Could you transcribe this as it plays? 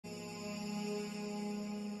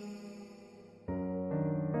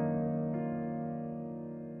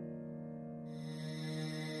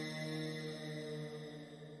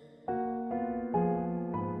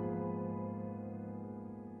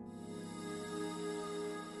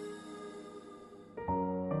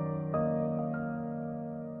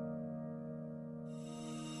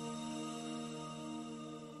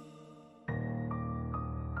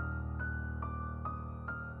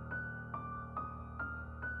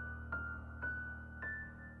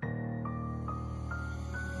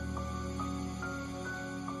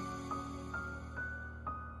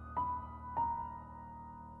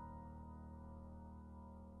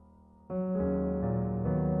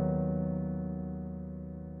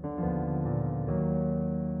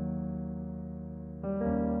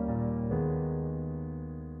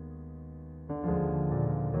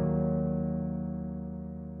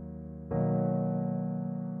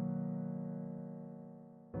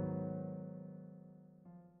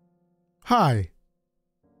Hi.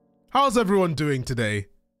 How's everyone doing today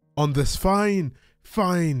on this fine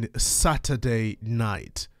Saturday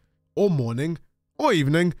night or morning or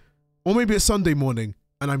evening, or maybe it's Sunday morning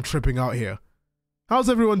and I'm tripping out here? How's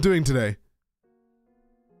everyone doing today?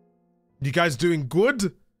 You guys doing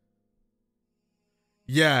good?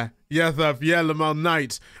 Yeah, Thaf, yeah, Lamar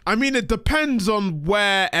Knight. I mean, it depends on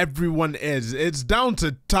where everyone is. It's down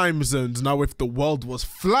to time zones. Now, if the world was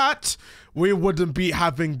flat, we wouldn't be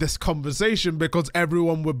having this conversation because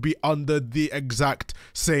everyone would be under the exact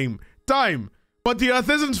same time. But the Earth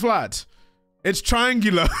isn't flat. It's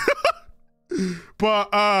triangular. But,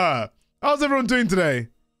 how's everyone doing today?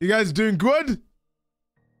 You guys doing good?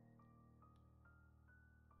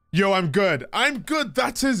 Yo, I'm good. I'm good.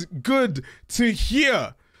 That is good to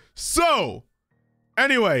hear. So,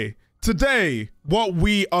 anyway, today, what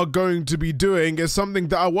we are going to be doing is something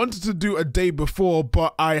that I wanted to do a day before,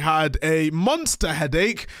 but I had a monster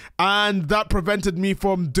headache, and that prevented me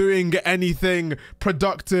from doing anything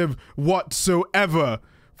productive whatsoever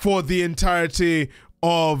for the entirety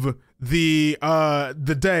of the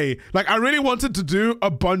day. Like, I really wanted to do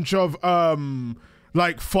a bunch of,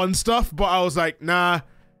 like, fun stuff, but I was like, nah.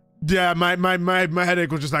 Yeah, my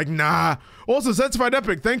headache was just like, nah. Also, Certified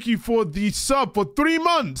Epic, thank you for the sub for 3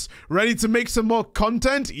 months. Ready to make some more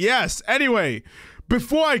content? Yes. Anyway,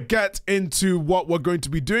 before I get into what we're going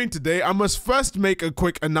to be doing today, I must first make a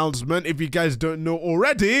quick announcement, if you guys don't know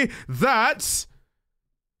already, that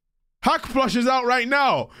Hack Plush is out right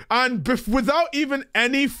now. And without even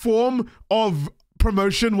any form of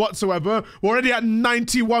promotion whatsoever, we're already at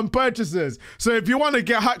 91 purchases. So if you want to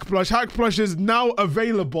get Hack Plush is now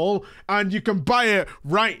available and you can buy it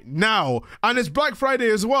right now. And it's Black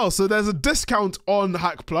Friday as well, so there's a discount on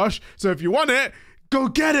Hack Plush. So if you want it, go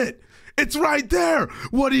get it. It's right there.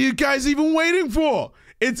 What are you guys even waiting for?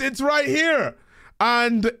 It's right here.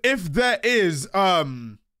 And if there is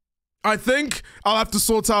I think I'll have to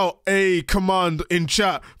sort out a command in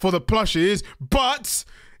chat for the plushies, but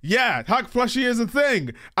yeah, Hack Plushie is a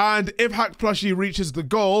thing, and if Hack Plushie reaches the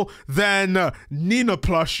goal, then Nina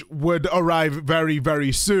Plush would arrive very,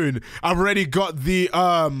 very soon. I've already got the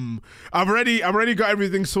I've already got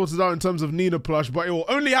everything sorted out in terms of Nina Plush, but it will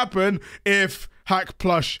only happen if Hack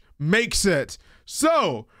Plush makes it.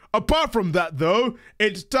 So, apart from that though,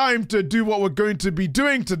 it's time to do what we're going to be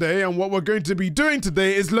doing today, and what we're going to be doing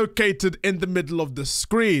today is located in the middle of the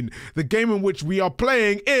screen. The game in which we are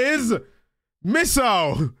playing is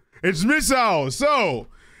Misao. It's Misao. So,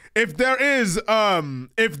 if there is a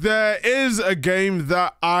game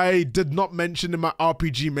that I did not mention in my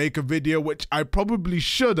RPG Maker video, which I probably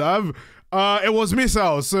should have, it was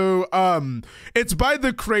Misao. So, it's by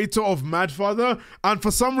the creator of Madfather, and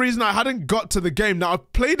for some reason I hadn't got to the game. Now,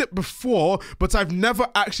 I've played it before, but I've never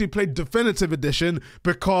actually played Definitive Edition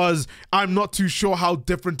because I'm not too sure how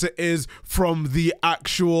different it is from the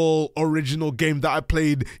actual original game that I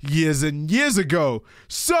played years and years ago.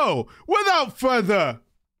 So, without further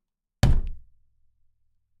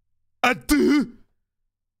ado,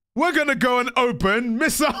 we're gonna go and open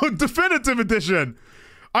Misao Definitive Edition.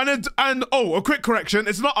 And oh, a quick correction,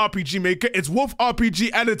 it's not RPG Maker, it's Wolf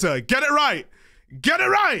RPG Editor. Get it right. Get it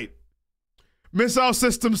right. Misao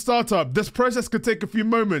System Startup. This process could take a few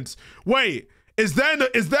moments. Wait, is there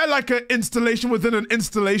like an installation within an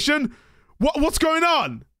installation? What's going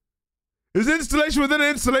on? Is it installation within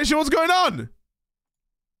an installation? What's going on?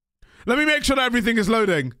 Let me make sure that everything is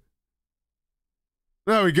loading.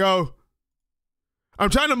 There we go. I'm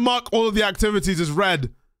trying to mark all of the activities as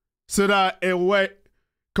red so that it wait.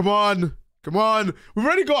 Come on. Come on. We've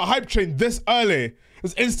already got a hype train this early.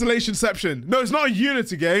 It's installationception. No, it's not a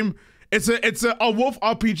Unity game. It's a Wolf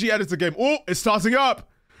RPG Editor game. Oh, it's starting up.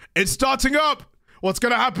 It's starting up. What's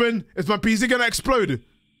going to happen? Is my PC going to explode?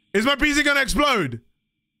 Is my PC going to explode?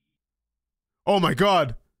 Oh my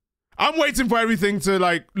God. I'm waiting for everything to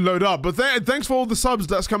like load up. But thanks for all the subs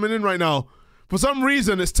that's coming in right now. For some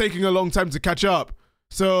reason, it's taking a long time to catch up.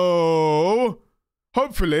 So,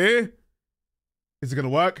 hopefully, is it gonna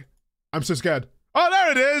work? I'm so scared. Oh,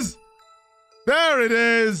 there it is. There it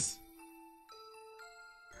is.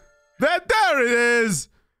 There it is.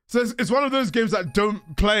 So it's one of those games that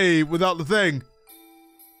don't play without the thing.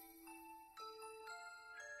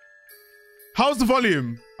 How's the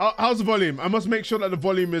volume? How's the volume? I must make sure that the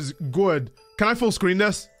volume is good. Can I full screen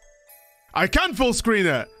this? I can full screen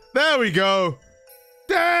it. There we go.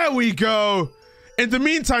 There we go. In the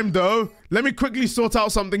meantime, though, let me quickly sort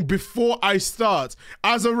out something before I start.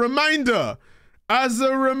 As a reminder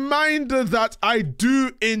that I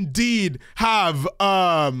do indeed have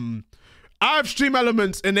I have stream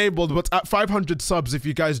elements enabled, but at 500 subs, if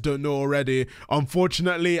you guys don't know already,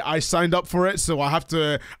 unfortunately, I signed up for it, so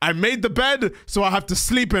I made the bed, so I have to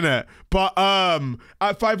sleep in it. But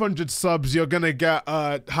at 500 subs, you're gonna get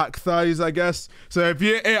hack thighs, I guess. So if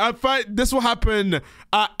you, this will happen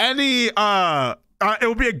at any, it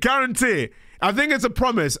will be a guarantee. I think it's a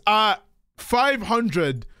promise. At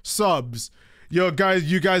 500 subs, you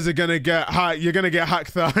guys are gonna get hack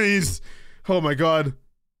thighs. Oh my god.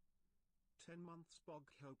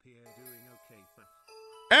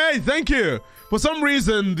 Hey, thank you. For some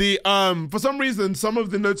reason, some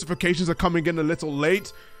of the notifications are coming in a little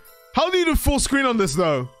late. How do you do full screen on this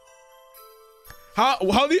though? How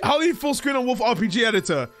do you full screen on Wolf RPG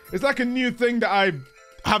Editor? It's like a new thing that I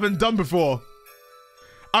haven't done before.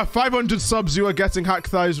 At 500 subs, you are getting hack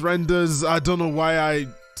thighs renders. I don't know why I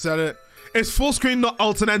said it. It's full screen, not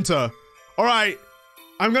alt and enter. All right,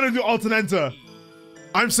 I'm gonna do alt and enter.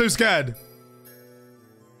 I'm so scared.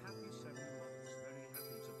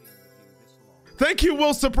 Thank you,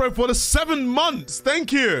 Wilster Pro, for the 7 months.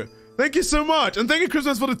 Thank you. Thank you so much. And thank you,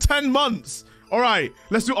 Christmas, for the 10 months. All right,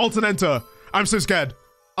 let's do alt and enter. I'm so scared.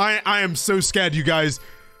 I am so scared, you guys.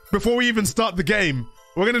 Before we even start the game,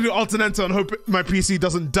 we're going to do alt and enter and hope my PC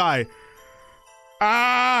doesn't die.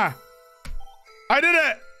 Ah! I did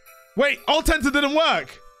it! Wait, alt enter didn't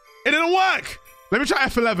work. It didn't work. Let me try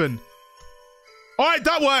F11. All right,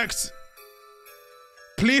 that worked.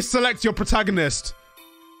 Please select your protagonist.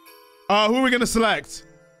 Who are we going to select?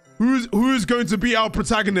 Who's going to be our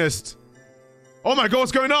protagonist? Oh my god,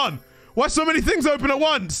 what's going on? Why so many things open at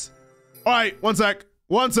once? All right, one sec.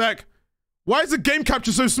 One sec. Why is the game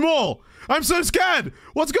capture so small? I'm so scared.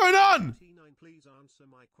 What's going on? T9, please answer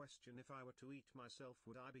my question. If I were to eat myself,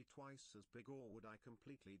 would I be twice as big or would I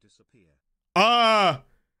completely disappear?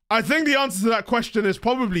 I think the answer to that question is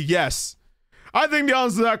probably yes. I think the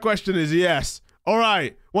answer to that question is yes. All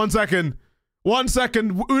right, 1 second. 1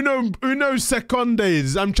 second, uno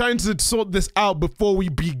secondes. I'm trying to sort this out before we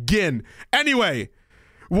begin. Anyway,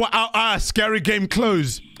 scary game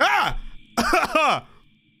close. Ah!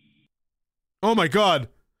 Oh my god.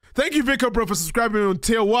 Thank you, Vico Bro, for subscribing on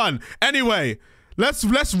tier 1. Anyway, let's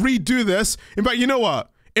redo this. In fact, you know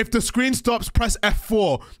what? If the screen stops, press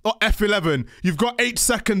F4 or F11. You've got 8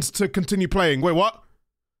 seconds to continue playing. Wait, what?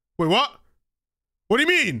 Wait, what? What do you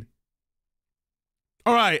mean?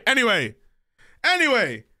 All right, anyway,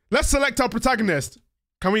 let's select our protagonist.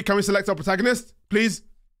 Can we select our protagonist? Please?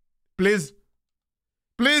 Please?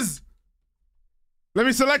 Please? Let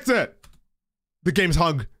me select it. The game's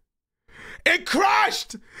hung. It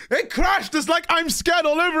crashed! It crashed! It's like I'm scared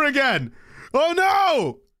all over again. Oh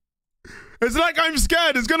no! It's like I'm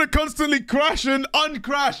scared. It's gonna constantly crash and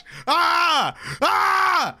uncrash. Ah!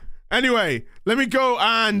 Ah! Anyway, let me go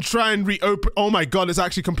and try and reopen. Oh my god, it's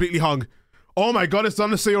actually completely hung. Oh my god, it's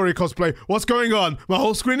done a Sayori cosplay. What's going on? My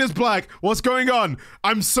whole screen is black. What's going on?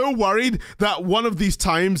 I'm so worried that one of these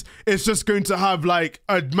times it's just going to have like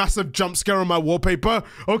a massive jump scare on my wallpaper.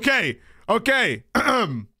 Okay, okay.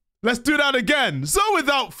 Let's do that again. So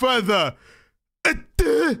without further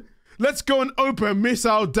let's go and open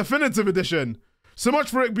Misao Definitive Edition. So much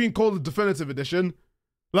for it being called the Definitive Edition.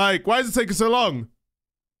 Like, why is it taking so long?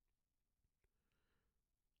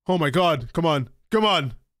 Oh my god, come on, come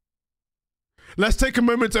on. Let's take a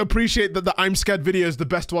moment to appreciate that the I'm Scared video is the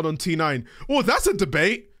best one on T9. Oh, that's a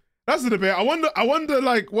debate. That's a debate. I wonder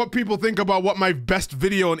like what people think about what my best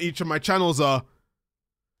video on each of my channels are.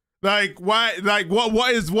 Like why, like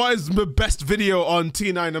what is the best video on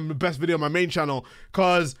T9 and the best video on my main channel?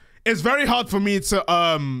 Cause it's very hard for me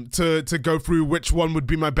to go through which one would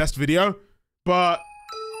be my best video. But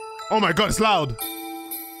oh my god, it's loud.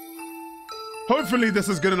 Hopefully this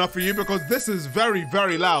is good enough for you because this is very,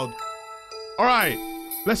 very loud. All right,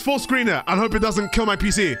 let's full screen it and hope it doesn't kill my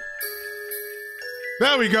PC.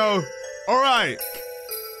 There we go. All right.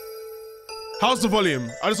 How's the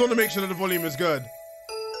volume? I just want to make sure that the volume is good.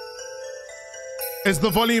 Is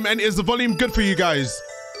the volume good for you guys?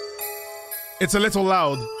 It's a little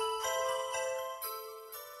loud.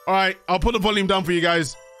 All right, I'll put the volume down for you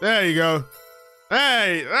guys. There you go.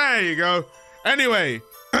 Hey, there you go. Anyway,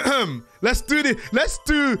 let's do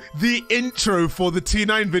the intro for the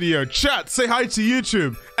T9 video. Chat, say hi to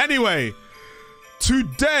YouTube. Anyway,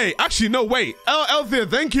 today, actually, no, wait. Elthea,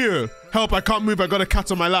 thank you. Help, I can't move. I got a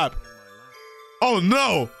cat on my lap. Oh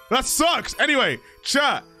no, that sucks. Anyway,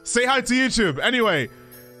 chat, say hi to YouTube. Anyway,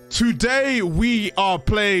 today we are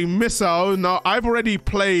playing Misao. Now, I've already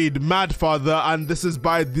played Madfather, and this is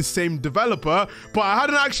by the same developer, but I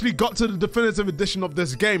hadn't actually got to the definitive edition of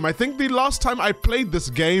this game. I think the last time I played this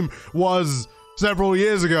game was several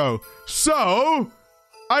years ago. So,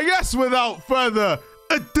 I guess without further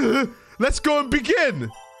ado, let's go and begin.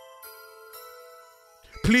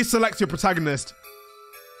 Please select your protagonist.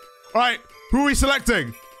 All right, who are we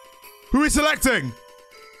selecting? Who are we selecting?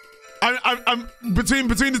 I'm between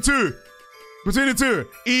the two. Between the two.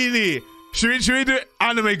 Edie. Should we do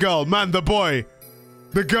anime girl? Man, the boy.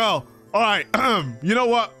 The girl. All right. You know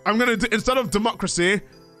what? I'm going to do, instead of democracy.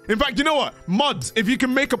 In fact, you know what? Mods, if you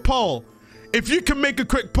can make a poll. If you can make a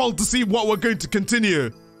quick poll to see what we're going to continue.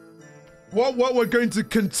 What we're going to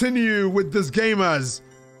continue with this game as.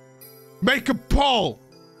 Make a poll.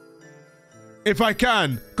 If I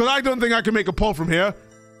can. Because I don't think I can make a poll from here.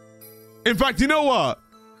 In fact, you know what?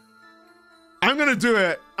 I'm going to do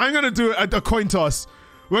it. I'm going to do it a coin toss.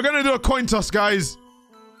 We're going to do a coin toss, guys.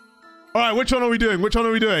 All right, which one are we doing? Which one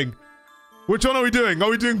are we doing? Which one are we doing? Are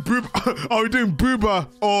we doing are we doing Booba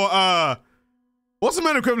or what's the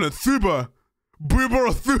man equivalent? Thuba. Booba or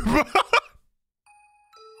Thuba?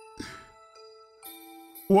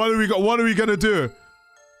 What do we got? What are we going to do?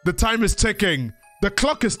 The time is ticking. The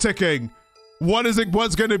clock is ticking. What is it?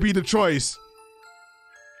 What's going to be the choice?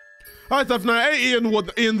 All right, Thaf. Now, hey,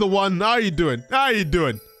 Ian the one. How you doing? How you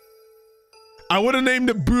doing? I would have named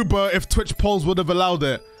it Booba if Twitch polls would have allowed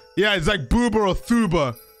it. Yeah, it's like Booba or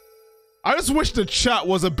Thuba. I just wish the chat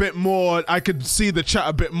was a bit more. I could see the chat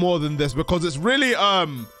a bit more than this because it's really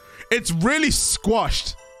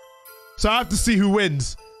squashed. So I have to see who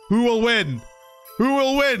wins. Who will win? Who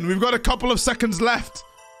will win? We've got a couple of seconds left.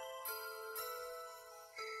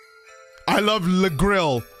 I love Le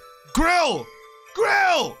Grill. Grill!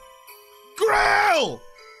 Grill! Grill!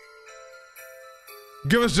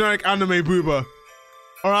 Give us generic anime Booba.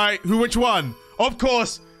 All right, which one? Of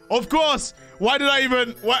course. Why did I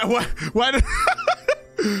even? Why did?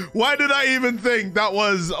 Why did I even think that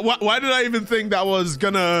was? Why did I even think that was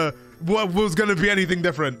gonna be anything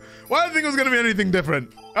different? Why did I think it was gonna be anything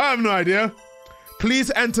different? I have no idea.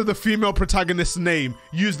 Please enter the female protagonist's name.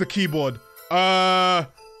 Use the keyboard. All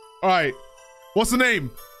right. What's the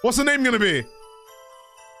name? What's the name gonna be?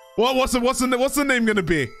 What's the name gonna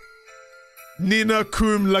be? Nina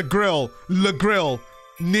Kum La Grill. La Grill.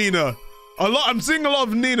 Nina. I'm seeing a lot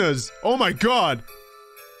of Ninas. Oh my god.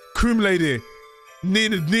 Kum lady.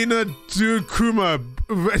 Nina do Kuma.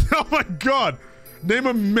 Oh my god. Name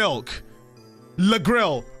of milk. La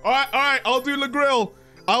Grill. Alright, I'll do La Grill.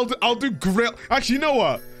 I'll do grill. Actually, you know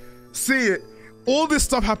what? See, all this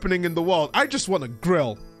stuff happening in the world, I just want to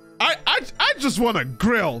grill. I just want to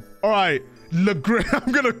grill. Alright. Le Grill.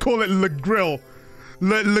 I'm gonna call it Le Grill.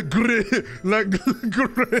 Le Grill. Le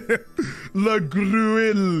Grill. Le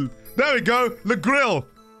Grill. There we go. Le Grill.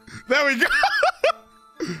 There we go.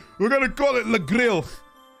 We're gonna call it Le Grill.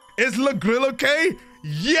 Is Le Grill okay?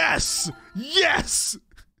 Yes. Yes.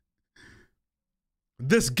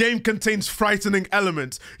 This game contains frightening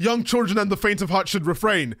elements. Young children and the faint of heart should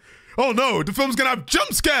refrain. Oh no, the film's gonna have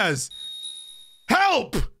jump scares.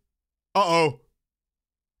 Help. Uh-oh.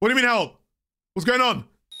 What do you mean help? What's going on?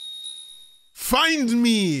 Find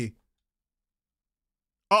me.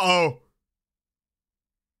 Uh-oh.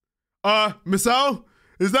 Misao?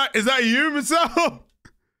 Is that you, Misao?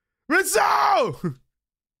 Misao!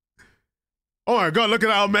 Oh my god, look at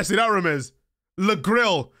how messy that room is. Le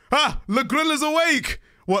Grill. Ah, Le Grill is awake.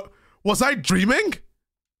 What? Was I dreaming?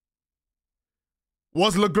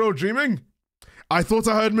 Was Le Grill dreaming? I thought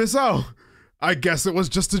I heard Misao. I guess it was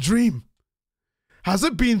just a dream. Has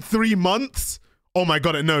it been 3 months? Oh my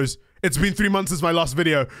god, it knows. It's been 3 months since my last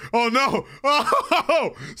video. Oh no!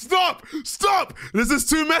 Oh! Stop! Stop! This is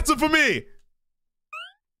too meta for me!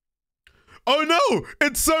 Oh no!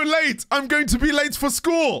 It's so late! I'm going to be late for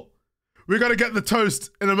school! We gotta get the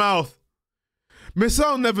toast in the mouth.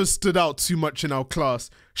 Misao never stood out too much in our class.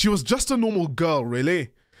 She was just a normal girl, really.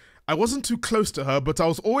 I wasn't too close to her, but I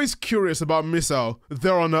was always curious about Misao.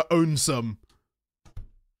 They're on her own some.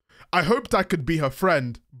 I hoped I could be her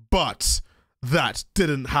friend, but that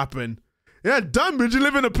didn't happen. Yeah, damn, did you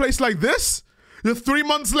live in a place like this? You're 3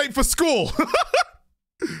 months late for school.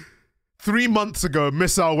 3 months ago,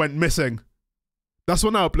 Misao went missing. That's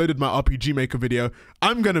when I uploaded my RPG Maker video.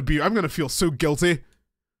 I'm gonna feel so guilty.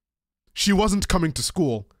 She wasn't coming to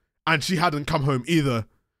school, and she hadn't come home either.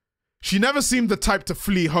 She never seemed the type to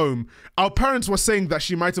flee home. Our parents were saying that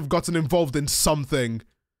she might have gotten involved in something.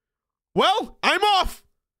 Well, I'm off!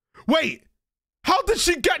 Wait, how did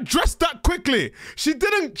she get dressed that quickly? She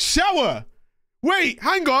didn't shower. Wait,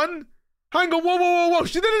 hang on. Hang on, whoa.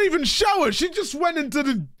 She didn't even shower. She just went into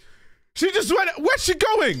the... Where's she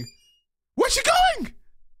going? Where's she going?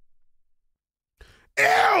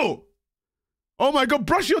 Ew! Oh my god,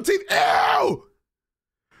 brush your teeth. Ew!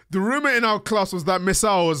 The rumor in our class was that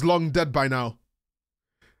Misao was long dead by now.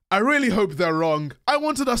 I really hope they're wrong. I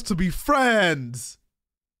wanted us to be friends.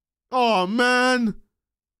 Oh, man.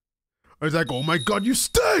 I was like, oh my God, you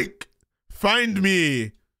stink. Find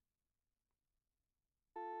me.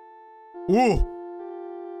 Ooh.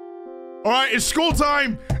 All right, it's school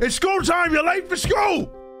time. It's school time. You're late for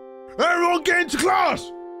school. Everyone get into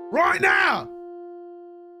class right now.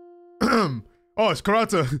 Oh, it's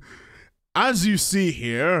karate. As you see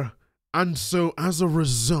here, and so as a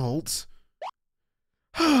result,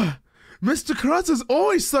 Mr. Karata's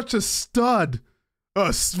always such a stud.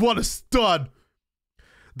 What a stud.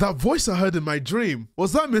 That voice I heard in my dream,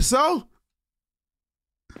 was that Misao?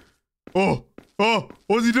 Oh,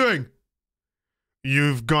 what's he doing?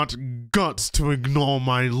 You've got guts to ignore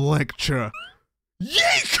my lecture.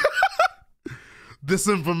 Yeek! This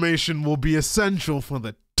information will be essential for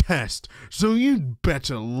the test, so you'd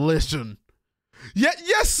better listen.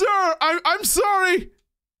 Yes, sir. I'm sorry.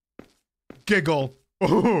 Giggle.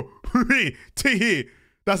 Oh, tee-hee.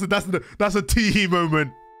 That's a tee-hee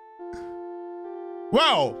moment.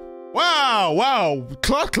 Wow.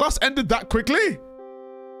 Class ended that quickly?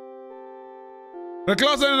 The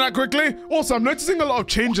class ended that quickly? Also, I'm noticing a lot of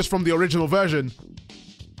changes from the original version.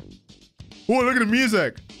 Oh, look at the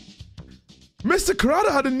music. Mr.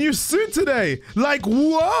 Karada had a new suit today. Like,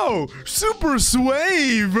 whoa, super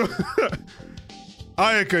suave.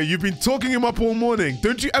 Ayaka, you've been talking him up all morning.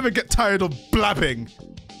 Don't you ever get tired of blabbing?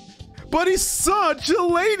 But he's such a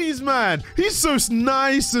ladies' man. He's so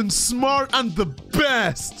nice and smart and the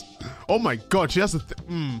best. Oh my God, she has a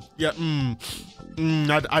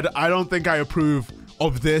I don't think I approve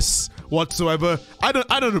of this whatsoever. I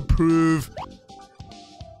don't approve.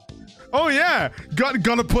 Oh yeah,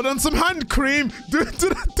 gotta put on some hand cream.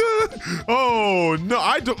 Oh no,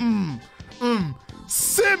 I don't.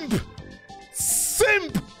 Simp.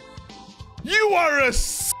 You are a.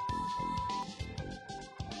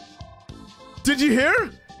 Did you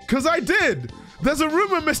hear? Cause I did. There's a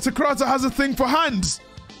rumor Mr. Krata has a thing for hands.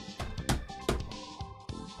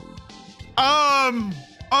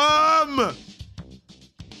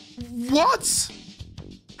 What?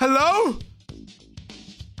 Hello?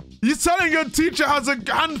 You're telling your teacher has a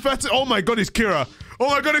hand fetish? Oh my God, it's Kira. Oh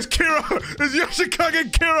my God, it's Kira. It's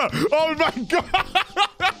Yoshikage Kira. Oh my God.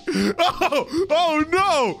 Oh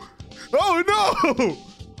no. Oh no.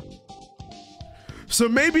 So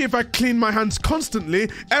maybe if I clean my hands constantly,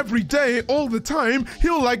 every day, all the time,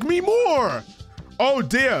 he'll like me more. Oh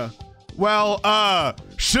dear. Well,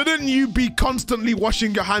 shouldn't you be constantly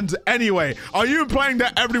washing your hands anyway? Are you implying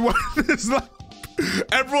that everyone is like,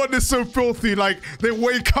 everyone is so filthy, like they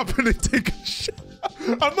wake up and they take a shit?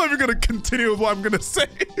 I'm not even gonna continue with what I'm gonna say,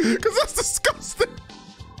 because that's disgusting.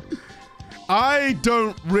 I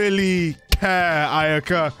don't really care,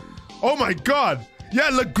 Ayaka. Oh my God. Yeah,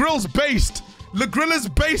 Le Grill's based. Le Grill is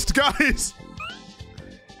based, guys.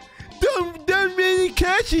 Don't really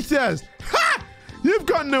care, she says. Ha! You've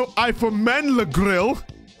got no eye for men, Le Grill.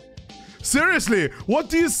 Seriously, what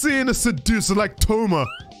do you see in a seducer like Toma?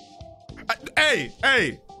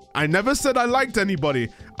 Hey, I never said I liked anybody.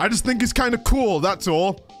 I just think he's kind of cool, that's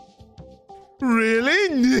all.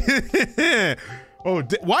 Really? Oh,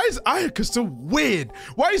 why is Ayaka so weird?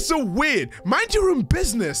 Why is so weird? Mind your own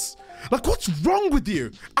business. Like, what's wrong with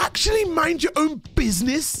you? Actually mind your own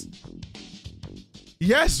business?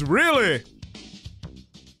 Yes, really?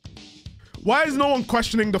 Why is no one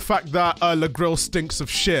questioning the fact that Le Grill stinks of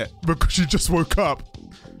shit because she just woke up?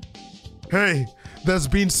 Hey, there's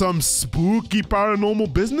been some spooky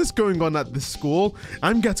paranormal business going on at this school.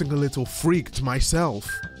 I'm getting a little freaked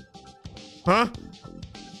myself. Huh?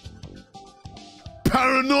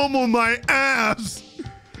 Paranormal my ass!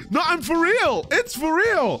 No, I'm for real. It's for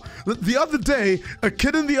real. The other day, a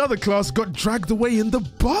kid in the other class got dragged away in the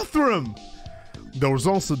bathroom. There was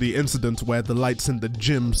also the incident where the lights in the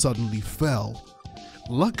gym suddenly fell.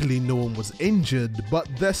 Luckily, no one was injured, but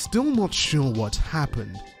they're still not sure what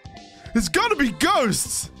happened. It's gotta be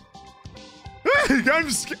ghosts. Hey,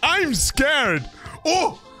 I'm scared.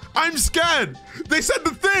 Oh, I'm scared. They said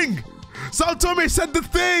the thing. Saltome said the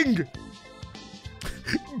thing.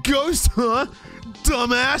 Ghost, huh?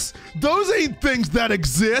 Dumbass. Those ain't things that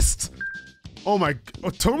exist. Oh my. Oh,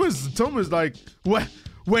 Toma's like, what?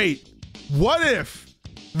 Wait. What if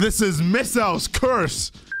this is Misao's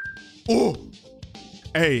curse? Oh.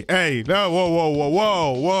 Hey. No, whoa.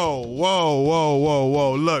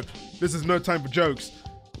 Look, this is no time for jokes.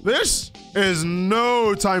 This is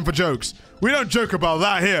no time for jokes. We don't joke about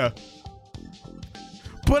that here.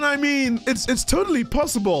 But I mean, it's totally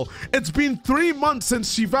possible. It's been 3 months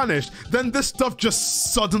since she vanished. Then this stuff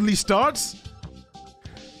just suddenly starts?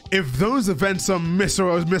 If those events are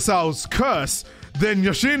Misao's curse, then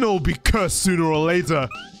Yoshino will be cursed sooner or later.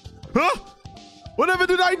 Huh? Whatever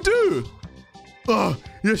did I do?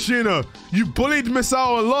 Yoshino, you bullied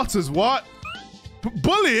Misao a lot as what?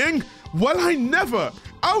 Bullying? Well, I never.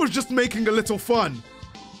 I was just making a little fun.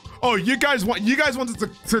 Oh, you guys wanted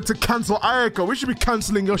to cancel Ayako. We should be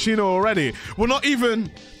canceling Yoshino already. We're not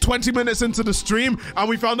even 20 minutes into the stream, and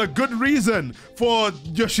we found a good reason for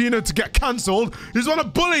Yoshino to get cancelled. He's one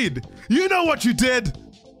of bullied. You know what you did.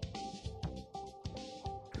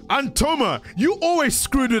 And Toma, you always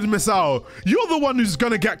screwed with Misao. You're the one who's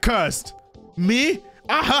gonna get cursed. Me?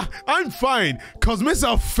 Aha, I'm fine, cause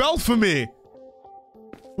Misao fell for me.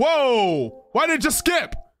 Whoa, why did it just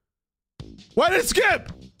skip? Why did it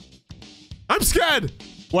skip? I'm scared.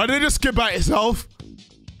 Why did it just skip by itself?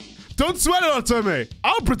 Don't sweat it, Otome.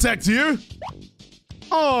 I'll protect you.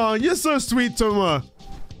 Oh, you're so sweet, Toma.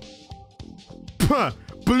 Puh,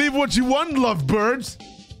 believe what you want, lovebirds.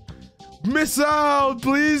 Misao,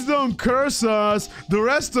 please don't curse us. The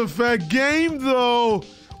rest are fair game, though.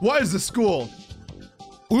 What is the score?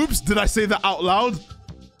 Oops, did I say that out loud?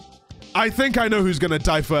 I think I know who's gonna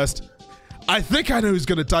die first.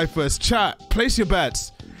 Chat, place your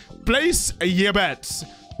bets. Place your bets.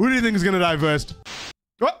 Who do you think is gonna die first?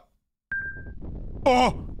 What?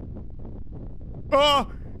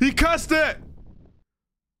 Oh, he cursed it.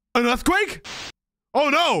 An earthquake? Oh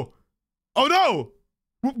no. Oh no.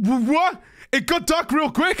 What? It got dark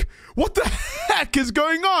real quick? What the heck is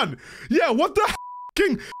going on? Yeah, what the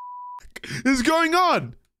heck is going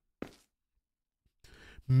on?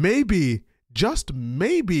 Maybe, just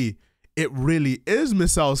maybe, it really is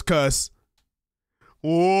Misao's curse.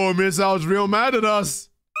 Oh, Misao's real mad at us.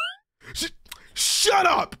 Shut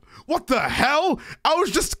up! What the hell? I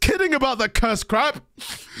was just kidding about that curse crap.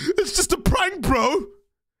 It's just a prank, bro.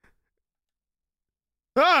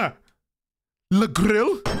 Ah! Le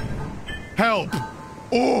Grill? Help!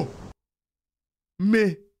 Oh!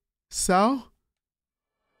 Misao?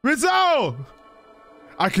 Misao!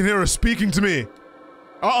 I can hear her speaking to me.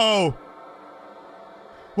 Uh-oh.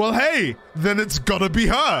 Well, hey, then it's gotta be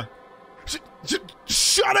her.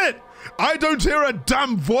 Shut it! I don't hear a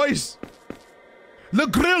damn voice. Le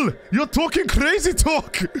Grill, you're talking crazy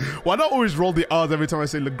talk. Why not always roll the R's every time I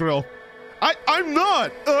say Le Grill? I'm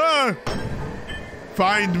not.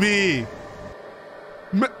 Find me.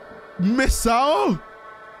 Misao?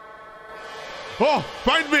 Oh,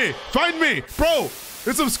 find me, bro.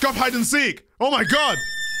 It's some scuff hide and seek. Oh my god.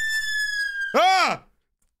 Ah!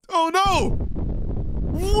 Oh no!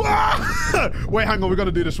 Wait, hang on, we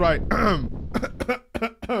gotta do this right.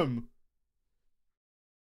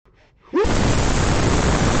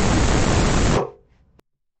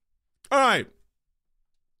 All right.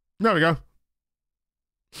 There we go.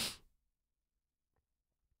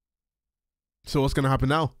 So what's gonna happen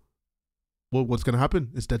now? Well, what's gonna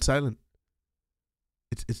happen? It's dead silent.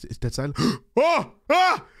 It's dead silent. Oh!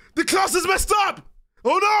 Ah! The class is messed up!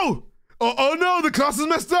 Oh no! Oh no, the class is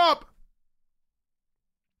messed up!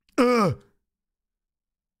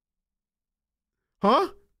 Huh?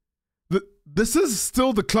 This is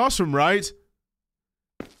still the classroom, right?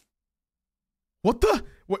 What the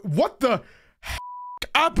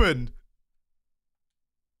happened?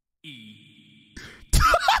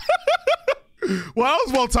 Well, that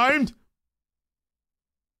was well timed.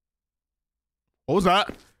 What was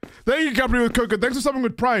that? Thank you, Capri with Coco. Thanks for something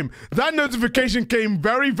with Prime. That notification came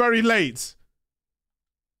very, very late.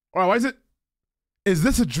 Alright, why is it? Is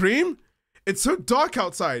this a dream? It's so dark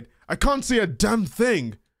outside. I can't see a damn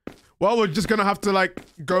thing. Well, we're just gonna have to, like,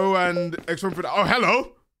 go and experiment for that. Oh,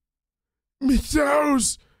 hello!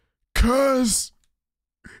 Misao's curse.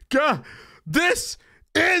 God, this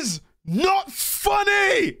is not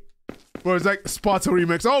funny! Well, it's like Sparta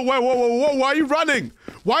remix. Oh, whoa, why are you running?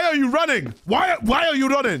 Why are you running? Why are you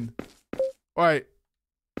running? All right.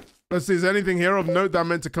 Let's see, is there anything here of note that I'm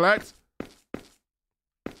meant to collect?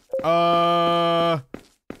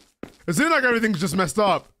 It seems like everything's just messed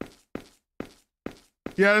up.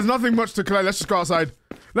 Yeah, there's nothing much to collect. Let's just go outside.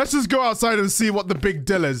 Let's just go outside and see what the big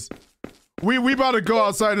deal is. We about to go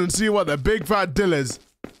outside and see what the big fat deal is.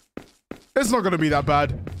 It's not gonna be that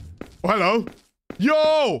bad. Oh, hello.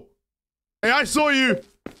 Yo! Hey, I saw you!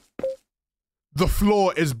 The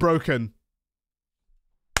floor is broken.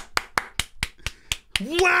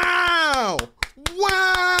 Wow!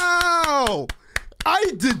 Wow! I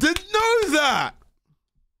didn't know that!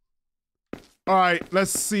 Alright,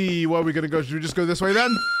 let's see where we're gonna go. Should we just go this way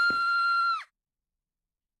then?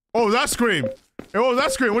 Oh, that scream! Hey, what was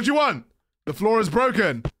that scream? What do you want? The floor is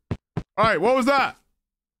broken. Alright, what was that?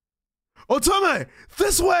 Otome!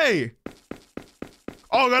 This way!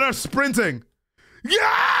 Oh, got her sprinting.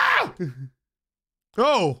 Yeah!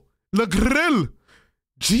 Oh, Le Grill.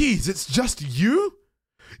 Jeez, it's just you?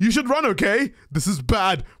 You should run, okay? This is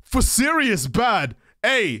bad. For serious bad.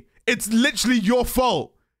 Hey, it's literally your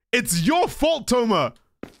fault. It's your fault, Toma.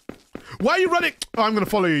 Why are you running? Oh, I'm gonna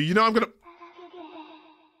follow you. You know I'm gonna...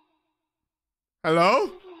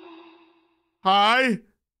 Hello? Hi?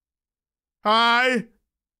 Hi?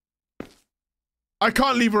 I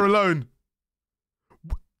can't leave her alone.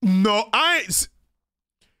 No,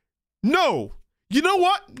 No! You know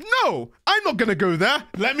what? No! I'm not gonna go there.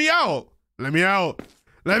 Let me out. Let me out.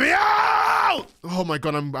 Let me out! Oh my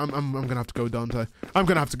god, I'm gonna have to go, Dante. I'm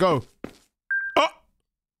gonna have to go. Oh!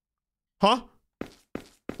 Huh?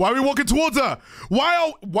 Why are we walking towards her?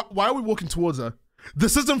 Why are we walking towards her?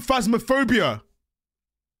 This isn't phasmophobia.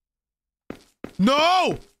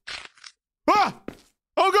 No! Ah!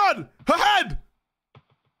 Oh god! Her head!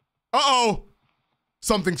 Uh-oh.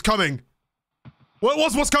 Something's coming.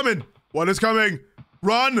 What's coming? What is coming?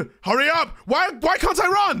 Run! Hurry up! Why can't I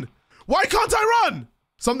run? Why can't I run?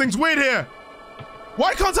 Something's weird here.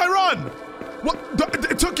 Why can't I run? What?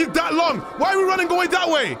 It took you that long. Why are we running away that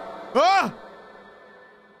way? Ah!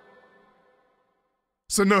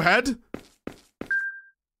 So no head?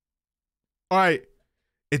 Alright.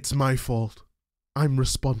 It's my fault. I'm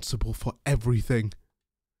responsible for everything.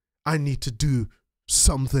 I need to do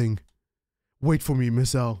something. Wait for me,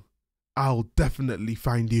 Misao. I'll definitely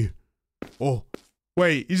find you. Oh,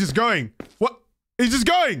 wait, he's just going. What? He's just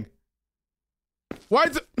going. Why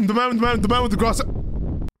is the man with the grass?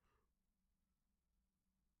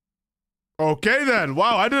 Okay then.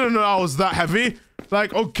 Wow, I didn't know I was that heavy.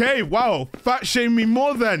 Like, okay, wow. Fat shame me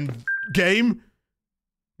more then, game.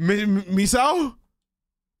 Misao?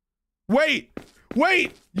 Wait.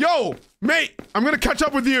 Yo, mate, I'm gonna catch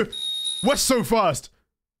up with you. What's so fast?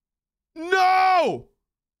 No!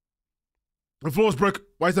 The floor's broke.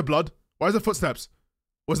 Why is there blood? Why is there footsteps?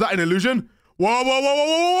 Was that an illusion? Whoa, whoa, whoa, whoa,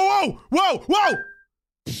 whoa, whoa, whoa, whoa!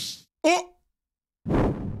 Oh!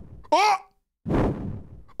 Oh!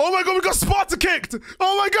 Oh my god, we got Sparta kicked!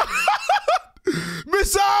 Oh my god!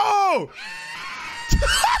 Misao!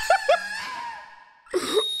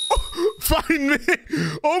 Find me!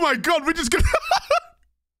 Oh my god, we just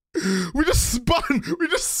we just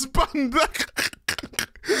spun that.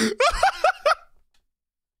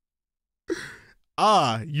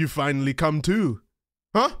 Ah, you finally come too.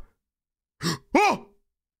 Huh? Oh!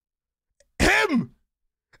 Him!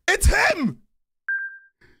 It's him!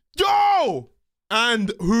 Yo!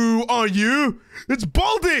 And who are you? It's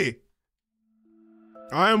Baldy!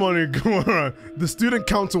 I am Onigura, the student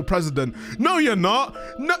council president. No, you're not.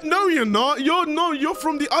 No, you're not. You're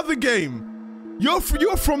from the other game. You're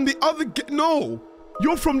from the other no.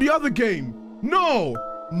 You're from the other game. No,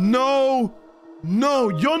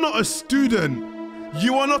 you're not a student.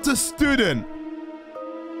 You are not a student.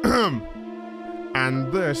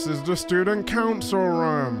 And this is the student council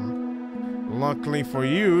room. Luckily for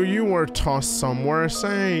you, you were tossed somewhere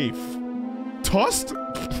safe. Tossed?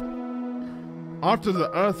 After the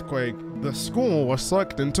earthquake, the school was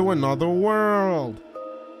sucked into another world.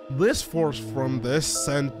 This force from this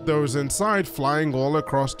sent those inside flying all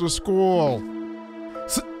across the school.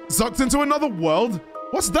 Sucked into another world?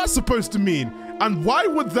 What's that supposed to mean? And why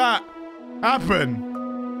would that happen?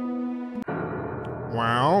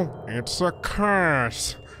 Well, it's a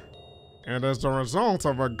curse. It is the result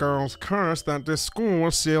of a girl's curse that this school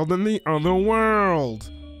was sealed in the other world.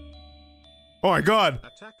 Oh my god.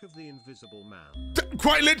 Attack of the Invisible Man.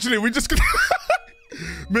 Quite literally, we just...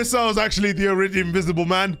 Misao is actually the original Invisible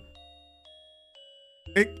Man.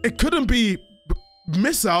 It couldn't be...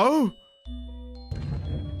 Misao?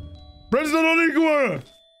 President Onigura!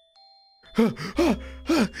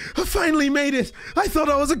 I finally made it! I thought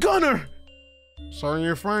I was a gunner! So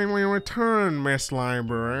you finally returned, Miss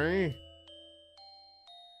Library.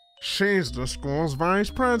 She's the school's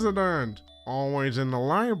vice president. Always in the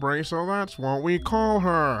library, so that's what we call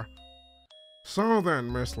her. So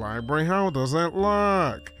then, Miss Library, how does it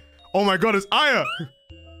look? Oh my god, it's Aya!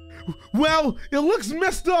 Well, it looks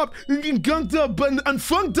messed up and gunked up and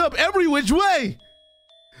funked up every which way!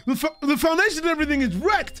 The foundation and everything is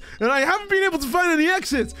wrecked, and I haven't been able to find any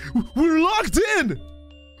exits! We're locked in!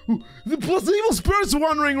 Plus the evil spirits are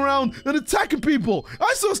wandering around and attacking people!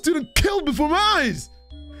 I saw a student killed before my eyes!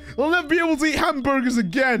 I'll never be able to eat hamburgers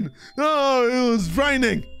again! Oh, it was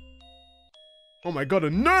frightening! Oh my god, a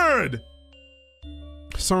nerd!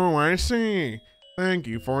 So I see. Thank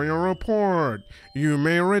you for your report. You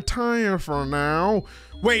may retire for now.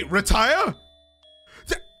 Wait, retire?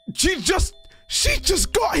 She just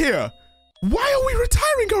got here! Why are we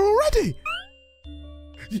retiring her already?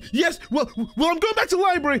 Yes, well, I'm going back to the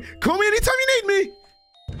library. Call me anytime you need me.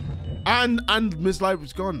 And Miss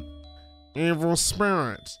Library's gone. Evil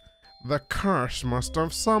spirits. The curse must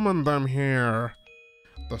have summoned them here.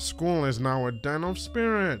 The school is now a den of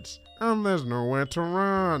spirits, and there's nowhere to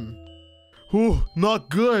run. Ooh, not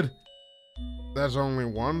good. There's only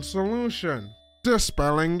one solution.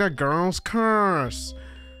 Dispelling the girl's curse.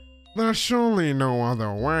 There's surely no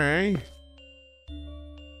other way.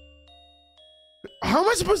 How am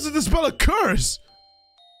I supposed to dispel a curse?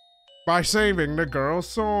 By saving the girl's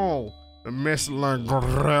soul. Miss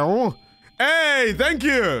LeGrill. Hey, thank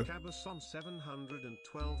you. Cabazon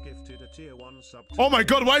 712 gifted a tier 1 sub. Oh my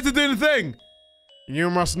god, why is it doing the thing? You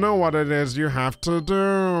must know what it is you have to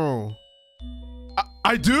do.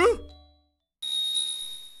 I do?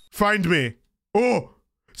 Find me. Oh,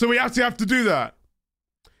 so we actually have to do that.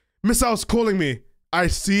 Misao's calling me. I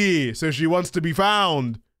see, so she wants to be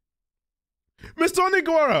found. Mr.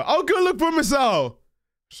 Onigawara, I'll go look for Misao.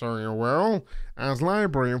 So you will? As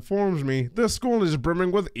library informs me, this school is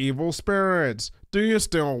brimming with evil spirits. Do you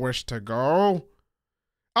still wish to go?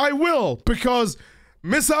 I will, because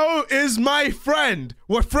Misao is my friend.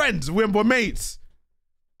 We're friends, we're mates.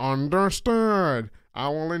 Understood. I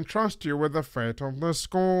will entrust you with the fate of the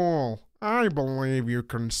school. I believe you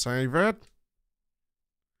can save it.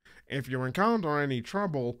 If you encounter any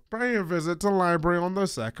trouble, pay a visit to the library on the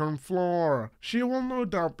 2nd floor. She will no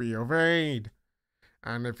doubt be of aid.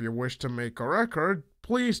 And if you wish to make a record,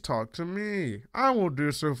 please talk to me. I will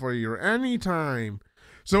do so for you anytime.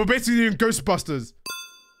 So we're basically doing Ghostbusters.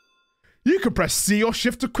 You can press C or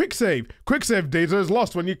Shift to quick save. Quick save data is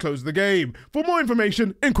lost when you close the game. For more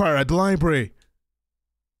information, inquire at the library.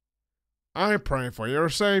 I pray for your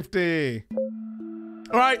safety.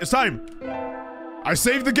 Alright, it's time. I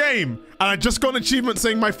saved the game, and I just got an achievement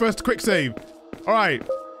saying my first quick save. Alright,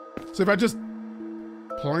 so if I just...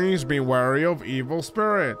 Please be wary of evil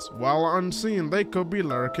spirits. While unseen, they could be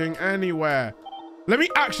lurking anywhere. Let me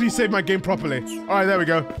actually save my game properly. Alright, there we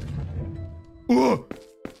go. Ooh.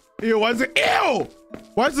 Ew, why is it? Ew!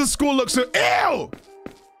 Why does the school look so... Ew!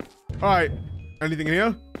 Alright, anything in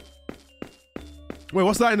here? Wait,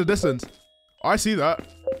 what's that in the distance? Oh, I see that.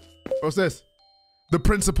 What's this? The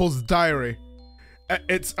principal's diary.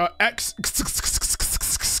 It's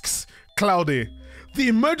cloudy. The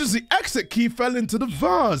emergency exit key fell into the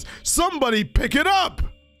vase. Somebody pick it up!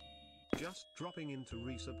 Just dropping into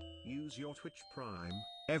resub. Use your Twitch Prime.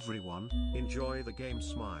 Everyone, enjoy the game.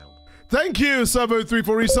 Smile. Thank you, Servo3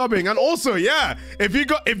 for resubbing. And also, yeah, if you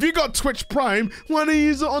got Twitch Prime, why don't you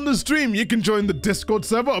use it on the stream? You can join the Discord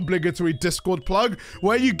server, obligatory Discord plug,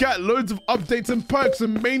 where you get loads of updates and perks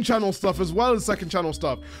and main channel stuff as well as second channel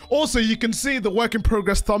stuff. Also, you can see the work in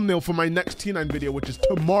progress thumbnail for my next T9 video, which is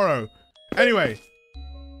tomorrow. Anyway,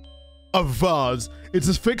 a vase. It's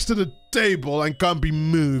affixed to the table and can't be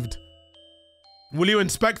moved. Will you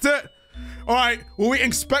inspect it? All right, will we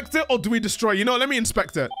inspect it or do we destroy? You know, let me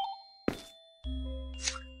inspect it.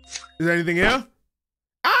 Is there anything here?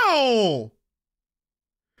 Ow!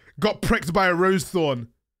 Got pricked by a rose thorn.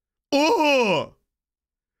 Oh!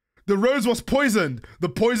 The rose was poisoned. The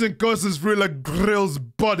poison courses through LeGrill's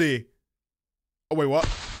body. Oh, wait, what?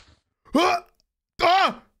 Ah!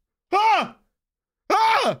 Ah! Ah!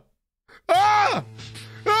 Ah! Ah!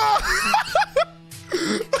 Ah!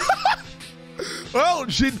 Well,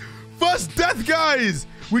 first death, guys!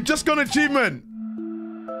 We just got an achievement.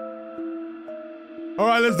 All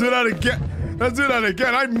right, let's do that again. Let's do that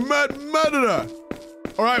again. I murdered her.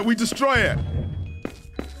 All right, we destroy it.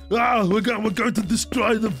 Ah, we're going to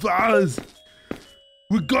destroy the vase.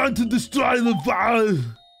 We're going to destroy the vase.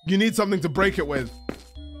 You need something to break it with.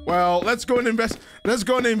 Well, let's go and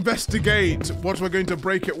investigate what we're going to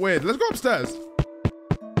break it with. Let's go upstairs.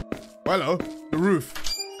 Hello, the roof.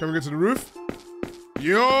 Can we go to the roof?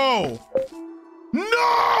 Yo!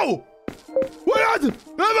 No! What? No!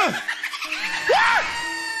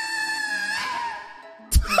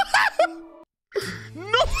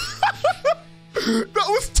 That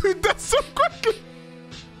was two deaths so quickly.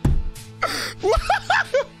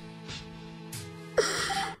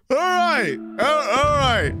 All right.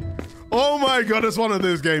 Oh my god, it's one of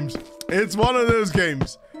those games. It's one of those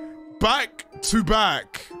games. Back to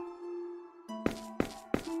back.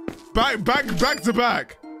 Back to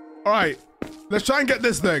back. All right, let's try and get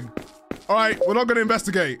this thing. All right, we're not gonna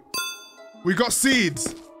investigate. We got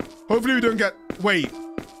seeds. Hopefully we don't get, wait.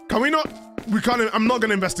 Can we not, we can't, I'm not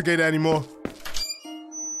gonna investigate it anymore.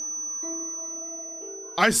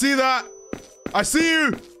 I see that. I see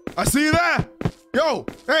you. I see you there. Yo,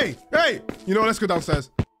 hey. You know what, let's go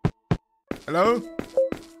downstairs. Hello?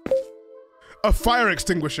 A fire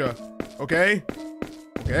extinguisher. Okay.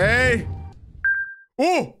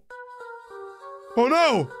 Oh! Oh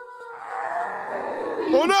no!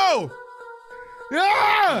 Oh no!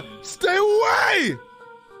 Yeah! Stay away!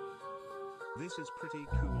 This is pretty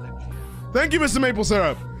cool, edgy. Thank you, Mr. Maple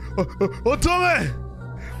Syrup. Oh, Tommy!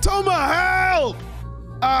 Toma, help!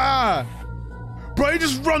 Ah! Bro, he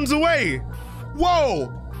just runs away.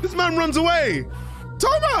 Whoa! This man runs away.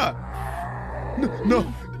 Toma!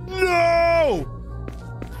 No!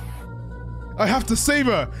 I have to save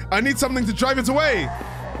her. I need something to drive it away.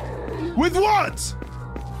 With what?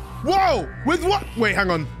 Whoa! With what? Wait,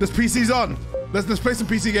 hang on. This PC's on. Let's play some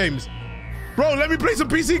PC games. Bro, let me play some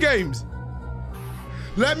PC games.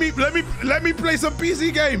 Let me play some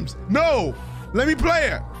PC games. No! Let me play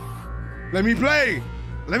it. Let me play.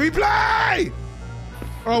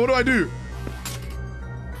 Oh, what do I do?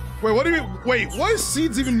 Wait, what do you mean? Wait, what is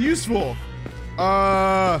seeds even used for?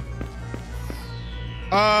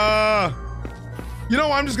 You know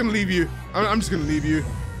what? I'm just gonna leave you. I'm just gonna leave you.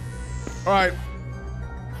 All right.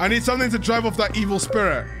 I need something to drive off that evil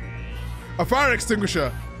spirit. A fire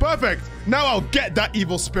extinguisher. Perfect. Now I'll get that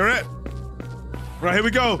evil spirit. Right, here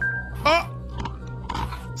we go. Oh!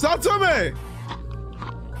 Sao Tome!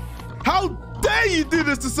 How dare you do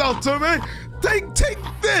this to Sao Tome? Take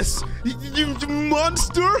this, you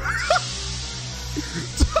monster!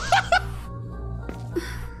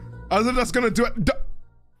 As if that's gonna do it.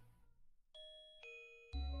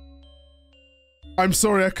 I'm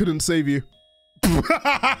sorry I couldn't save you.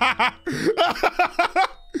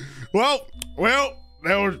 Well,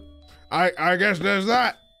 there was, I guess there's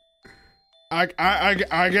that.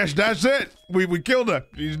 I guess that's it. We killed her.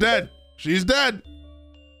 She's dead. She's dead.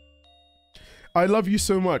 I love you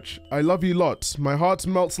so much. I love you lots. My heart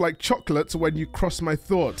melts like chocolate when you cross my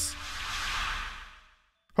thoughts.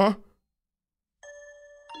 Huh?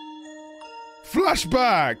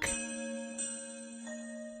 Flashback.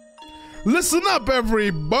 Listen up,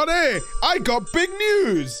 everybody. I got big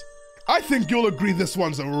news. I think you'll agree this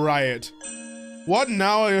one's a riot. What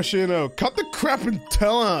now, Yoshino? Cut the crap and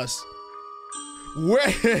tell us.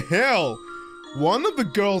 Well, one of the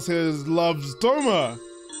girls here loves Toma.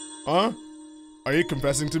 Huh? Are you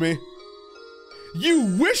confessing to me?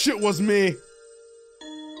 You wish it was me.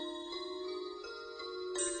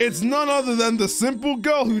 It's none other than the simple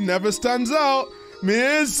girl who never stands out,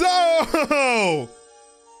 Misao.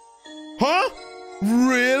 Huh?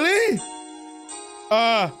 Really?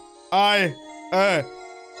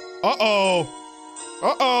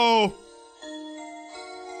 Uh-oh.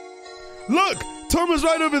 Look, Toma's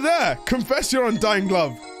right over there. Confess your undying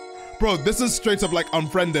love. Bro, this is straight up like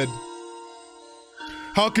unfriended.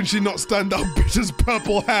 How can she not stand out bitch's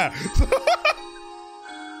purple hair?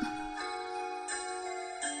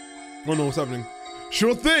 Oh no, what's happening?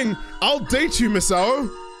 Sure thing, I'll date you, Misao.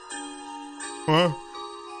 Huh?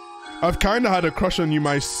 I've kinda had a crush on you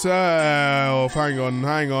myself. Hang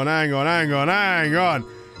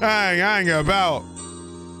about.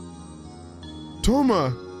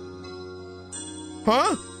 Toma.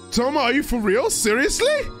 Huh? Toma, are you for real?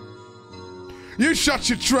 Seriously? You shut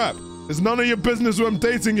your trap. It's none of your business who I'm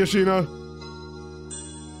dating, Yoshino.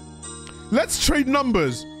 Let's trade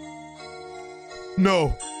numbers.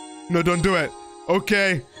 No, don't do it.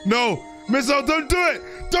 Okay, no. Misao, don't do it.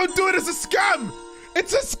 Don't do it, it's a scam.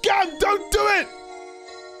 It's a scam, don't do it.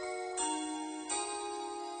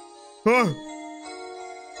 Huh?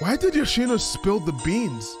 Why did Yoshino spill the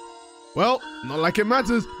beans? Well, not like it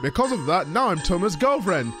matters. Because of that, now I'm Toma's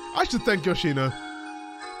girlfriend. I should thank Yoshino.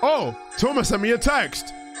 Oh, Toma sent me a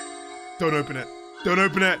text. Don't open it. Don't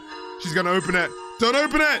open it. She's gonna open it. Don't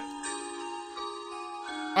open it!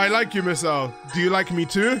 I like you, Misao. Do you like me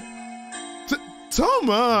too?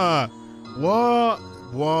 Toma! What?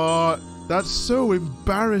 That's so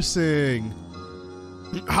embarrassing.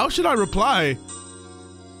 How should I reply?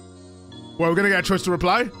 Well, we're gonna get a choice to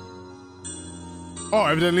reply? Oh,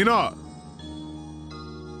 evidently not.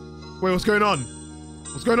 Wait, what's going on?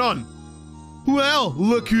 What's going on? Well,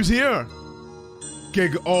 look who's here.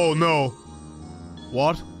 Gig, oh no.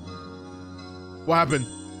 What? What happened?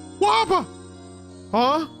 What happened?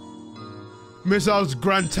 Huh? Misao's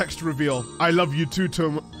grand text reveal. I love you too,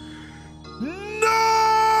 Toma.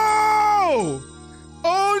 No!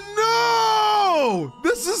 Oh no!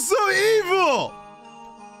 This is so evil!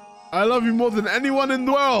 I love you more than anyone in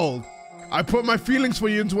the world. I put my feelings for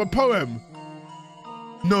you into a poem.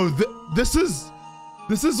 No, this is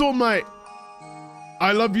all my...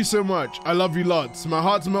 I love you so much. I love you lots. My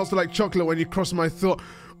heart melts like chocolate when you cross my thought.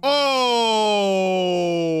 Oh,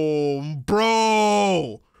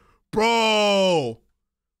 bro.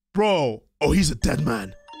 Oh, he's a dead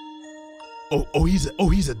man. Oh, he's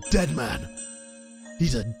a dead man.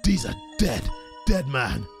 He's a dead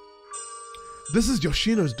man. This is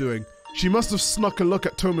Yoshino's doing. She must have snuck a look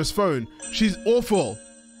at Toma's phone. She's awful.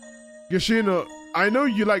 Yoshino, I know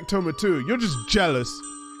you like Toma too. You're just jealous.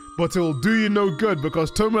 But it'll do you no good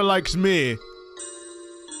because Toma likes me.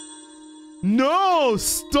 No,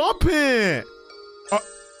 stop it.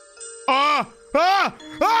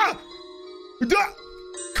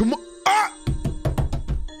 Come on.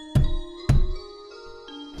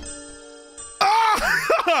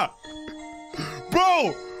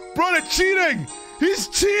 Bro, they're cheating. He's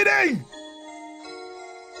cheating.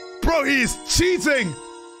 Bro, he's cheating.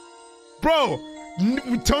 Bro,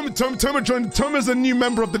 Toma joined. Toma's a new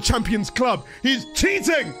member of the Champions Club. He's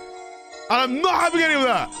cheating. And I'm not having any of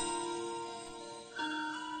that.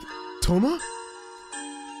 Toma?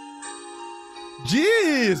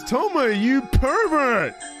 Jeez, Toma, you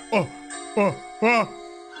pervert.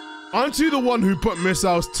 Aren't you the one who put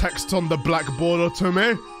Misao's text on the blackboard,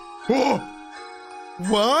 Otome? Oh.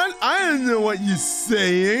 What? I don't know what you're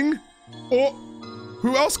saying. Or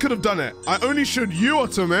who else could have done it? I only showed you,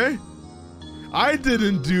 Otome. I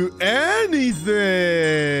didn't do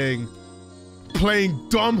anything. Playing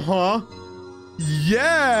dumb, huh?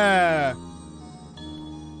 Yeah.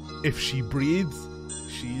 If she breathes,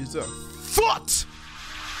 she's a foot.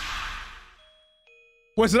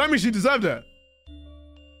 Wait, so that means she deserved it?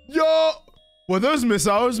 Yo, were those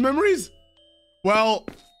Misao's memories? Well,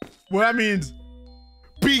 that means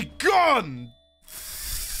be gone,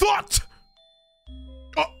 thought.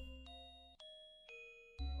 Oh.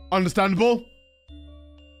 Understandable.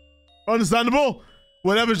 Understandable.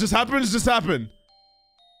 Whatever just happens, just happened.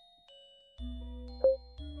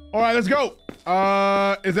 All right, let's go.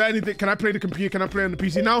 Is there anything? Can I play the computer? Can I play on the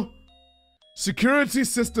PC now? Security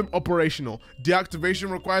system operational.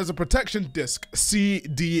 Deactivation requires a protection disk.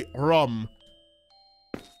 CD-ROM.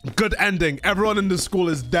 Good ending. Everyone in the school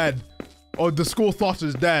is dead. Or the school thought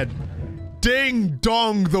is dead. Ding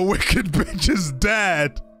dong, the wicked bitch is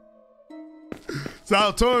dead.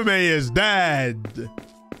 Saotome is dead.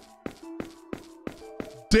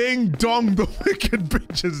 Ding dong, the wicked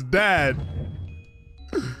bitch is dead.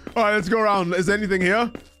 All right, let's go around. Is there anything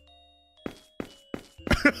here?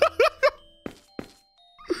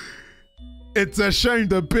 It's a shame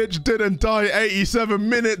the bitch didn't die 87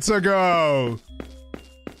 minutes ago.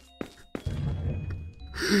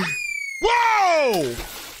 Whoa!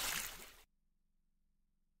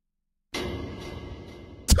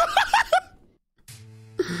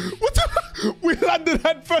 What the? We landed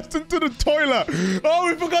head first into the toilet. Oh,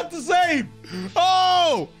 we forgot to save.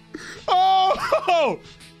 Oh! Oh!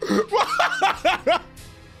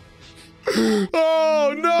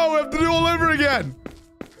 Oh no, we have to do it all over again.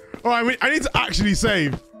 All right, I need to actually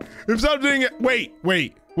save. Instead of doing it, wait.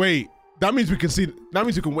 That means we can see. That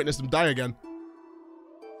means we can witness them die again.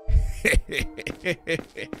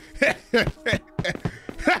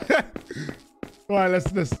 All right,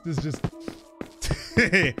 let's just.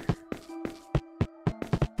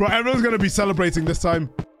 Bro, everyone's gonna be celebrating this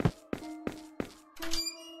time.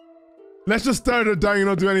 Let's just stare at her dying and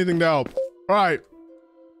not do anything to help. All right.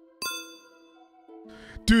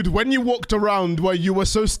 Dude, when you walked around where you were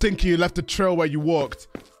so stinky, you left a trail where you walked.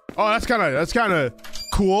 Oh, that's kind of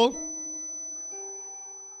cool.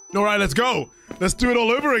 All right, let's go. Let's do it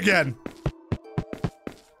all over again.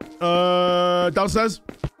 Downstairs?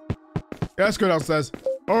 Yeah, let's go downstairs.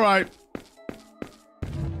 All right.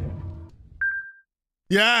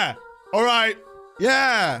 Yeah. All right.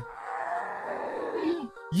 Yeah.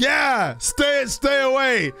 Yeah. Stay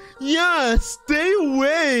away. Yeah, stay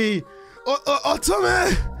away. Oh,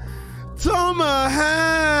 Toma,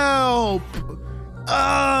 help!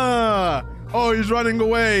 Oh, he's running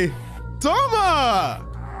away. Toma!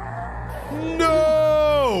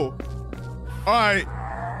 No! All right,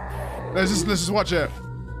 let's just watch it.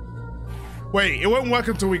 Wait, it won't work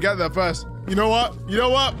until we get there first. You know what?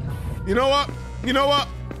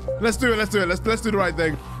 Let's do it. Let's do the right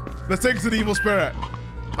thing. Let's take it to the evil spirit.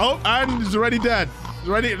 Oh, and he's already dead. He's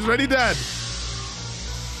already dead.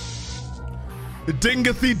 The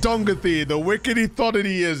dingathy dongathy, the wickedy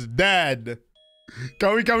thougity is dead.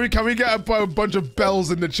 Can we get a bunch of bells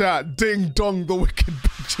in the chat? Ding dong, the wicked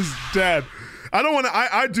bitch is dead. I don't want to.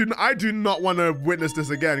 I do not want to witness this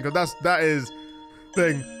again because that is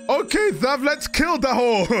thing. Okay, Thaf, let's kill the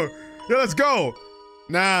whore. Yeah, let's go.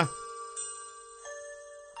 Nah.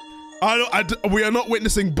 We are not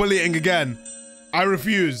witnessing bullying again. I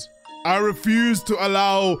refuse. I refuse to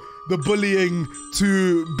allow the bullying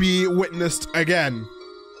to be witnessed again.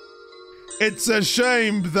 It's a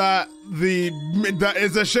shame that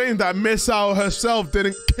Misao herself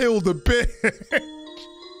didn't kill the bitch.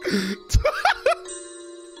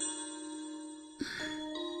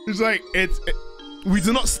 It's like We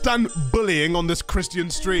do not stand bullying on this Christian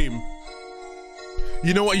stream.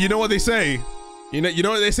 You know what they say? You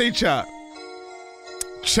know what they say, chat?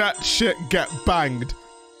 Chat shit get banged.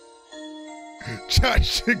 Chat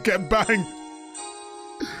shit get banged.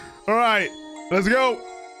 Alright, let's go.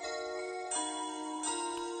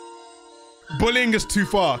 Bullying is too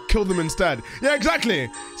far. Kill them instead. Yeah, exactly.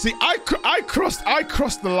 See, I crossed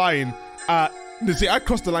the line at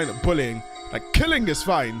bullying. Like, killing is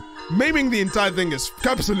fine. Maiming the entire thing is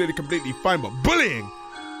absolutely, completely fine, but bullying,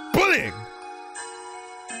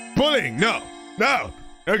 no,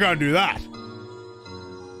 you're gonna do that.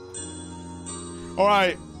 All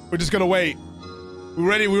right, we're just gonna wait. We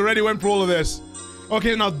already went for all of this.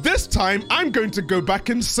 Okay, now this time I'm going to go back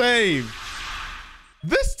and save.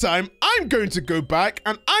 This time I'm going to go back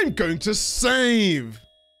and I'm going to save.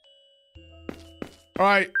 All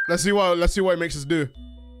right, let's see what it makes us do.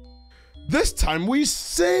 This time we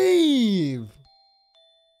save.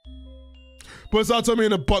 Puts Atomy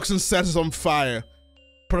in a box and sets us on fire.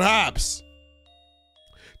 Perhaps.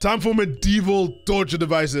 Time for medieval torture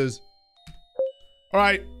devices. All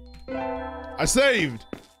right, I saved,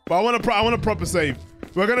 but I want a proper save.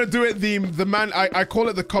 We're gonna do it I call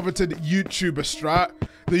it the coveted YouTuber strat.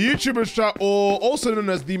 The YouTuber strat, or also known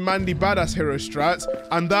as the Mandy Badass Hero strat,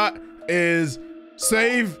 and that is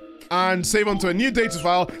save and save onto a new data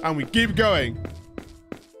file, and we keep going.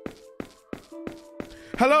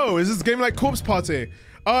 Hello, is this game like Corpse Party?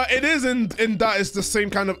 It is in that it's the same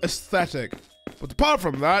kind of aesthetic. But apart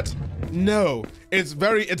from that, no. It's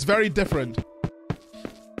very different.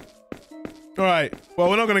 Alright, well,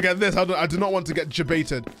 we're not gonna get this. I do not want to get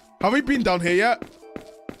debated. Have we been down here yet?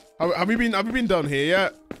 Have we been down here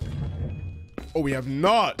yet? Oh, we have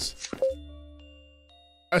not.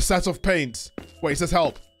 A set of paints. Wait, it says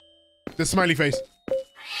help. The smiley face.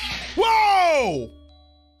 Whoa!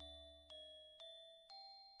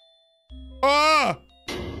 Ah!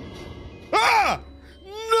 Ah!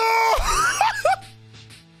 No!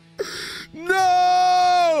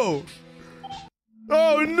 No!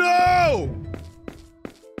 Oh no!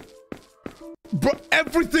 But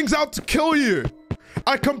everything's out to kill you.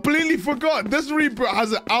 I completely forgot. This reboot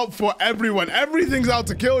has it out for everyone. Everything's out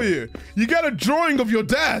to kill you. You get a drawing of your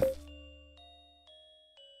death.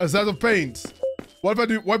 A set of paints. What if I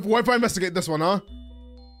do? What if I investigate this one, huh?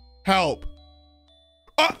 Help.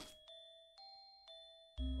 Ah!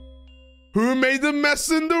 Who made the mess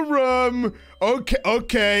in the room?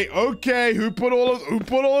 Okay. Who put all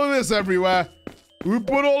of this everywhere? Who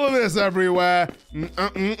put all of this everywhere?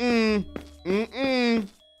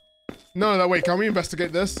 No, wait, can we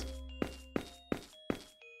investigate this?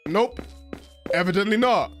 Nope. Evidently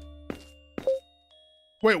not.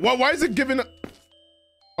 Wait, why is it giving...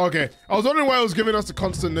 Okay, I was wondering why it was giving us a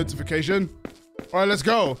constant notification. All right, let's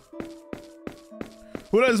go.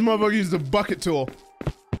 Who let this motherfucker use the bucket tool?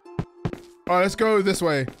 All right, let's go this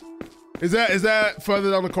way. Is there further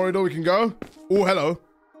down the corridor we can go? Oh, hello.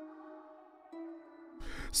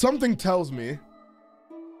 Something tells me.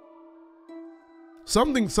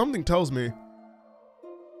 Something tells me.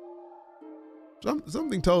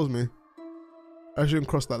 Something tells me I shouldn't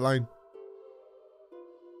cross that line.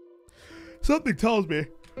 Something tells me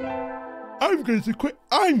I'm going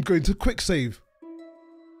to quick save.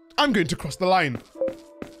 I'm going to cross the line.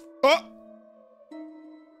 Oh!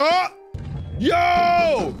 Oh!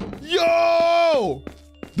 Yo! Yo!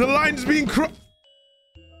 The line's being crossed.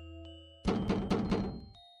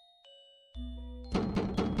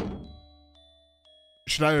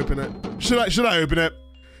 Should I open it? Should I open it?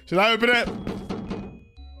 Should I open it?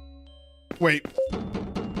 Wait.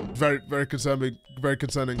 Very concerning. Very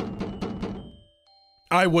concerning.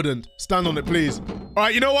 I wouldn't. Stand on it, please. All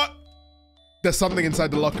right, you know what? There's something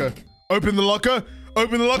inside the locker. Open the locker.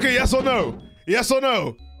 Open the locker. Yes or no? Yes or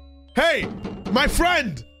no? Hey, my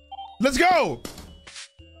friend. Let's go.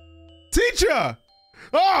 Teacher.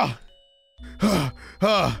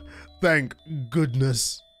 Thank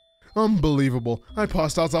goodness. Unbelievable. I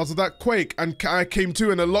passed out of that quake and I came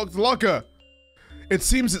to in a locked locker. It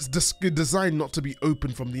seems it's designed not to be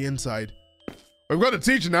open from the inside. We've got a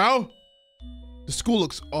teacher now. The school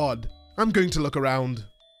looks odd. I'm going to look around.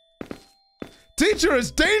 Teacher, it's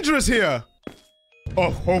dangerous here.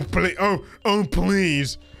 Oh, please. Oh,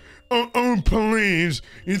 please. Oh, please.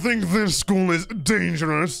 You think this school is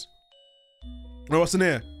dangerous? Oh, what's in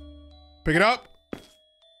here? Pick it up.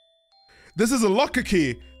 This is a locker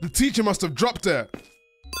key. The teacher must have dropped it.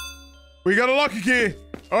 We got a locker key.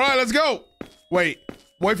 All right, let's go. Wait,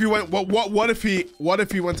 what if you went? What if he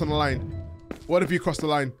went on the line? What if he crossed the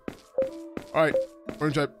line? All right,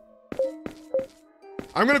 orange type.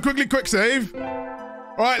 I'm gonna quick save.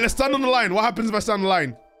 All All right, let's stand on the line. What happens if I stand on the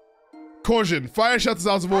line? Caution, fire shutters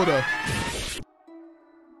out of order.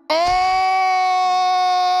 Oh,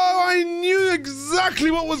 I knew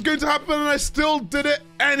exactly what was going to happen and I still did it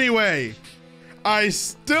anyway. I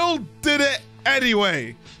still did it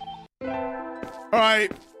anyway. All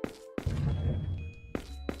right.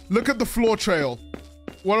 Look at the floor trail.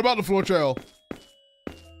 What about the floor trail?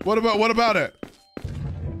 What about it?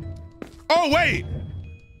 Oh, wait.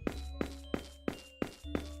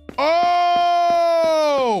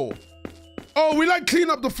 Oh! Oh, we like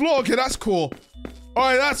clean up the floor. Okay, that's cool. All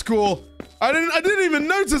right, that's cool. I didn't even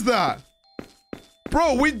notice that.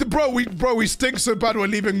 Bro, we stink so bad we're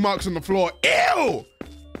leaving marks on the floor. Ew!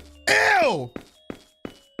 Ew!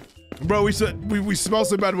 Bro, we smell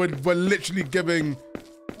so bad we're literally giving.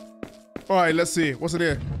 All right, let's see. What's in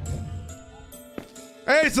here?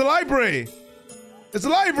 Hey, it's a library. It's a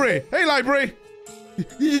library. Hey, library.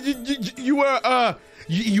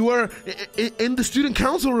 You were in the student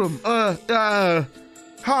council room. Hi,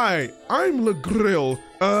 I'm LeGrill.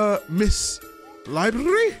 Miss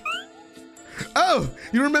Library? Oh,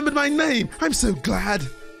 you remembered my name. I'm so glad.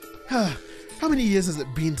 How many years has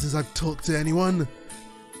it been since I've talked to anyone?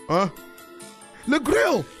 Huh?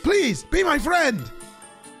 LeGrill, please, be my friend.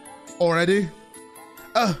 Already?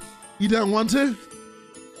 You don't want to?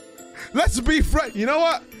 Let's be friends. You know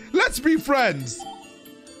what? Let's be friends.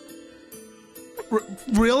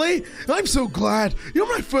 Really? I'm so glad. You're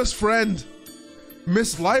my first friend.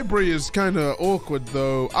 Miss Library is kind of awkward,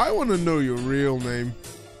 though. I want to know your real name.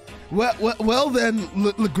 Well then,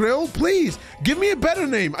 LeGrill, please, give me a better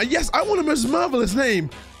name. Yes, I want a most marvelous name.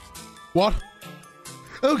 What?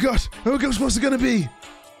 Oh gosh, what's it gonna be?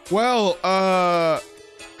 Well,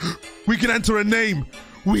 we can enter a name.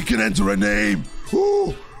 We can enter a name.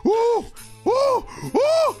 Ooh, ooh, ooh,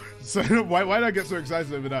 ooh. So why did I get so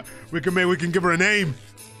excited over that? We can give her a name.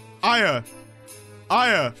 Aya.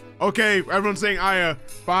 Aya. Okay, everyone's saying Aya.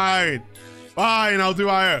 Fine. Fine, I'll do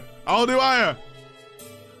Aya. I'll do Aya.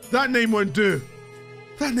 That name won't do.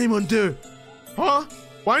 That name won't do. Huh?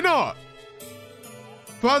 Why not?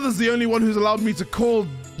 Father's the only one who's allowed me to call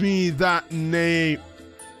me that name.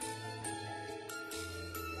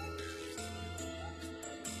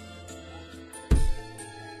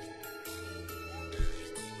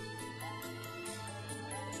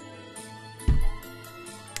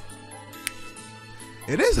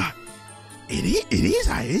 It is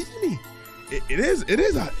Aya, isn't it? It is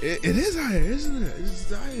Aya, isn't it?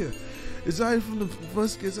 It's Aya. It's Aya from the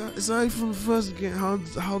first game. It's Aya from the first game. How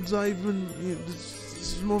does I even? You know,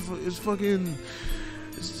 it's more. It's fucking.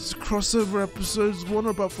 It's crossover episodes. One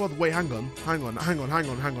about father. Wait, hang on.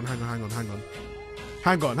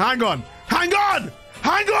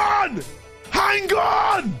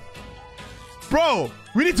 Bro,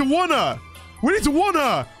 we need to warn her.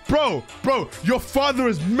 Bro, your father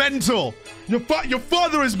is mental. Your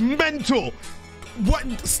father is mental. What?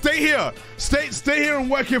 Stay here. Stay here and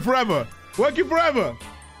work here forever. Work here forever. All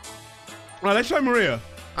right, let's try Maria.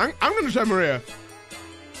 I'm gonna try Maria.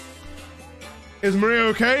 Is Maria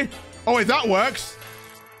okay? Oh wait, that works.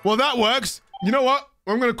 Well, that works. You know what?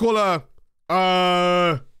 I'm gonna call her.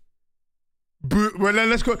 Well,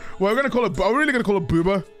 let's call. Well, we're gonna call her. Are we really gonna call her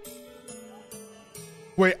Booba?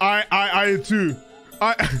 Wait, I too.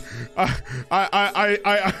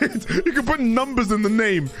 You can put numbers in the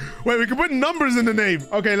name. Wait, we can put numbers in the name.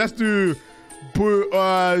 Okay, let's do.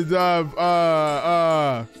 Hang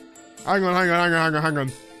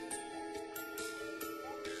on.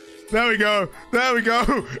 There we go.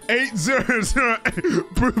 8008.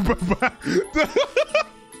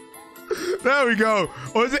 There we go.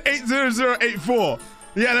 Or is it 80084?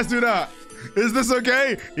 Yeah, let's do that. Is this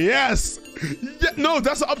okay? Yes. Yeah, no,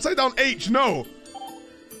 that's an upside down H. No.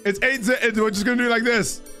 It's 8. We're just gonna do it like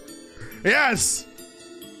this. Yes.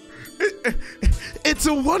 It's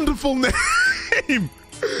a wonderful name.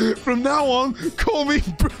 From now on, call me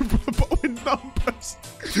Booba with numbers.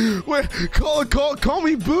 Wait, call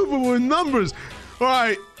me Booba with numbers. All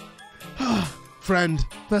right. Friend,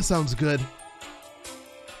 that sounds good.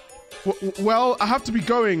 Well, I have to be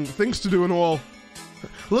going. Things to do and all.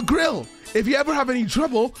 LeGrill, if you ever have any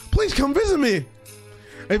trouble, please come visit me.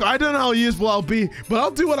 If I don't know how useful I'll be, but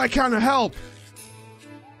I'll do what I can to help.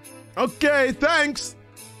 Okay, thanks.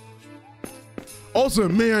 Also,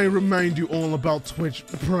 may I remind you all about Twitch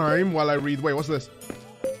Prime while I read. Wait, what's this?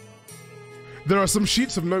 There are some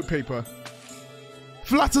sheets of notepaper.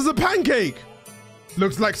 Flat as a pancake.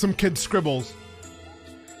 Looks like some kid's scribbles.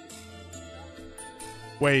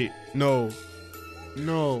 Wait, no.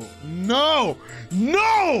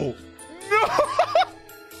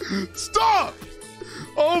 Stop!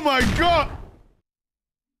 Oh my god!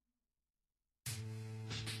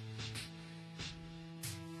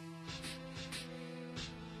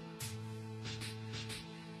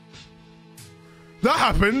 That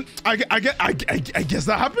happened. I guess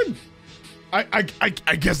that happened. I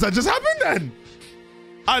guess that just happened then.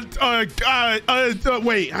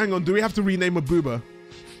 Wait, hang on. Do we have to rename a boober?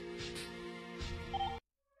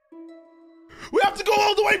 We have to go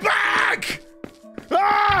all the way back!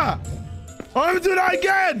 Ah! I'm gonna do that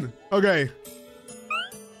again! Okay.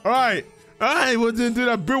 Alright. Alright, we'll do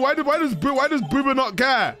that. Why does Boober not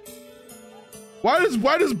care? Why does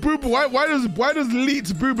Leet's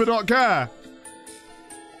Boober not care?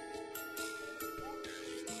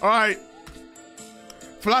 Alright.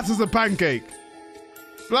 Flat as a pancake.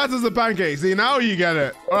 Flat as a pancake. See, now you get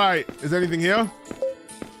it. Alright. Is there anything here?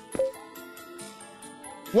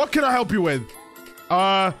 What can I help you with?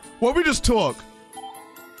 Well, we just talk.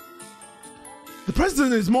 The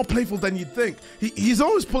president is more playful than you'd think. He's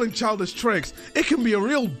always pulling childish tricks. It can be a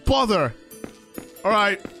real bother. All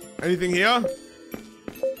right. Anything here?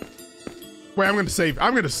 Wait, I'm gonna save.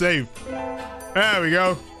 I'm gonna save. There we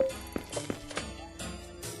go.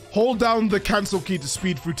 Hold down the cancel key to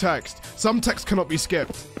speed through text. Some text cannot be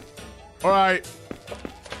skipped. All right.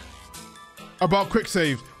 About quick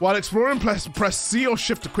save. While exploring, press C or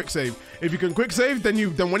shift to quick save. If you can quick save, then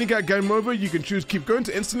when you get game over, you can choose keep going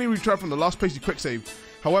to instantly retry from the last place you quick save.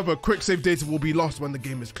 However, quick save data will be lost when the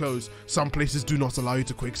game is closed. Some places do not allow you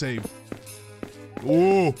to quick save.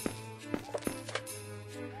 Ooh.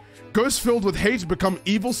 Ghosts filled with hate become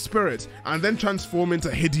evil spirits and then transform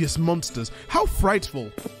into hideous monsters. How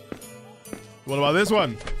frightful. What about this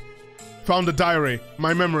one? Found a diary.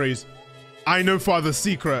 My memories. I know father's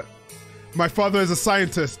secret. My father is a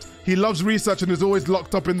scientist. He loves research and is always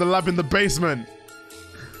locked up in the lab in the basement.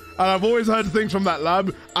 And I've always heard things from that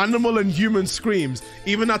lab, animal and human screams.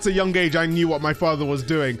 Even at a young age, I knew what my father was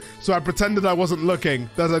doing. So I pretended I wasn't looking,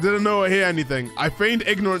 that I didn't know or hear anything. I feigned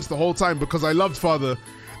ignorance the whole time because I loved father.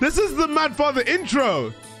 This is the Mad Father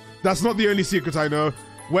intro. That's not the only secret I know.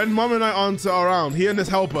 When mom and I aren't around, he and his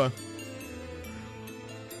helper.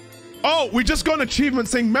 Oh, we just got an achievement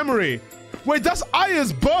saying memory. Wait, that's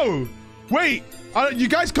Aya's bow. Wait, you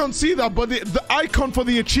guys can't see that, but the icon for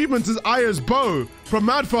the achievement is Aya's bow from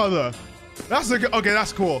Mad Father. That's a okay.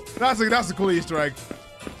 That's cool. That's a cool Easter egg.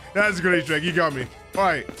 That's a good Easter egg. You got me. All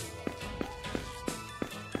right.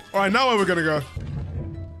 All right. Now where we're gonna go?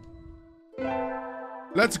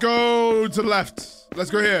 Let's go to the left. Let's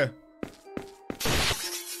go here.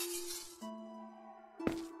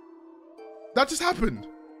 That just happened.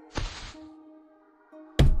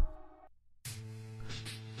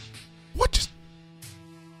 What just?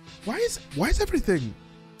 Why is everything?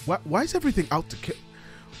 Why is everything out to kill?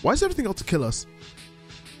 Why is everything out to kill us?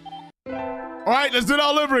 All right, let's do it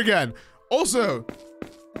all over again. Also,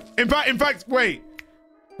 in fact, wait,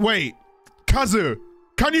 Kazu,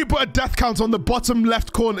 can you put a death count on the bottom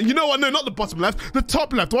left corner? You know what? No, not the bottom left, the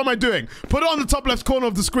top left. What am I doing? Put it on the top left corner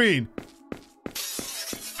of the screen.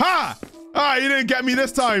 Ha! Ah, you didn't get me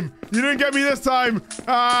this time. You didn't get me this time.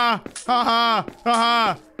 Ah, ha ha ha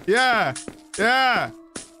ha. Yeah, yeah,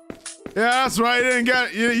 yeah. That's right. You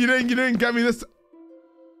didn't get me this.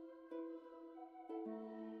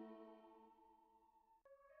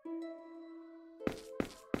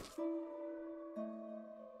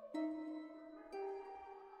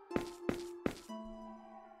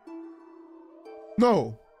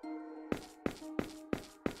 No.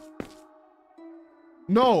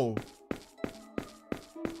 No.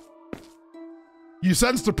 You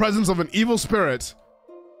sense the presence of an evil spirit.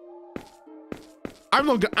 I'm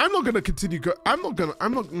not gonna continue I'm not gonna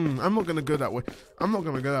go that way. I'm not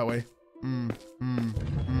gonna go that way.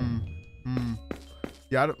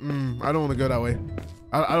 Yeah, I don't wanna go that way.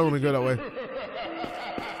 I don't wanna go that way.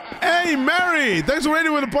 Hey, Mary! Thanks for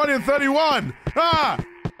waiting with the party at 31!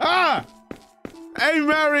 Hey,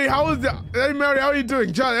 Mary, hey, Mary, how are you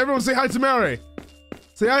doing? John, everyone say hi to Mary.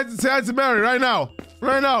 Say hi to Mary right now.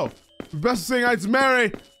 Right now. Best saying hi to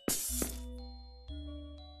Mary.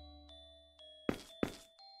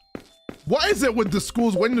 What is it with the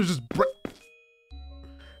school's windows just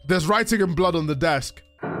There's writing in blood on the desk.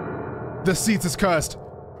 The seat is cursed.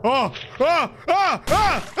 Oh, ah, ah,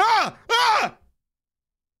 ah, ah, ah!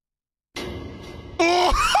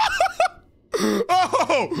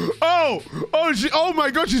 Oh, oh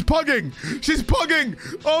my God, she's pugging. She's pugging.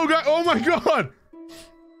 Oh God, oh my God.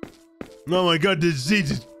 Oh my God, this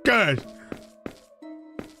seat is cursed.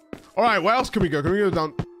 All right, where else can we go? Can we go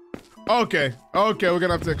down? Okay, we're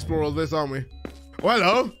gonna have to explore all this, aren't we? Oh,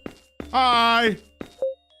 hello. Hi.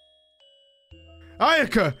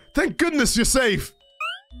 Ayaka, thank goodness you're safe.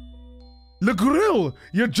 Le Grill,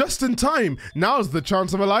 you're just in time. Now's the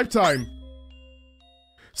chance of a lifetime.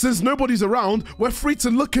 Since nobody's around, we're free to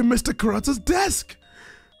look in Mr. Kurata's desk.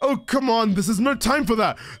 Oh, come on. This is no time for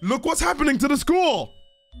that. Look what's happening to the school.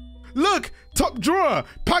 Look, top drawer,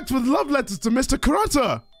 packed with love letters to Mr.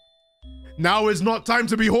 Kurata. Now is not time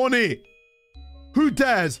to be horny. Who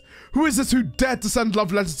dares? Who is this who dared to send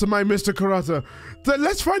love letters to my Mr. Kurata? Then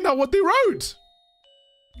let's find out what they wrote.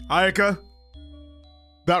 Ayaka,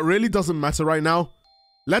 that really doesn't matter right now.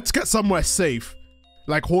 Let's get somewhere safe,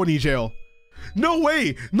 like horny jail. No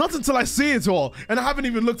way, not until I see it all, and I haven't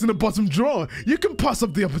even looked in the bottom drawer. You can pass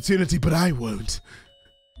up the opportunity, but I won't.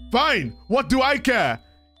 Fine, what do I care?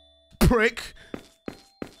 Prick.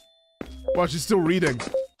 Well, she's still reading.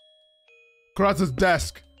 Kurata's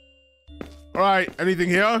desk. All right, anything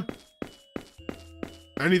here?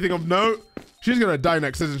 Anything of note? She's gonna die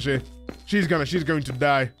next, isn't she? She's going to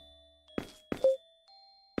die.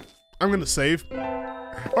 I'm gonna save.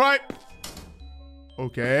 All right.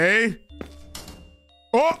 Okay.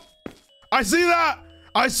 Oh, I see that.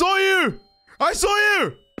 I saw you. I saw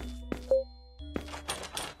you.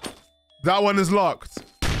 That one is locked.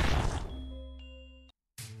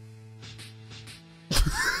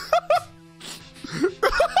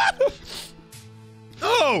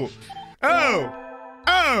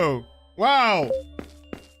 Oh, wow.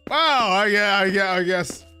 Wow, I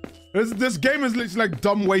guess. This game is literally like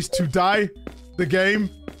dumb ways to die. The game.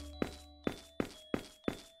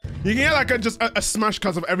 You can get like a smash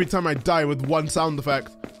cut of every time I die with one sound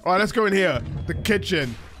effect. All right, let's go in here. The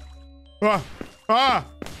kitchen. Ew!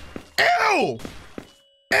 Ew!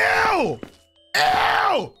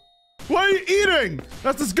 Ew! What are you eating?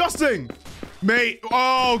 That's disgusting. Mate,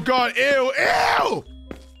 oh God, ew!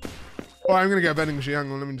 Oh, I'm gonna get a vending machine.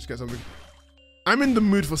 Hang on, let me just get something. I'm in the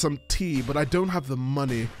mood for some tea, but I don't have the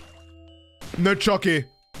money. No Chucky.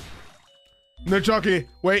 No Chucky.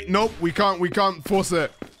 Wait, nope, we can't force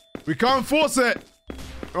it. We can't force it.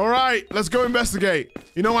 All right, let's go investigate.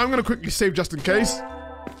 You know, I'm gonna quickly save just in case.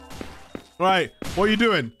 All right, what are you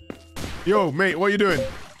doing? Yo, mate, what are you doing?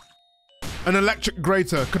 An electric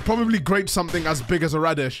grater could probably grate something as big as a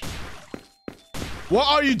radish. What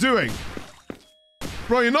are you doing?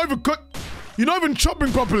 Bro, you're not even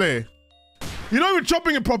chopping properly. You're not even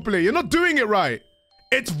chopping it properly. You're not doing it right.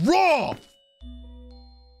 It's raw.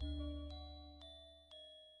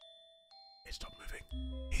 He stopped moving.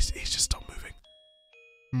 He's just stopped moving.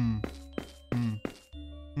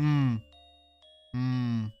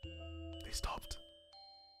 He stopped.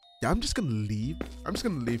 Yeah, I'm just gonna leave.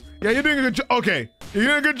 Yeah, you're doing a good job. Okay, you're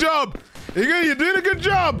doing a good job. You're doing a good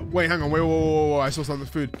job. Wait, hang on. Wait. I saw something.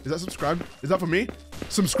 Food. Is that some scran? Is that for me?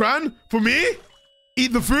 Some scran? For me?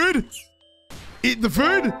 Eat the food? Eat the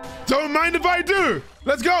food? Don't mind if I do.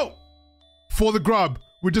 Let's go. For the grub.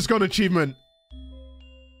 We just got an achievement.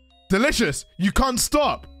 Delicious. You can't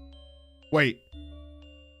stop. Wait.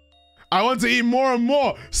 I want to eat more and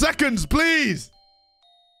more. Seconds, please.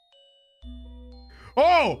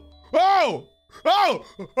 Oh,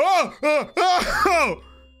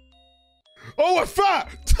 we're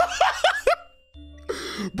fat.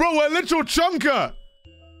 Bro, we're literal chunker.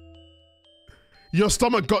 Your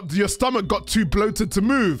stomach got too bloated to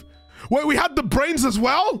move. Wait, we had the brains as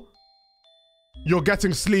well? You're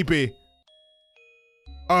getting sleepy.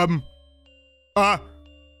 Oh no!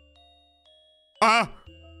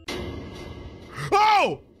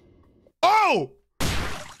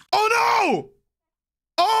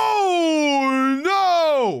 Oh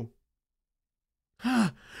no!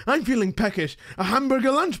 I'm feeling peckish. A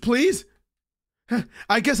hamburger lunch, please.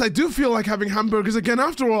 I guess I do feel like having hamburgers again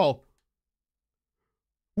after all.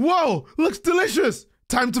 Whoa, looks delicious.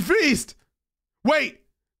 Time to feast. Wait,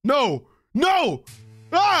 no.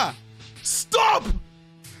 Ah, stop.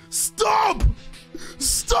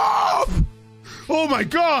 Oh my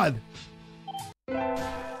God. All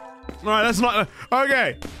right, let's not.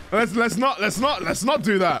 Okay, let's not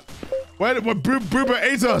do that. Wait, Booba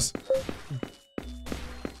ate us.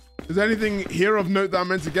 Is there anything here of note that I'm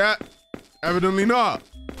meant to get? Evidently not.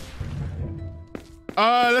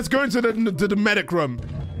 Let's go into the medic room.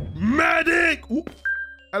 Medic! Ooh.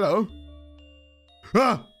 Hello.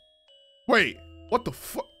 Wait, what the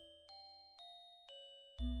fuck?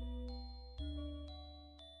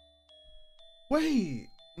 Wait,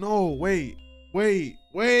 no, wait.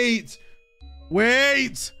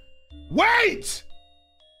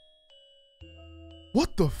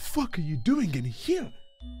 What the fuck are you doing in here?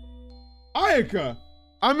 Ayaka,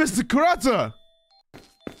 I'm Mr. Kurata.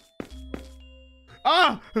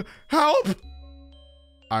 Help!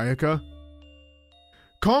 Ayaka,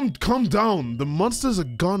 calm down. The monsters are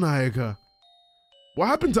gone, Ayaka. What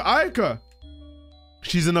happened to Ayaka?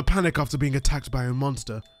 She's in a panic after being attacked by a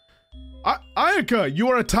monster. Ayaka, you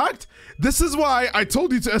were attacked? This is why I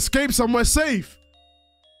told you to escape somewhere safe.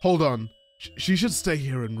 Hold on. She should stay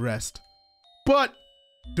here and rest. But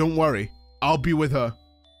don't worry. I'll be with her.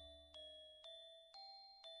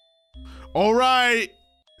 All right.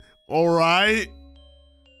 All right.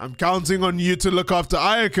 I'm counting on you to look after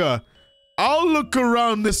Ayaka. I'll look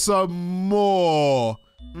around this some more.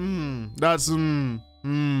 I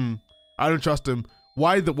don't trust him.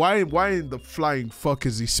 Why in the flying fuck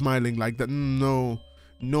is he smiling like that? No.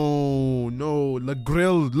 Le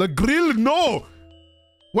Grill, no.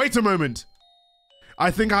 Wait a moment. I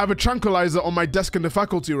think I have a tranquilizer on my desk in the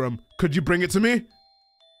faculty room. Could you bring it to me?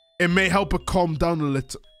 It may help her calm down a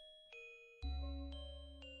little.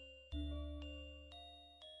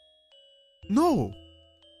 No,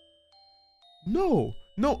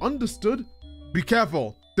 understood. Be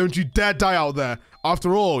careful. Don't you dare die out there.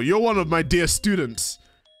 After all, you're one of my dear students.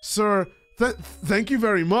 Sir, thank you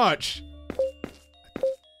very much.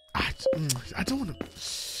 I don't want to...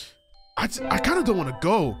 I kind of don't want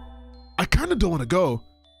to go.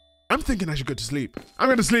 I'm thinking I should go to sleep. I'm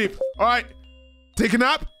going to sleep. All right. Take a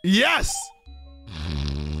nap? Yes!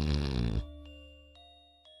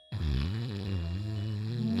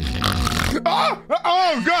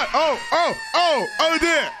 Oh God! Oh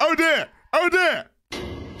dear!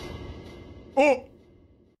 Oh!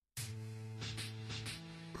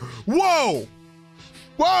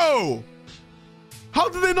 Whoa! How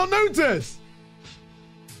did they not notice?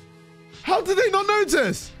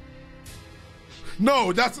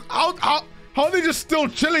 No, that's how are they just still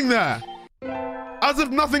chilling there? As if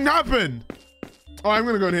nothing happened. Oh, I'm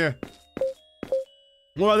gonna go in here.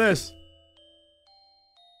 What about this?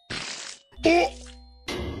 Oh!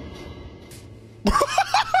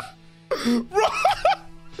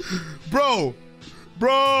 Bro,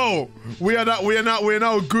 we are now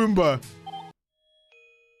a Goomba.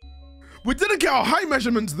 We didn't get our height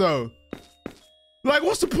measurements though. Like,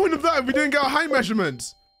 what's the point of that if we didn't get our height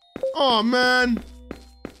measurements? Oh man.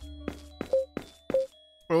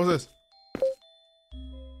 What was this?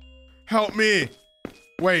 Help me.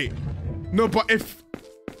 Wait.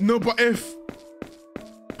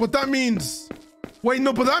 But that means... Wait,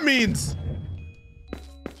 no, but that means...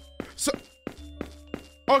 So...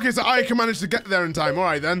 Okay, so I can manage to get there in time. All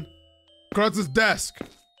right, then. Kurata's desk.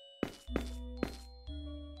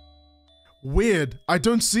 Weird. I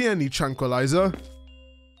don't see any tranquilizer.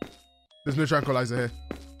 There's no tranquilizer here.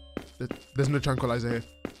 There's no tranquilizer here.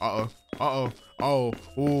 Oh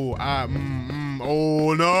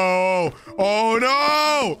no!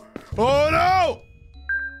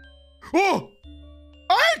 Oh!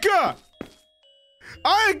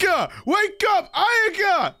 Ayaka! Wake up!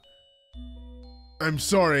 Ayaka! I'm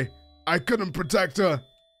sorry. I couldn't protect her.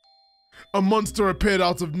 A monster appeared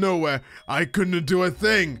out of nowhere. I couldn't do a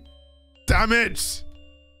thing. Damn it!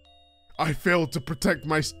 I failed to protect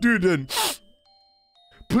my student.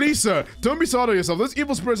 Please, sir, don't be so hard on yourself. Those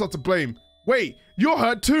evil spirits are to blame. Wait, you're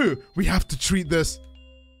hurt too. We have to treat this.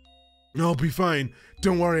 I'll be fine.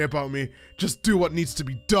 Don't worry about me. Just do what needs to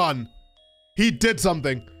be done. He did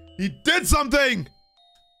something.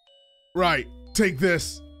 Right, take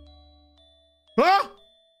this. Huh?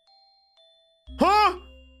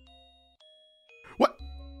 What?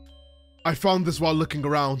 I found this while looking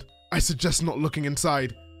around. I suggest not looking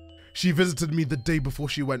inside. She visited me the day before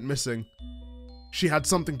she went missing. She had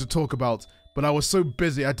something to talk about, but I was so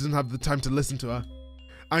busy I didn't have the time to listen to her.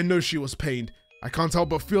 I know she was pained. I can't help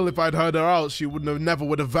but feel if I'd heard her out, she never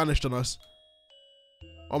would have vanished on us.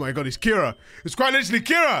 Oh my god, it's Kira. It's quite literally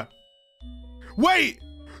Kira. Wait.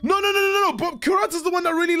 No. But Kurata's the one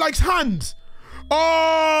that really likes hands.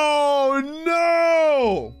 Oh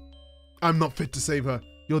no. I'm not fit to save her.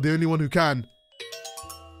 You're the only one who can.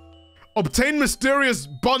 Obtain mysterious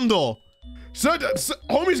bundle. So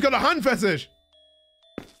homie's got a hand fetish.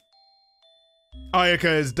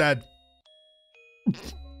 Ayaka is dead.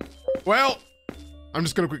 Well, I'm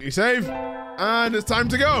just gonna quickly save, and it's time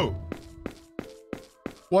to go.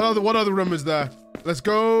 What other room is there? Let's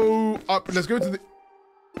go up. Let's go to the.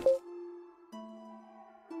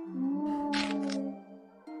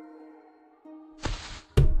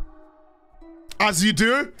 As you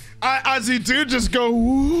do, just go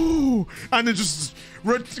woo, and then just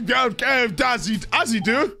as you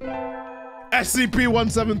do.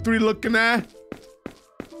 SCP-173 looking there.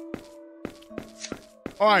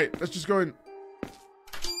 All right, let's just go in.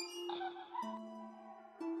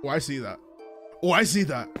 Oh, I see that. Oh, I see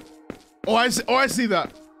that. Oh, I see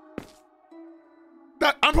that.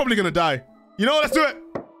 I'm probably gonna die. You know what? Let's do it.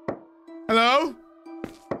 Hello?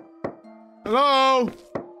 Hello?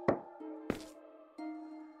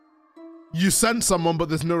 You sent someone, but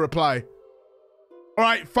there's no reply. All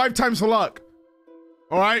right, 5 times for luck.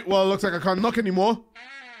 All right, well, it looks like I can't knock anymore.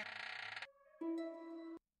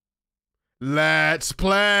 Let's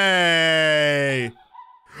play.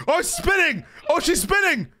 Oh, it's spinning. Oh, she's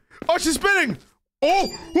spinning. Oh, she's spinning. Oh,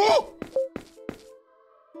 oh.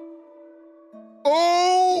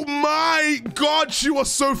 Oh my God, she was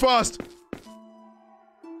so fast.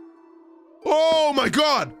 Oh my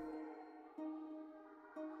God.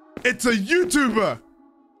 It's a YouTuber.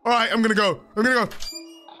 All right, I'm gonna go. I'm gonna go.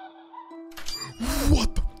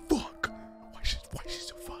 What the fuck? Why is she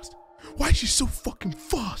so fast? Why is she so fucking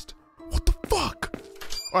fast? What the fuck?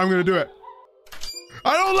 All right, I'm gonna do it.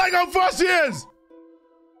 I don't like how fast she is.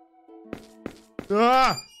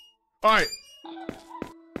 Ah. All right.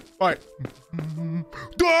 All right.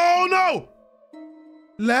 Oh no!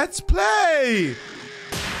 Let's play.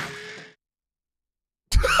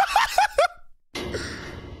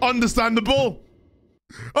 Understandable.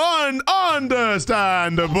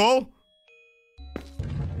 Understandable.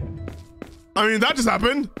 I mean, that just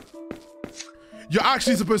happened. You're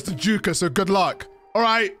actually supposed to juke her, so good luck. All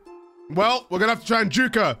right. Well, we're gonna have to try and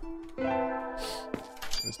juke her.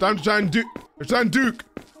 It's time to try and duke. It's time to duke.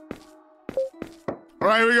 All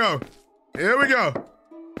right, here we go. Here we go.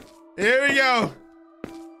 Here we go.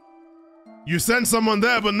 You sent someone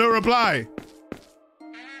there, but no reply.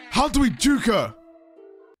 How do we juke her?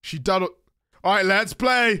 She dialed. All right, let's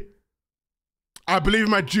play. I believe in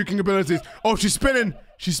my juking abilities. Oh, she's spinning.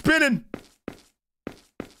 She's spinning.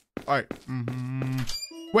 All right.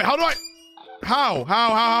 Wait, how do I? How? How?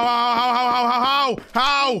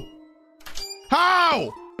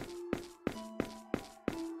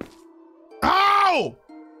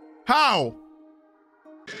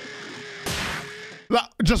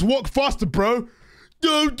 Just walk faster, bro.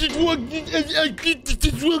 No, just walk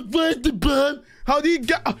faster, bro. How do you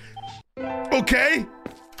get? Okay.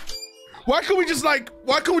 Why can't we just like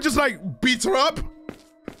beat her up?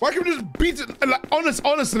 Why can't we just beat it? Like,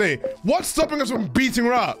 honestly, what's stopping us from beating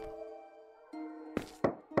her up?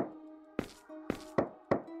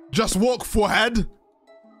 Just walk forehead.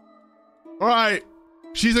 All right.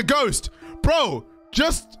 She's a ghost. Bro,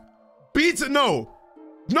 just beat it.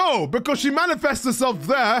 No, because she manifests herself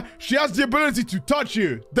there. She has the ability to touch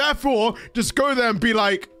you. Therefore, just go there and be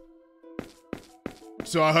like,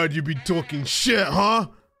 so I heard you be talking shit, huh?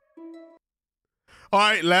 All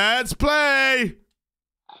right, let's play.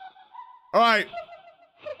 All right.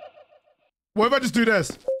 What if I just do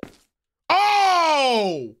this?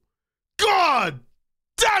 Oh, God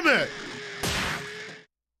damn it.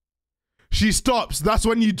 She stops. That's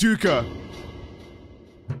when you juke her.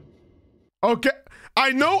 Okay.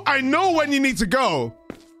 I know when you need to go.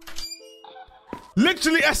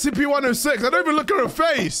 Literally SCP-106. I don't even look at her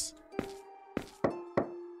face.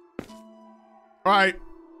 All right.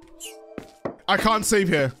 I can't save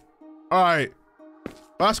here. All right.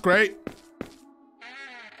 That's great.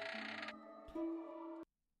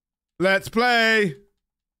 Let's play.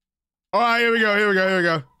 All right, here we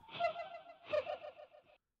go.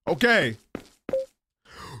 Okay.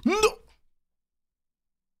 No.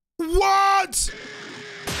 What?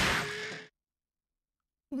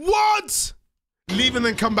 What? Leave and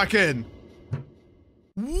then come back in.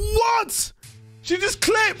 What? She just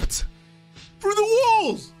clipped through the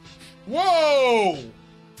walls. Whoa.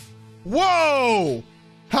 Whoa.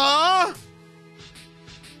 Huh?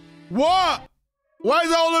 What? Why is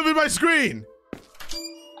that all over my screen?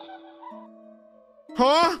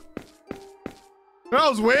 Huh? That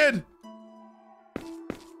was weird.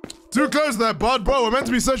 Too close there, bud. Bro, we're meant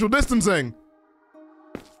to be social distancing.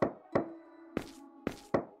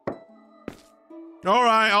 All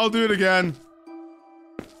right, I'll do it again.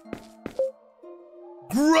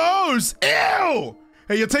 Gross! Ew!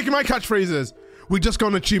 Hey, you're taking my catchphrases. We just got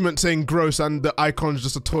an achievement saying gross and the icon's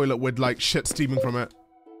just a toilet with like shit steaming from it.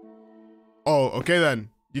 Oh, okay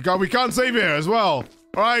then. We can't save here as well.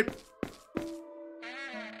 All right.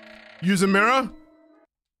 Use a mirror.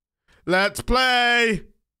 Let's play.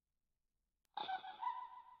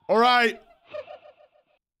 All right.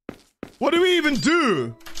 What do we even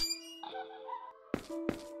do?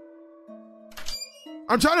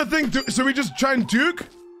 I'm trying to think. So we just try and duke?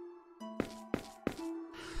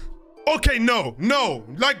 Okay, no.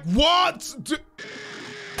 Like what?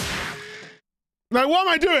 Like what am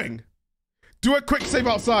I doing? Do a quick save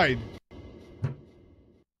outside.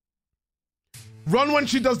 Run when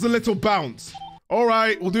she does the little bounce. All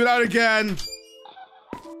right, we'll do that again.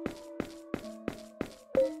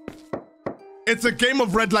 It's a game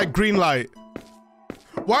of red light, green light.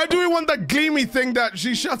 Why do we want that gleamy thing that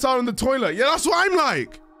she shuts out in the toilet? Yeah, that's what I'm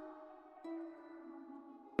like.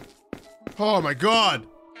 Oh my God.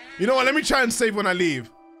 You know what? Let me try and save when I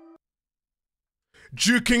leave.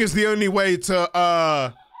 Juking is the only way to,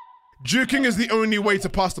 Juking is the only way to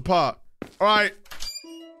pass the part. All right.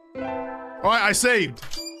 All right, I saved.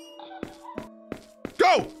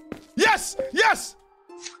 Go! Yes! Yes!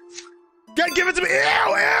 Give it to me!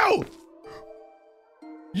 Ew! Ew!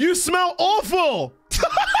 You smell awful!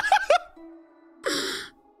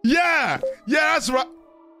 Yeah! Yeah, that's right.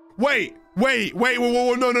 Wait. No,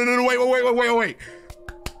 wait.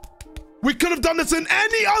 We could have done this in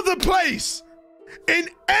any other place! In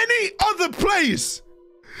any other place!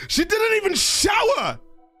 She didn't even shower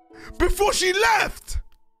before she left!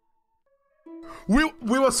 We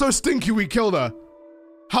were so stinky we killed her.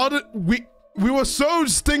 How did we were so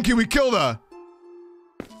stinky we killed her.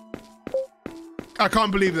 I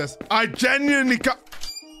can't believe this. I genuinely can't.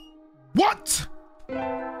 What? All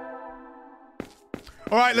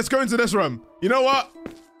right, let's go into this room. You know what?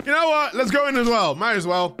 Let's go in as well. Might as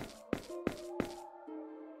well.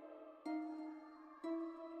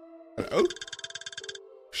 Hello?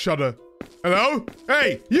 Shudder. Hello?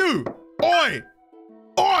 Hey, you! Oi!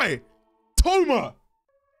 Oi! Toma!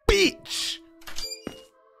 Beach!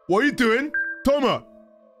 What are you doing? Toma!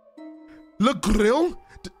 Look, Grill?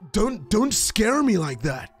 Don't scare me like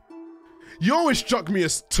that. You always struck me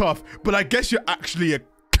as tough, but I guess you're actually a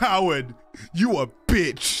coward. You a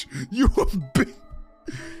bitch. You a bitch.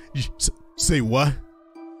 Say what?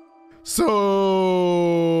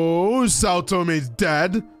 So, Sao Tome's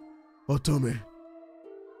dead? Oh, Tome.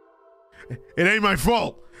 It ain't my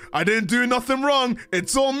fault. I didn't do nothing wrong.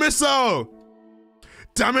 It's all Misao.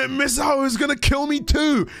 Damn it, Misao is gonna kill me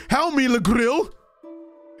too. Help me, Le Grill.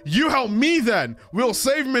 You help me then. We'll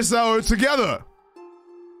save Misao together.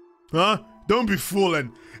 Huh? Don't be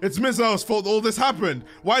fooling. It's Misao's fault all this happened.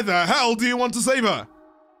 Why the hell do you want to save her?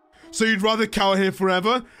 So you'd rather cower here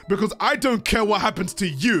forever? Because I don't care what happens to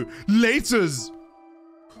you. Laters.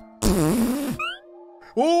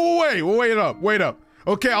 Oh, wait up.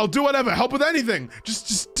 Okay, I'll do whatever. Help with anything.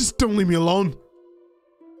 Just don't leave me alone.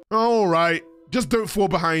 All right. Just don't fall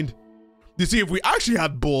behind. You see, if we actually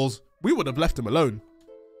had balls, we would have left him alone.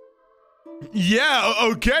 Yeah,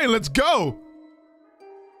 okay, let's go.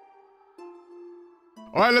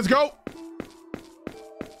 All right, let's go.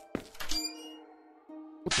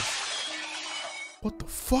 What the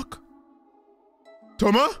fuck?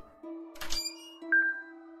 Toma?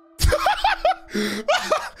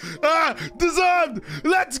 Deserved!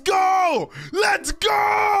 Let's go! Let's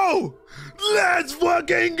go! Let's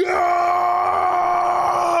fucking go!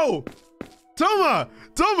 Toma,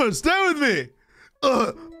 stay with me.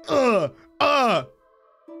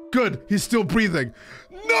 Good, he's still breathing.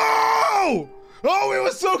 No! Oh, we were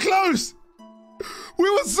so close! We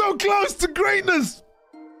were so close to greatness!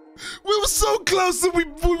 We were so close and we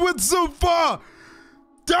went so far!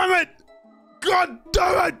 Damn it! God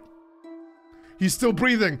damn it! He's still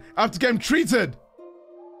breathing. I have to get him treated.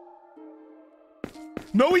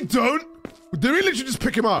 No, we don't. Did we literally just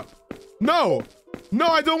pick him up? No. No,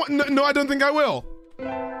 I don't. No, I don't think I will. All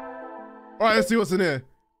right, let's see what's in here.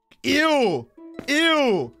 Ew.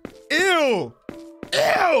 Ew. Ew.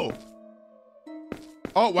 Ew.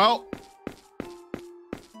 Oh, well.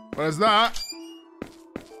 What is that?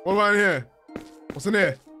 What about in here? What's in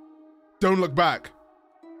here? Don't look back.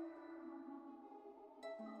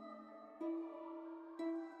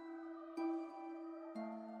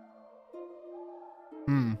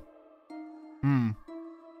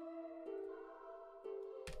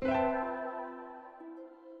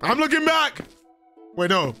 I'm looking back! Wait,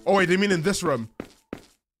 no. Oh, wait, they mean in this room.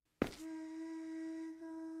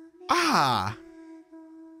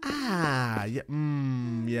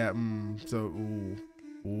 Yeah, so,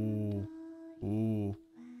 ooh.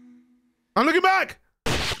 I'm looking back!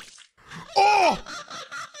 Oh!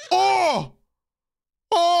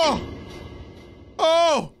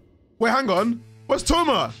 Wait, hang on. Where's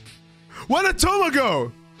Toma? Where did Toma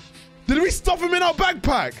go? Did we stuff him in our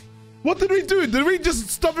backpack? What did we do? Did we just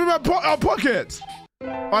stuff him in our pockets? All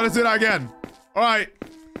right, let's do that again. All right.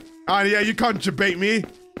 Yeah, you can't debate me.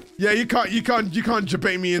 Yeah, you can't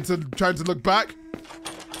debate me into trying to look back.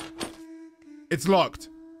 It's locked.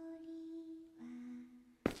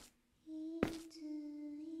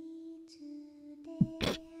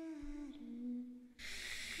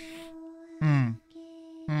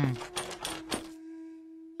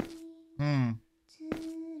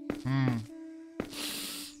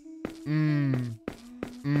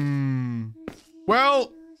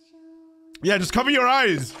 Well, yeah, just cover your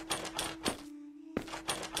eyes.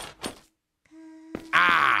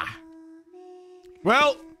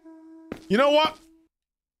 Well, you know what?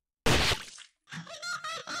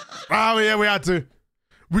 Oh, yeah, we had to.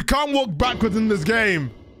 We can't walk backwards in this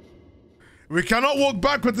game. We cannot walk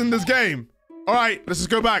backwards in this game. All right, let's just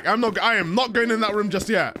go back. I am not going in that room just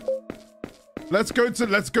yet. Let's go to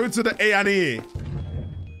the A and E.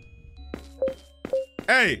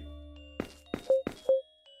 Hey.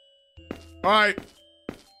 All right.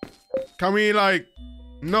 Can we like?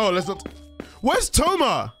 No, let's not. Where's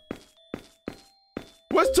Toma?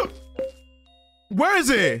 Where is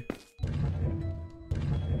he?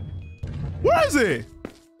 Where is he?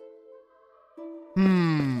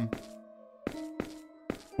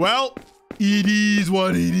 Well, it is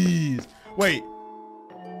what it is. Wait.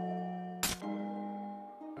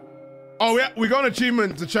 Oh yeah, we got an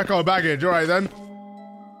achievement to check our baggage. All right then.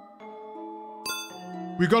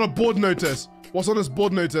 We got a board notice. What's on this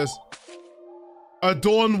board notice?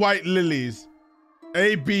 Adorn white lilies.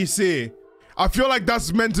 A, B, C. I feel like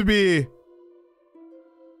that's meant to be...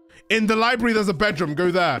 In the library, there's a bedroom.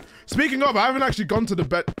 Go there. Speaking of, I haven't actually gone to the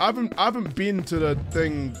bed. I haven't been to the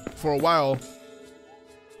thing for a while.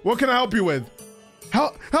 What can I help you with?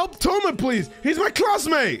 Help Toma, please. He's my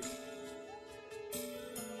classmate.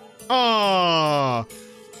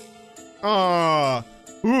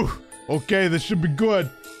 Ooh. Okay, this should be good.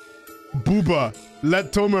 Booba,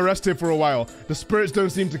 let Toma rest here for a while. The spirits don't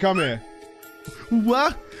seem to come here.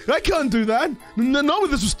 What? I can't do that. Not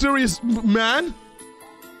with this mysterious man.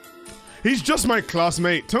 He's just my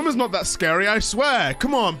classmate. Toma's not that scary, I swear.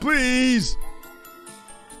 Come on, please.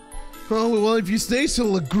 Oh, well, if you say so,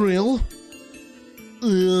 LaGrill.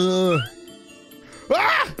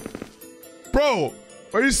 Ah! Bro,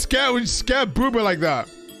 are you scared? Would you scare Booba like that?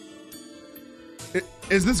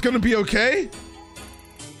 Is this gonna be okay?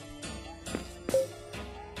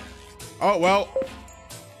 Oh, well.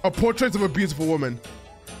 A portrait of a beautiful woman.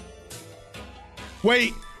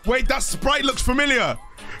 Wait, that sprite looks familiar.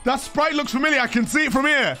 That sprite looks familiar. I can see it from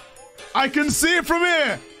here. I can see it from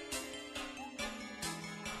here.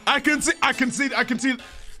 I can see.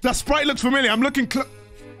 That sprite looks familiar. I'm looking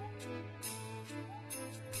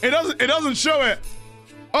It doesn't show it.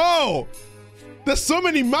 Oh! There's so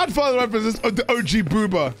many Mad Father references of the OG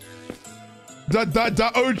Booba. The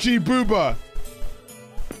OG Booba.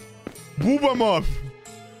 Booba Mob.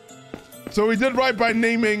 So we did right by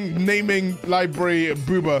naming library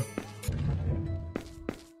Booba.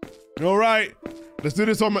 All right, let's do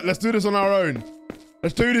this on our own.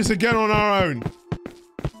 Let's do this again on our own.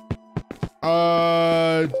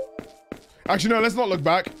 Actually no, let's not look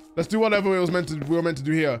back. Let's do whatever we were meant to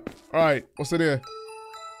do here. All right, what's in here?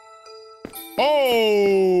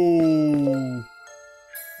 Oh,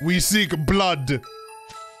 we seek blood.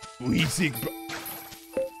 We seek blood.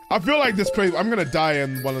 I feel like this place, I'm gonna die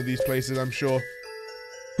in one of these places, I'm sure.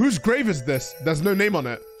 Whose grave is this? There's no name on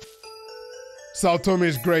it. Sao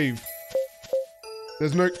Tome's grave.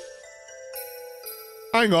 There's no...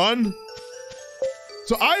 Hang on.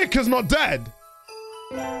 So Ayaka's not dead.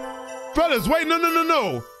 Fellas, wait,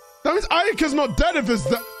 no. That means Ayaka's not dead if it's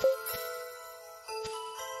the...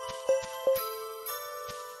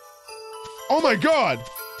 Oh my god.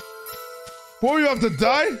 What, you have to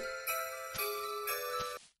die?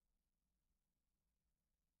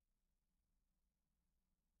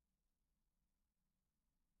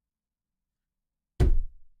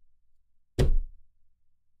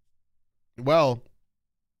 Well,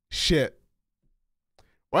 shit.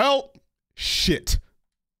 Well, shit.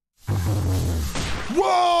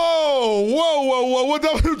 Whoa, what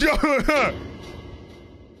the...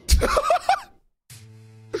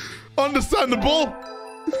 Understandable.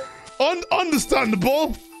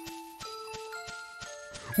 Understandable.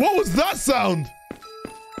 What was that sound?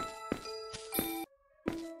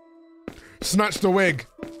 Snatch the wig.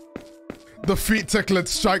 The feet ticklet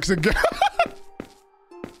strikes again.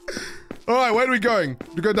 All right, where are we going?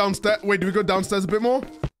 Do we go downstairs? Wait, do we go downstairs a bit more?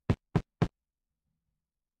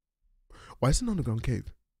 Why is it an underground cave?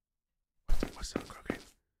 What's an underground cave?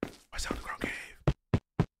 What's an underground cave?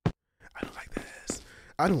 I don't like this.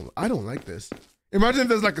 I don't like this. Imagine if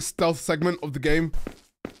there's like a stealth segment of the game.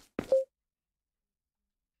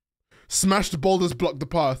 Smashed boulders block the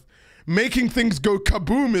path. Making things go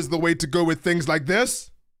kaboom is the way to go with things like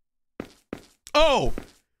this. Oh,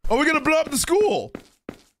 are we gonna blow up the school?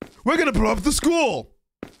 We're gonna blow up the school.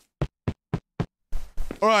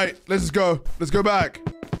 All right, let's just go. Let's go back.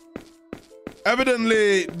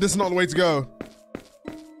 Evidently, this is not the way to go.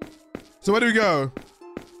 So where do we go?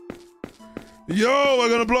 Yo, we're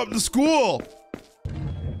gonna blow up the school.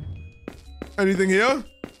 Anything here?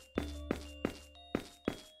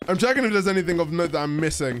 I'm checking if there's anything of note that I'm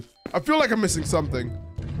missing. I feel like I'm missing something.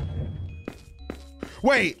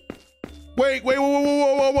 Wait. Wait.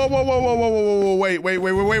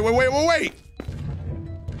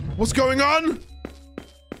 What's going on?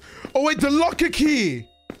 Oh wait, the locker key.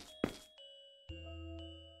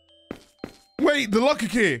 Wait, the locker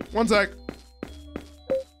key. One sec.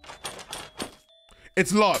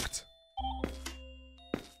 It's locked.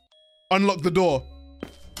 Unlock the door.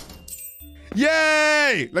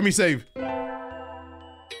 Yay! Let me save.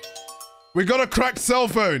 We got a cracked cell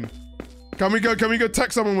phone. Can we go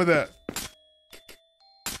text someone with it?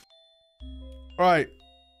 All right.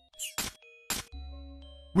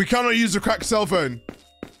 We cannot use the cracked cell phone.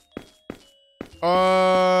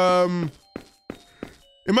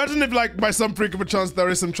 Imagine if, like, by some freak of a chance, there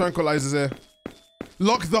is some tranquilizers here.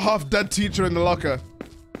 Lock the half-dead teacher in the locker.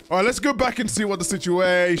 All right, let's go back and see what the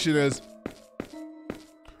situation is.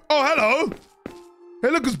 Oh, hello. Hey,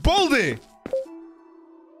 look, it's Baldy.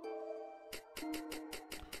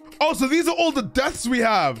 Oh, so these are all the deaths we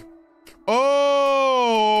have.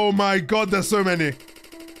 Oh my God, there's so many.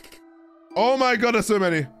 Oh my God, there's so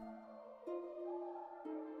many.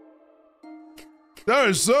 There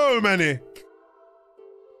are so many.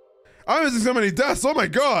 I'm missing so many deaths. Oh my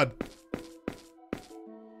God.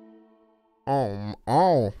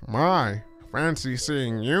 Oh my. Fancy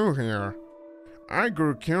seeing you here. I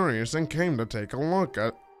grew curious and came to take a look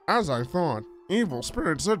at, as I thought, evil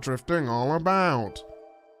spirits are drifting all about.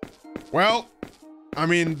 Well, I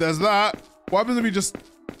mean, there's that. What happens if he just...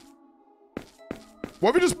 What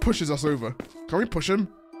if he just pushes us over? Can we push him?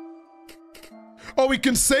 Oh, we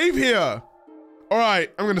can save here. All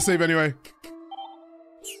right, I'm gonna save anyway.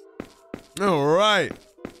 All right.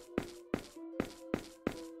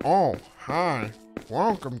 Oh, hi.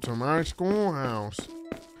 Welcome to my schoolhouse.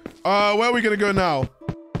 Where are we gonna go now?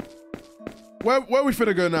 Where we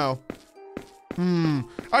finna go now?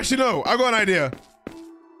 Actually, no, I got an idea.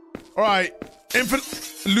 All right,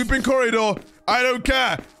 infinite looping corridor. I don't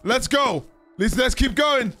care. Let's go. Let's keep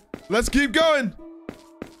going. Let's keep going.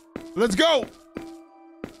 Let's go.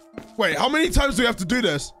 Wait, how many times do we have to do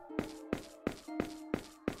this?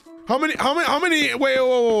 How many? Wait,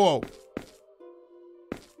 whoa.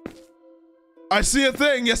 I see a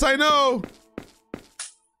thing. Yes, I know.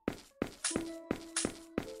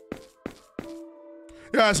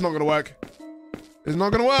 Yeah, it's not gonna work. It's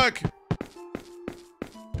not gonna work.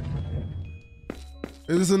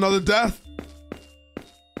 Is this another death?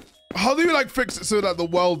 How do you like fix it so that the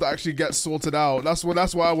world actually gets sorted out? That's what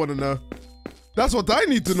I want to know. That's what I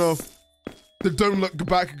need to know. The don't look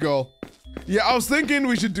back girl. Yeah, I was thinking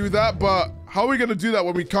we should do that, but how are we gonna do that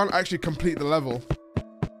when we can't actually complete the level?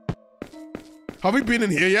 Have we been in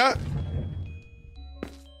here yet?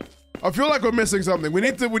 I feel like we're missing something. We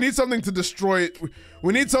need something to destroy it.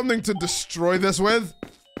 We need something to destroy this with.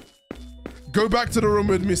 Go back to the room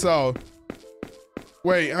with Misao.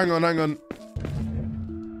 Wait, hang on.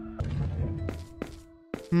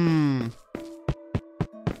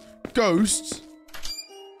 Ghosts.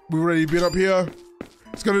 We've already been up here.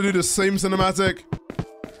 It's gonna do the same cinematic.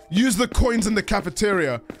 Use the coins in the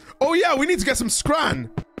cafeteria. Oh yeah, we need to get some scran.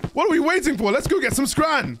 What are we waiting for? Let's go get some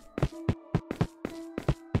scran.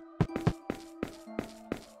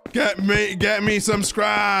 Get me some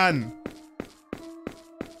scran.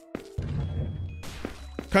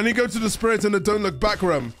 Can you go to the spirit in the don't look back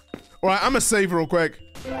room? All right, I'm gonna save real quick.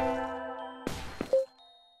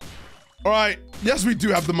 All right, yes, we do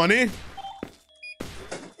have the money.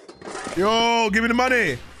 Yo, give me the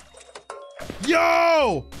money.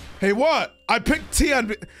 Yo, hey, what? I picked tea,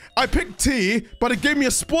 but it gave me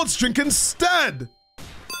a sports drink instead.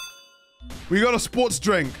 We got a sports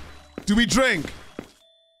drink. Do we drink?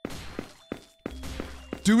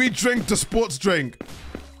 Do we drink the sports drink?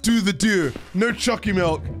 Do. No chalky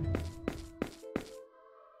milk.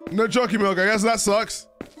 No chalky milk, I guess that sucks.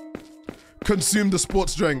 Consume the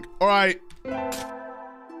sports drink. All right.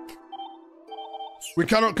 We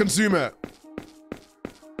cannot consume it.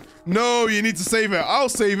 No, you need to save it. I'll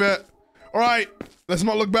save it. All right, let's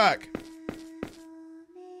not look back.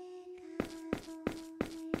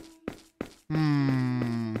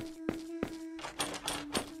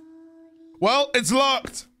 Well, it's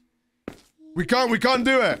locked. We can't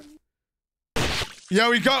do it. Yeah,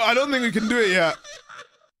 we can't. I don't think we can do it yet.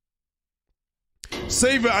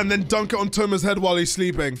 Save it and then dunk it on Toma's head while he's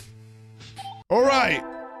sleeping. All right.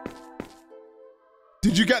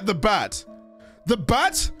 Did you get the bat? The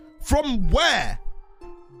bat? From where?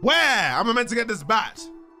 Where am I meant to get this bat?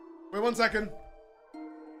 Wait 1 second.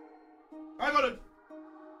 I got it.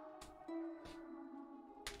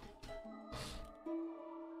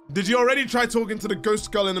 Did you already try talking to the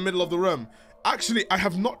ghost girl in the middle of the room? Actually, I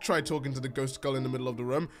have not tried talking to the ghost girl in the middle of the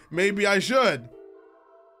room. Maybe I should.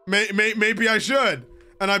 Maybe I should.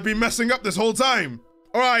 And I've been messing up this whole time.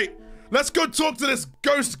 All right, let's go talk to this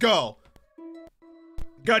ghost girl.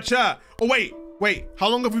 Gotcha. Oh, wait. How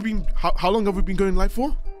long have we been, how long have we been going live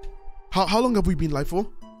for? How long have we been live for?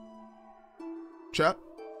 Chat?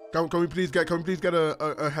 Can we please get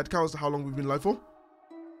a head count as to how long we've been live for?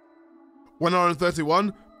 1 hour and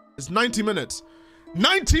 31. It's 90 minutes.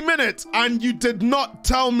 90 minutes, and you did not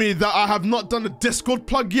tell me that I have not done a Discord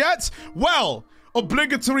plug yet? Well,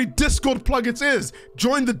 obligatory Discord plug it is.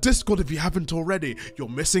 Join the Discord if you haven't already. You're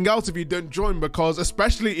missing out if you don't join, because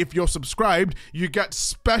especially if you're subscribed, you get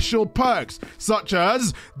special perks, such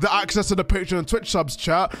as the access to the Patreon and Twitch subs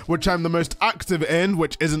chat, which I'm the most active in,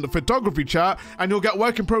 which isn't the photography chat, and you'll get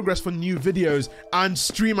work in progress for new videos and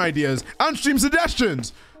stream ideas and stream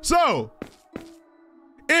suggestions. So,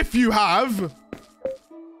 if you have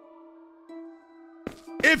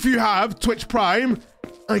Twitch Prime,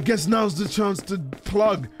 I guess now's the chance to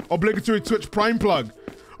plug. Obligatory Twitch Prime plug.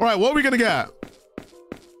 All right, what are we gonna get?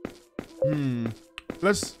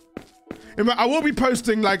 I will be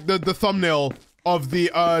posting like the thumbnail of the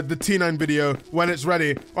T9 video when it's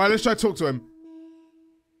ready. All right, let's try to talk to him.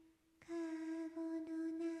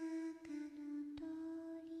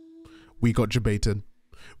 We got debated.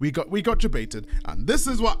 We got debated, and this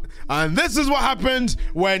is what happens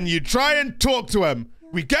when you try and talk to him.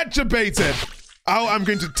 We get debated. Oh, I'm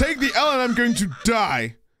going to take the L and I'm going to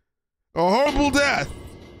die. A horrible death.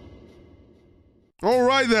 All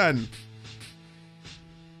right then.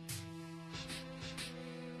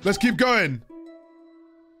 Let's keep going.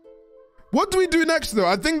 What do we do next though?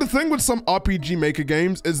 I think the thing with some RPG Maker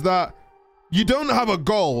games is that you don't have a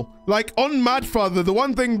goal. Like on Madfather, the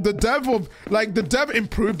one thing the dev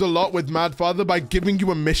improved a lot with Madfather by giving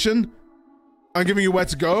you a mission and giving you where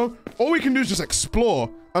to go. All we can do is just explore.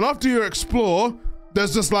 And after you explore,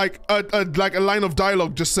 there's just like a line of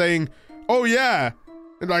dialogue just saying, "Oh yeah,"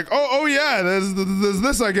 and like, "Oh yeah." There's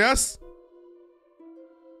this, I guess.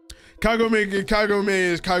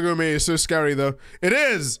 Kagome is so scary though. It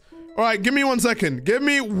is. All right, give me 1 second. Give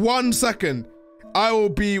me 1 second. I will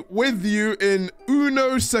be with you in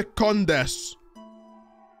uno secondes.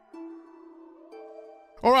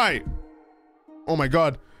 All right. Oh my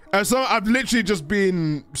God. So I've literally just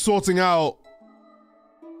been sorting out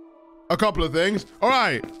a couple of things. All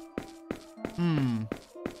right.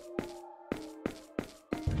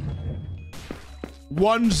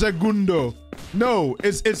 1 segundo. No,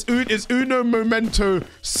 it's uno momento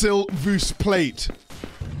silvus plate.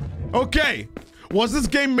 Okay. Was this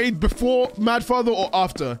game made before Madfather or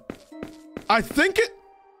after? I think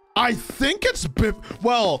it's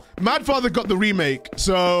well, Madfather got the remake,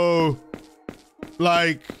 so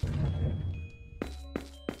like,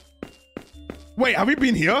 wait, have we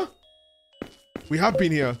been here? We have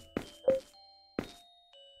been here.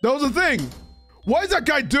 That was a thing. What is that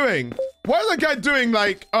guy doing? What is that guy doing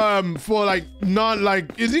like for like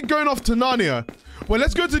is he going off to Narnia? Well,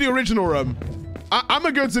 let's go to the original room. I'm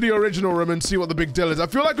gonna go to the original room and see what the big deal is. I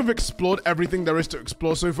feel like I've explored everything there is to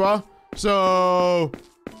explore so far. So,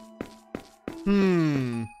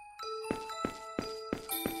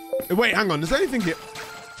 wait, hang on. Is there anything here?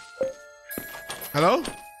 Hello?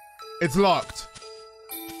 It's locked.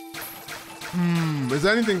 Is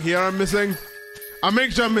there anything here I'm missing? I'll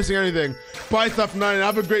make sure I'm missing anything. Bye, Thaf 9.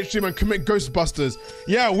 Have a great stream and commit Ghostbusters.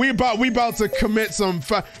 Yeah, we about to commit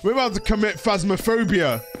we're about to commit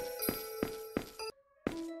phasmophobia.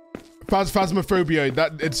 Phasmophobia,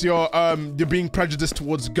 that it's you're being prejudiced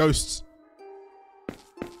towards ghosts.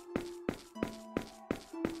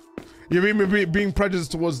 You're being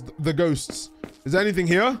prejudiced towards the ghosts. Is there anything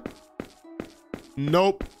here?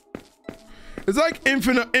 Nope. It's like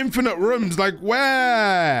infinite rooms. Like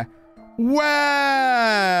where?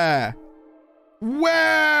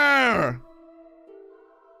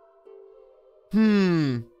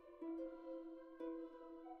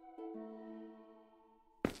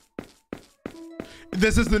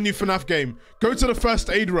 This is the new FNAF game. Go to the first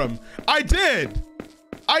aid room. I did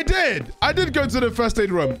go to the first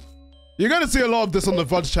aid room. You're gonna see a lot of this on the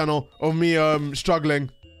VODS channel of me struggling.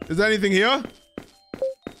 Is there anything here?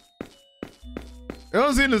 I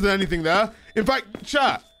don't see there's anything there. In fact,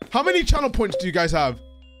 chat, how many channel points do you guys have?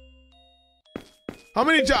 How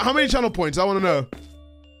many channel points? I want to know.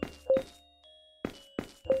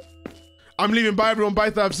 I'm leaving. Bye everyone. Bye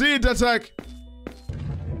Thaf. See you, Detek.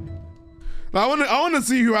 Now, I want to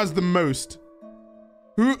see who has the most.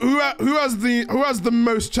 Who has the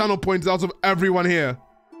most channel points out of everyone here?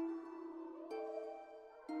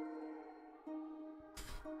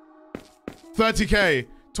 $30K,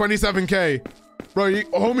 27K. Bro,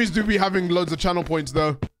 homies do be having loads of channel points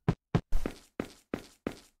though.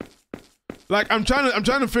 Like I'm trying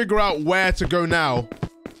to figure out where to go now.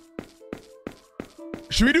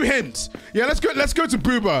 Should we do hints? Yeah, let's go to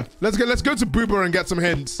Booba. Let's go to Booba and get some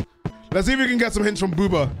hints. Let's see if we can get some hints from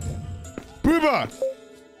Booba. Booba!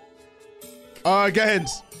 Get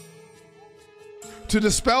hints. To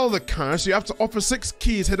dispel the curse, you have to offer 6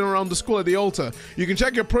 keys hidden around the school at the altar. You can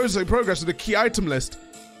check your progress with the key item list.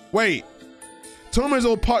 Wait. Tomo's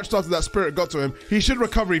all parched after that spirit got to him. He should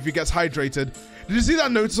recover if he gets hydrated. Did you see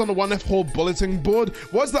that notice on the 1F hall bulletin board?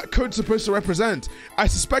 What's that code supposed to represent? I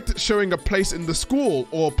suspect it's showing a place in the school,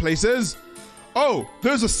 or places. Oh,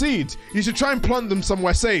 there's a seed. You should try and plant them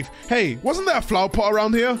somewhere safe. Hey, wasn't there a flower pot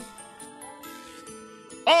around here?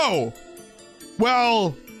 Oh,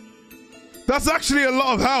 well, that's actually a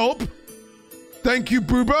lot of help. Thank you,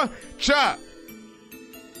 Booba. Chat.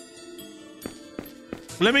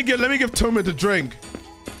 Let me give Tomo the drink.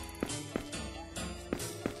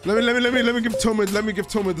 Let me give Tomo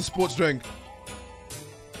the sports drink.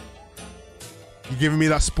 You giving me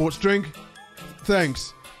that sports drink?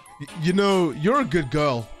 Thanks. You know, you're a good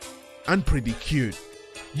girl and pretty cute.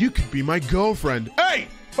 You could be my girlfriend. Hey!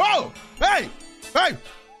 Oh! Hey! Hey!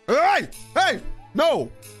 Hey! Hey!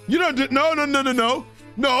 No! You don't do, no.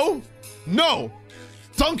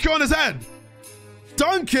 Dunk it on his head.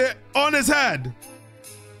 Dunk it on his head.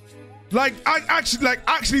 Like,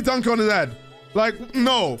 actually dunk on his head. Like,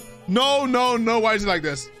 no. Why is it like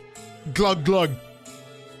this? Glug, glug.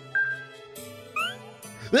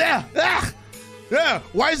 Yeah,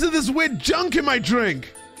 why is there this weird junk in my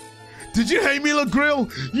drink? Did you hate me,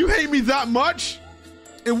 LaGrill? You hate me that much?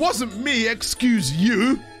 It wasn't me, excuse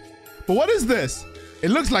you. But what is this? It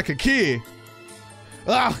looks like a key.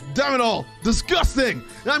 Ah, damn it all. Disgusting.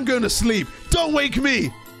 I'm going to sleep. Don't wake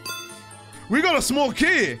me. We got a small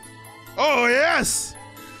key. Oh, yes.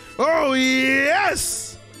 Oh,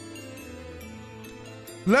 yes.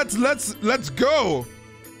 Let's go.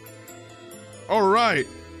 All right.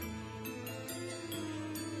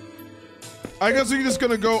 I guess we're just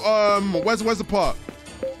gonna go, where's the pot?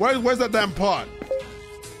 Where's that damn pot?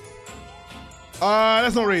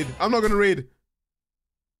 Let's not read. I'm not gonna read.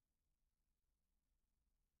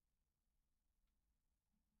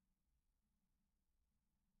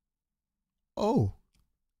 Oh.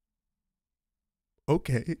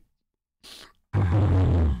 Okay.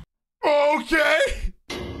 Okay.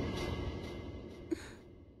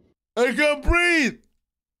 I can't breathe.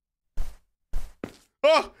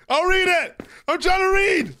 Oh, I'll read it. I'm trying to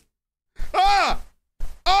read. Oh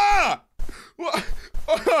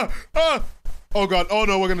God. Oh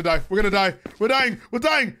no, we're gonna die. We're gonna die. We're dying. We're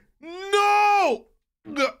dying. No.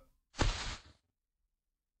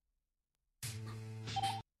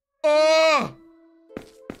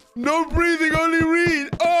 No breathing, only read.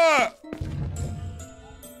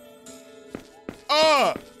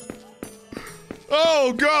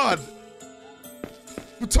 Oh God.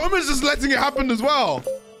 But Thomas is letting it happen as well.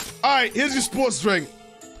 All right, here's your sports drink.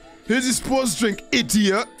 Here's your sports drink,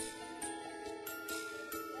 idiot.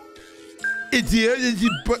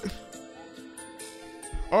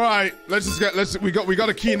 All right, we got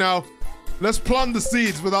a key now. Let's plant the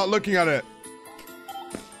seeds without looking at it.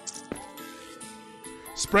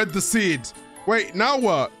 Spread the seeds. Wait, now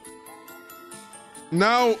what?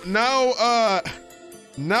 Now what?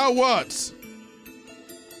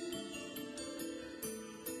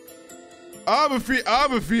 I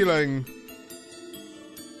have a feeling.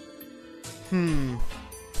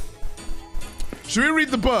 Should we read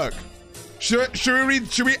the book?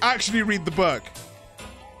 Should we actually read the book?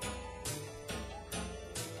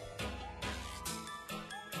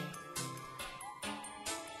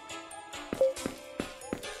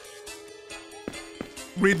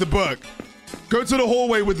 Read the book. Go to the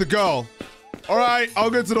hallway with the girl. All right, I'll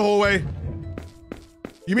go to the hallway.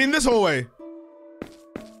 You mean this hallway?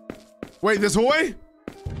 Wait, this hallway?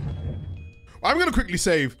 I'm gonna quickly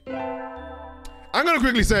save.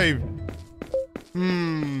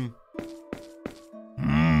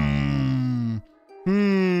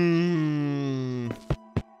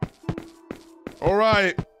 All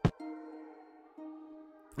right.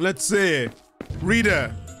 Let's see.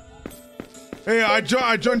 Reader. Hey, I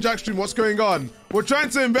joined Jackstream. What's going on? We're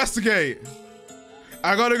trying to investigate.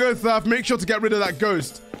 I gotta go, Thaf. Make sure to get rid of that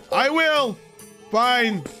ghost. I will.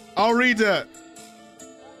 Fine. I'll read it.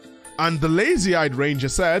 And the lazy-eyed ranger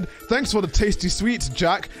said, thanks for the tasty sweets,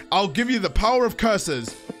 Jack. I'll give you the power of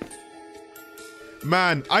curses.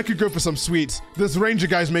 Man, I could go for some sweets. This ranger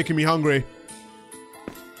guy's making me hungry.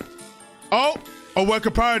 Oh, a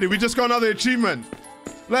worker priority. We just got another achievement.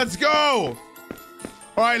 Let's go.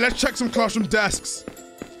 All right, let's check some classroom desks.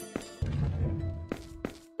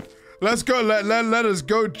 Let's go. Let us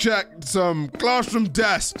go check some classroom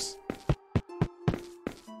desks.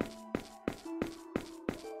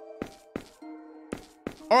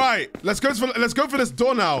 All right, let's go for this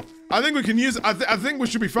door now. I think we can use. I think we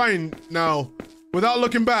should be fine now, without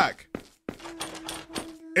looking back.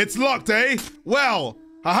 It's locked, eh? Well,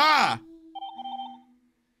 haha.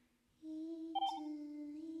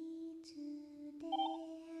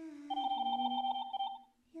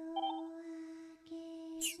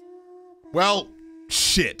 Well,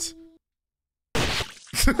 shit.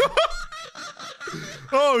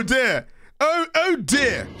 Oh dear. Oh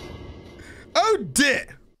dear. Oh dear.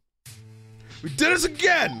 We did it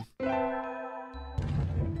again.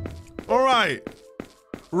 All right.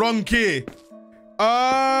 Wrong key.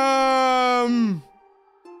 I'm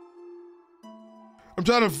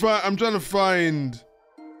trying to find.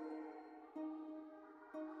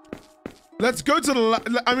 Let's go to the lab.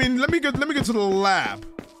 I mean, let me go to the lab.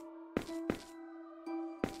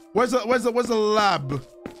 Where's the lab?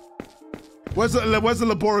 Where's the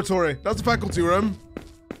laboratory? That's the faculty room.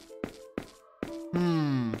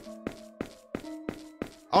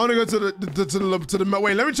 I want to go to the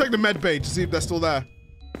wait. Let me check the med bay to see if they're still there.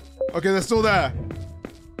 Okay, they're still there.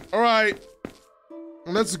 All right.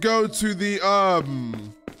 Let's go to the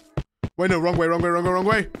Wait, no, wrong way.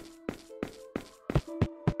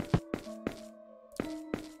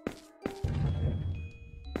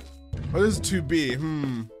 Oh, this is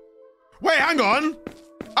 2B. Wait, hang on.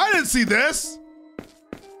 I didn't see this.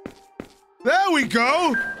 There we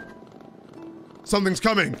go. Something's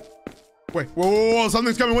coming. Wait, whoa,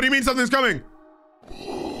 something's coming. What do you mean something's coming?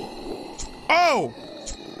 Oh!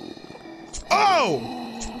 Oh!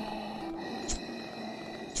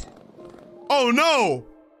 Oh no!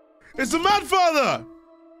 It's the Mad Father!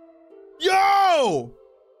 Yo!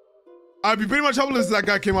 I'd be pretty much helpless if that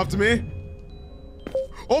guy came up to me.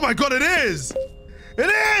 Oh my god, it is!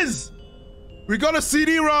 It is! We got a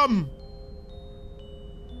CD-ROM!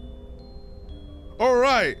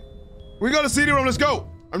 Alright. We got a CD-ROM, let's go!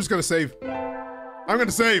 I'm just gonna save. I'm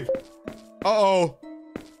gonna save. Uh-oh.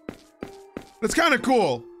 That's kind of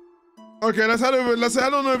cool. Okay, let's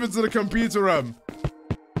head on over to the computer room.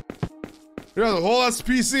 Yeah, the whole ass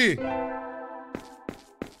PC.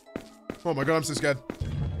 Oh my god, I'm so scared.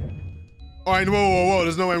 Alright, whoa.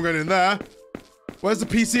 There's no way I'm going in there. Where's the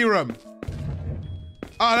PC room?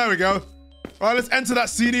 Ah, there we go. Alright, let's enter that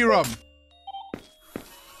CD-ROM.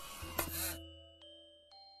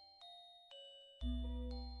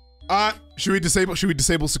 Should we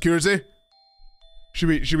disable security? Should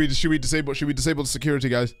we disable the security,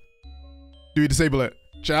 guys? Do we disable it?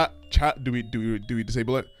 Chat, do we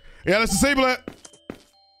disable it? Yeah, let's disable it.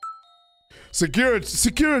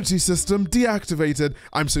 Security system deactivated.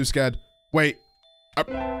 I'm so scared. Wait.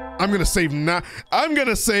 I'm gonna save now. I'm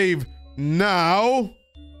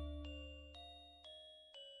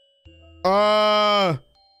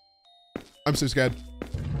so scared.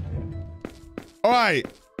 All right.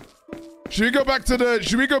 Should we go back to the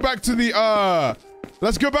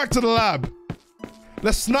let's go back to the lab.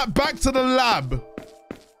 Let's snap back to the lab.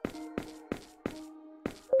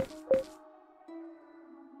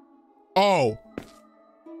 Oh.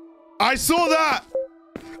 I saw that.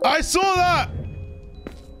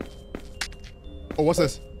 Oh, what's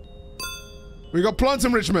this? We got plant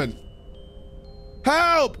enrichment.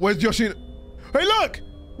 Help! Where's Yoshino? Hey, look!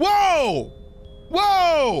 Whoa!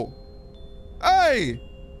 Hey!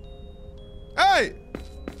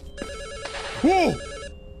 Whoa!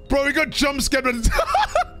 Bro, we got jump scared.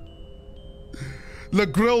 The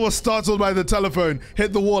grill was startled by the telephone,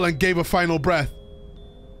 hit the wall, and gave a final breath.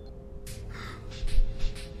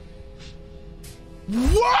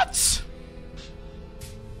 What?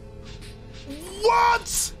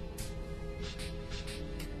 What?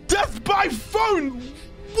 Death by phone?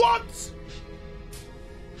 What?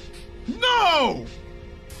 No!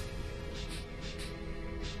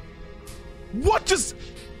 What just...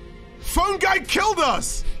 Phone guy killed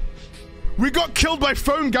us! We got killed by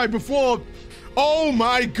phone guy before... Oh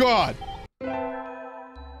my god!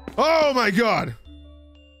 Oh my god!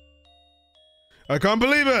 I can't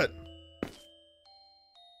believe it!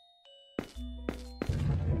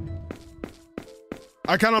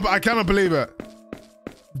 I cannot believe it.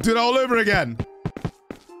 Do it all over again.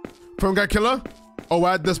 Phone guy killer? Oh, we're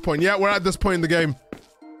at this point. Yeah, we're at this point in the game.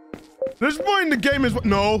 This point in the game is...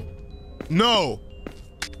 No. No.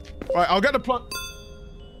 All right, I'll get the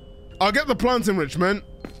plant enrichment.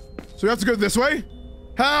 So we have to go this way?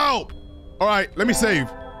 Help! All right, let me save.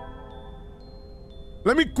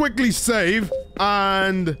 Let me quickly save,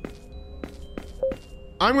 and...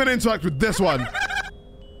 I'm gonna interact with this one.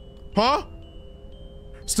 Huh?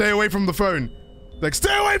 Stay away from the phone. Like,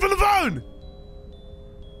 stay away from the phone!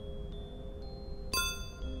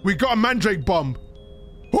 We got a mandrake bomb.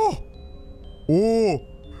 Oh! Oh!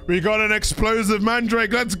 We got an explosive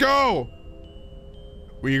mandrake. Let's go!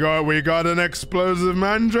 We got an explosive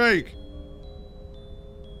mandrake.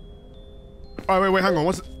 Oh, wait, hang on.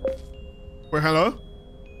 What's it? Wait, hello?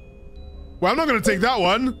 Well, I'm not gonna take that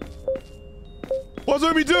one. What's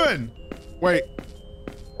Omi doing? Wait.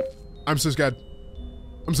 I'm so scared.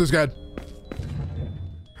 I'm so scared.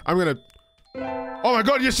 I'm gonna... Oh my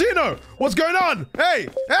god, Yoshino! What's going on? Hey!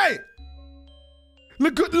 Hey!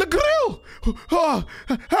 Le grill! Oh,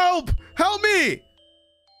 help! Help me!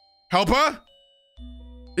 Help her?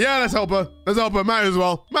 Yeah, let's help her. Let's help her. Might as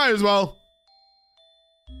well. Might as well.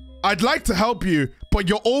 I'd like to help you, but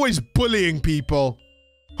you're always bullying people.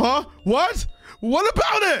 Huh? What? What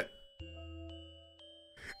about it?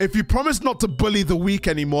 If you promise not to bully the weak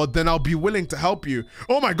anymore, then I'll be willing to help you.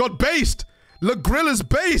 Oh my god, based! Le Grill is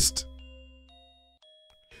based!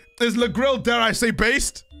 Is Le Grill, dare I say,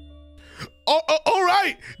 based? Oh, all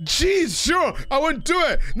right! Jeez, sure, I won't do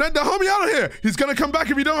it! Now, help me out of here! He's gonna come back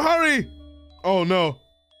if you don't hurry! Oh no.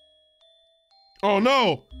 Oh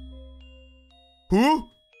no! Who?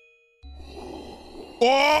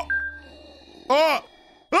 Oh! Oh!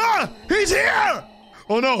 Ah! He's here!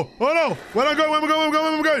 Oh no! Oh no! Where am I going? Where am I going? Where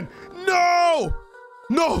am I going? No!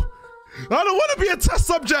 No! I don't want to be a test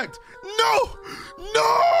subject! No!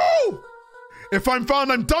 No! If I'm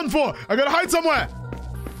found, I'm done for! I gotta hide somewhere!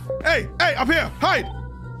 Hey! Hey! Up here! Hide!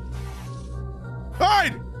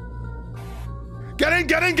 Hide! Get in!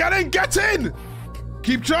 Get in! Get in! Get in!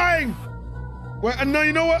 Keep trying! Wait, and no,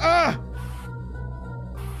 you know what?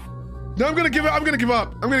 No, I'm gonna give up. I'm gonna give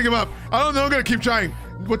up. I'm gonna give up. I don't know. I'm gonna keep trying.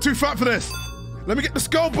 We're too fat for this. Let me get the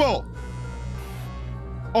scalpel.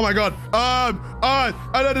 Oh my god.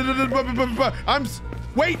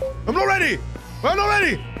 Wait. I'm not ready. I'm not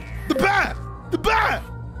ready. The bear. The bear.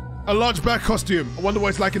 A large bear costume. I wonder what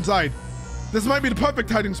it's like inside. This might be the perfect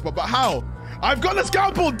hiding spot, but how? I've got the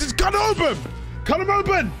scalpel. Just cut him open. Cut him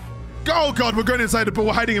open. Oh god, we're going inside it, but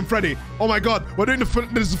we're hiding in Freddy. Oh my god, we're doing this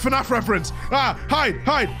is a FNAF reference. Ah, hide,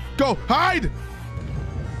 hide, go, hide!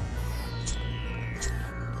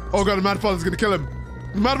 Oh god, the Mad Father's gonna kill him.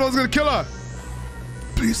 The Mad Father's gonna kill her.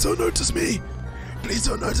 Please don't notice me. Please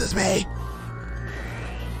don't notice me.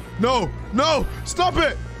 No, no, stop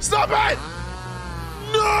it! Stop it!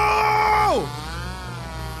 No!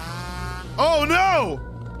 Oh no!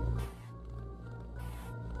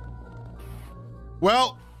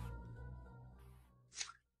 Well,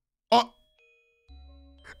 oh.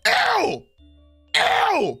 Ew!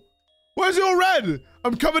 Ew! Where's your red?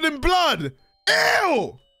 I'm covered in blood.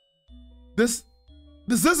 Ew! This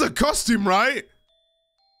is a costume, right?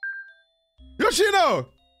 Yoshino!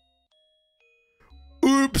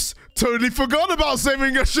 Oops, totally forgot about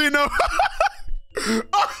saving Yoshino.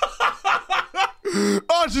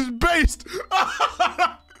 Oh, she's based.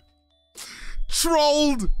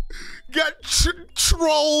 Trolled. Get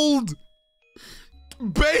trolled.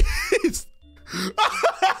 Based.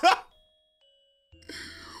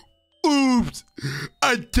 Oops.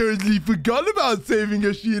 I totally forgot about saving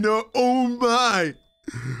Yoshino. Oh my.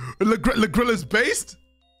 Le Grill is based?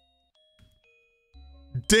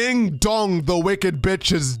 Ding dong, the wicked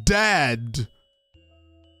bitch is dead.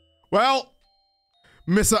 Well,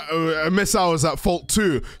 Misao is at fault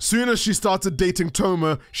too. Soon as she started dating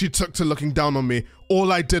Toma, she took to looking down on me.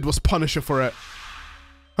 All I did was punish her for it.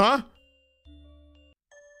 Huh?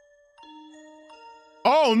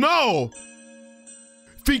 Oh no!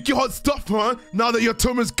 Think you hot stuff, huh? Now that you're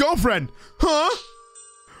Toma's girlfriend, huh?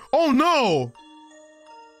 Oh no!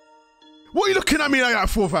 What are you looking at me like that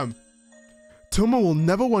for, fam? Toma will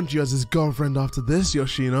never want you as his girlfriend after this,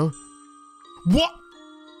 Yoshino. What?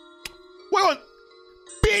 Wait on.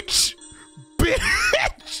 Bitch!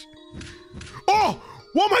 Bitch! Oh!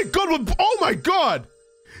 Oh my god! Oh my god!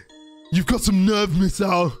 You've got some nerve,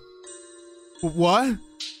 Misao. What?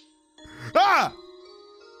 Ah!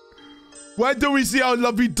 Why don't we see how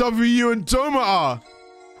lovey-dovey you and Toma are?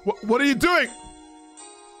 What are you doing?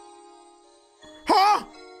 Huh?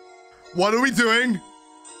 What are we doing?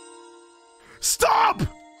 Stop!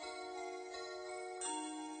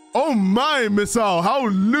 Oh my, Misao, how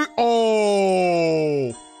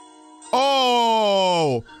oh!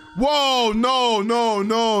 Oh! Whoa, no, no,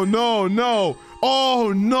 no, no, no.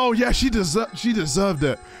 Oh no, yeah, she deserved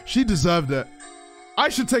it. She deserved it. I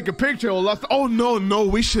should take a picture or last. Oh no, no,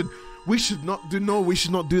 we should not do we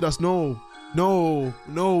should not do that. No,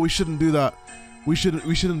 we shouldn't do that. We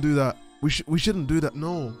shouldn't do that. We shouldn't do that.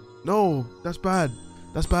 No, that's bad.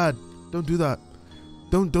 That's bad. Don't do that.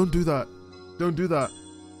 Don't do that. Don't do that.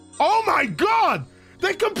 Oh my god!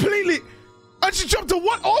 They completely... And she jumped to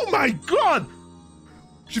what? Oh my god!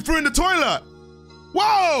 She threw in the toilet.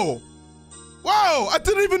 Whoa! Whoa! I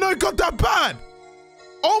didn't even know it got that bad.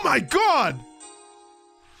 Oh my god!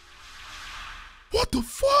 What the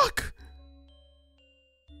fuck?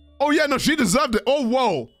 Oh yeah, no, she deserved it. Oh,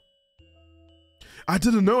 whoa. I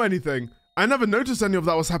didn't know anything. I never noticed any of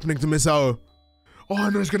that was happening to Misao. Oh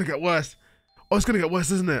no, it's gonna get worse. Oh, it's gonna get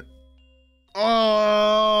worse, isn't it?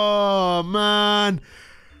 Oh man.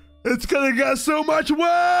 It's gonna get so much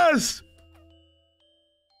worse.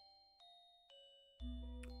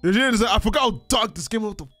 I forgot how dark this game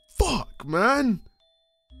was. What the fuck, man?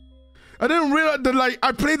 I didn't realize that, like,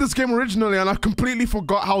 I played this game originally and I completely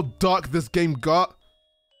forgot how dark this game got.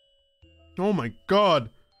 Oh my god.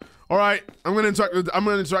 All right, I'm gonna interact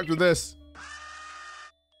with this.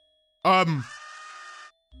 Whoa.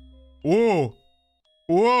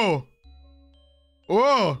 Whoa.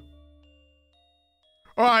 Whoa.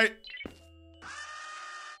 All right.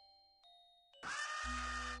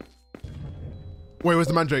 Wait, where's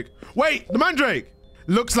the mandrake? Wait, the mandrake!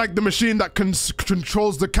 Looks like the machine that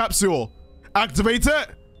controls the capsule. Activate it?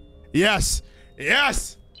 Yes.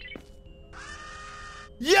 Yes!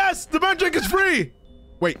 Yes! The mandrake is free!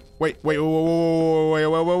 Wait. Wait.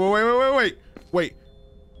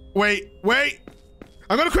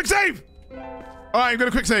 I'm gonna quick save! Alright, I'm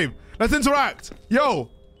gonna quick save. Let's interact.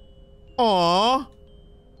 Yo. Aww.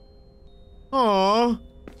 Aww.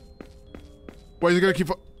 Wait, is he gonna keep...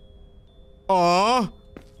 Aww.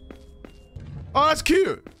 Oh, that's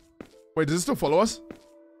cute. Wait, does it still follow us?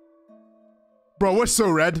 Bro, we're so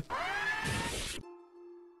red.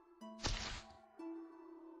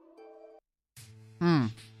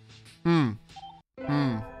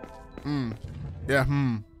 Yeah,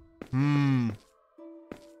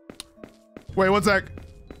 Wait, one sec.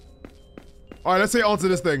 All right, let's say answer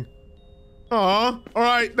this thing. All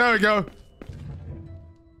right, there we go.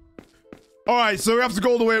 All right, so we have to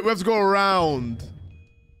go all the way. We have to go around.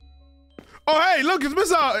 Oh, hey, look, it's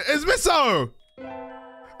Misao. It's Misao.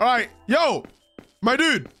 All right, yo, my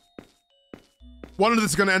dude. One of this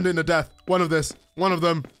is gonna end in a death. One of them is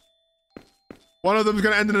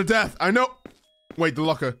gonna end in a death. I know. Wait, the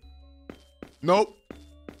locker. Nope.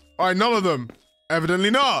 All right, none of them.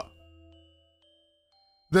 Evidently not.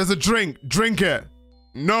 There's a drink. Drink it.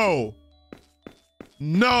 No.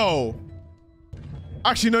 No.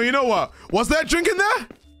 Actually, no, you know what? Was there a drink in there?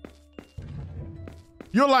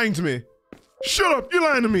 You're lying to me. Shut up, you're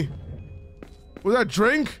lying to me. Was that a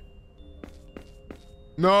drink?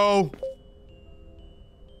 No.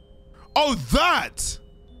 Oh, that.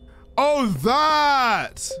 Oh,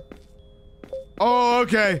 that. Oh,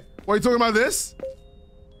 okay. What are you talking about this?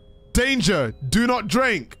 Danger, do not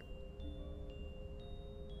drink.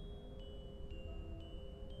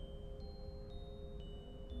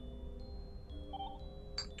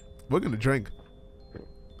 We're gonna drink.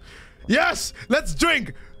 Yes, let's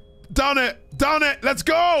drink. Down it, let's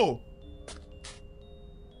go.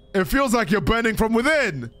 It feels like you're burning from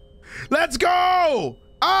within. Let's go.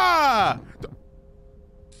 Ah.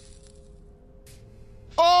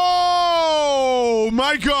 Oh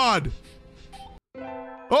my God.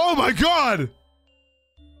 Oh my God.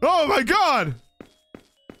 Oh my God.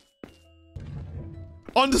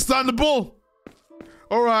 Understandable.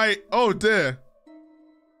 All right. Oh dear.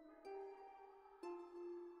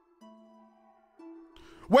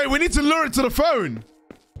 Wait, we need to lure it to the phone.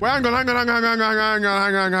 Wait, hang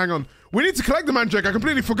on. We need to collect the mandrake. I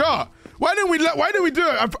completely forgot. Why didn't we do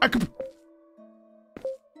it? I could.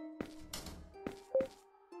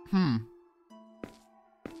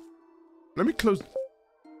 Let me close.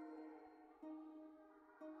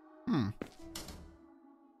 I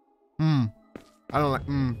don't like.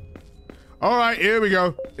 All right, here we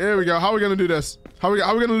go. How are we gonna do this? How are we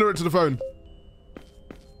gonna lure it to the phone?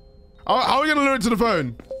 How are we gonna lure it to the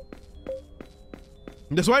phone?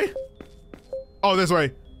 This way? Oh, this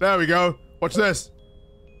way. There we go. Watch this.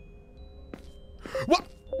 What?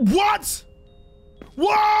 What?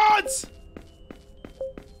 What?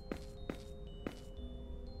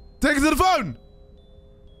 Take it to the phone.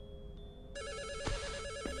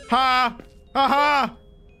 Ha! Ha ha!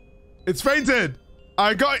 It's fainted.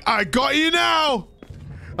 I got you now.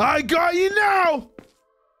 I got you now.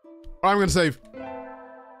 I'm gonna save.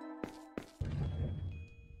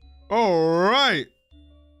 All right.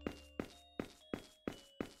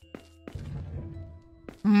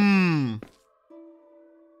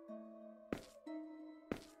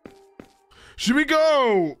 Should we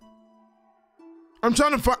go? I'm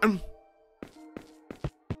trying to find.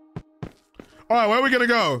 All right, where are we gonna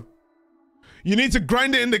go? You need to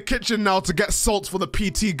grind it in the kitchen now to get salt for the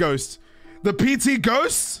PT ghost. The PT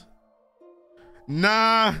ghost?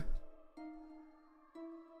 Nah.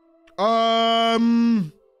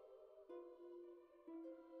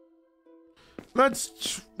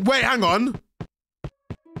 Let's wait, hang on.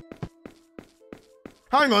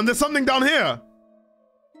 Hang on, there's something down here.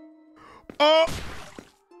 Oh!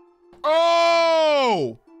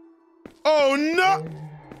 Oh! Oh no!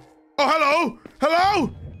 Oh, hello!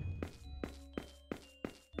 Hello!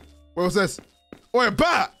 What was this? Oh, a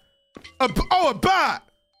bat! A bat!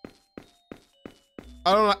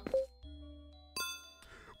 I don't like...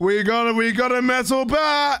 We got a metal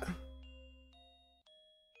bat!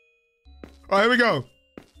 Alright, here we go.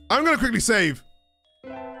 I'm gonna quickly save.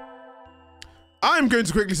 I'm going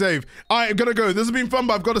to quickly save. Alright, I'm gonna go. This has been fun,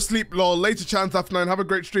 but I've got to sleep, lol. Later, chance after 9. Have a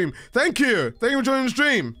great stream. Thank you. Thank you for joining the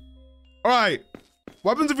stream. Alright.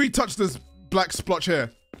 What happens if we touch this black splotch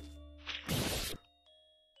here?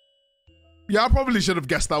 Yeah, I probably should have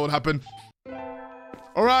guessed that would happen.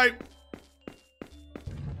 Alright.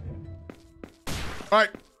 Alright.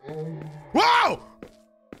 Wow!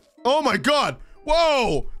 Oh my god.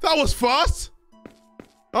 Whoa! That was fast.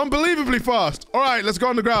 Unbelievably fast. Alright, let's go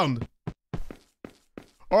on the ground.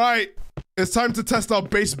 Alright. It's time to test our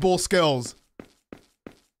baseball skills.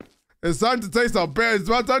 It's time to test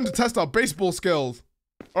our baseball skills.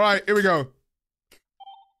 Alright, here we go.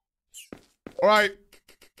 Alright.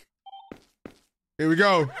 Here we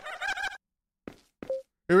go.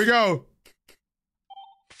 Here we go.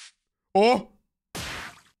 Oh.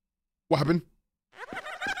 What happened?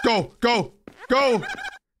 Go, go, go,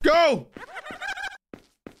 go.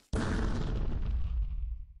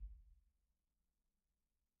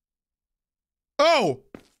 Oh.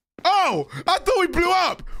 Oh, I thought we blew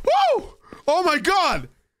up. Whoa. Oh my god.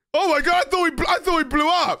 Oh my god, I thought we blew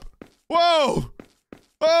up. Whoa.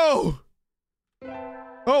 Oh.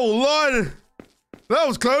 Oh Lord. That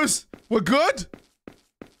was close. We're good?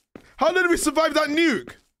 How did we survive that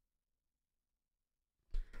nuke?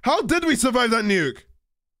 How did we survive that nuke?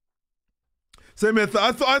 Same here.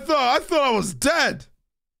 I thought I was dead.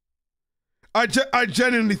 I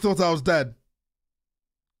genuinely thought I was dead.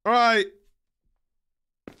 All right.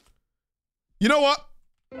 You know what?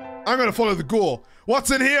 I'm gonna follow the ghoul.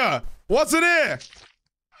 What's in here? What's in here?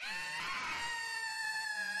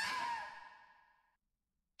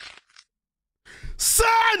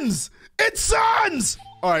 Suns! It's suns!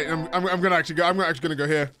 All right, I'm gonna actually go. I'm actually gonna go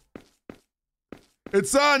here.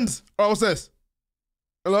 It's suns. Oh, what's this?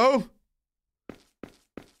 Hello?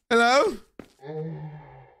 Hello?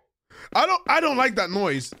 I don't like that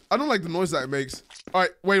noise. I don't like the noise that it makes. All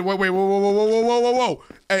right, wait, whoa.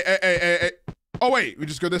 Hey. Oh wait, we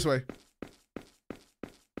just go this way.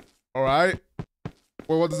 All right.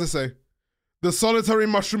 Wait, what does this say? The Solitary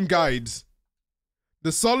Mushroom Guides.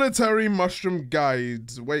 The Solitary Mushroom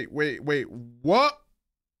Guides. Wait. What?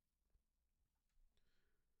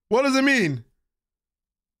 What does it mean?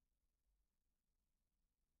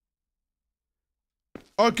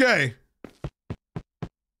 Okay.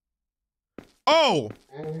 Oh.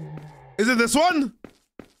 Is it this one?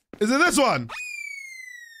 Is it this one?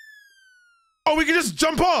 Oh, we can just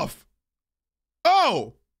jump off.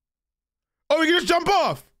 Oh. Oh, we can just jump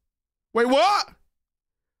off. Wait, what?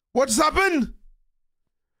 What just happened?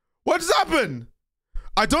 What just happened?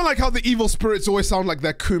 I don't like how the evil spirits always sound like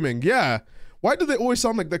they're cooming. Yeah. Why do they always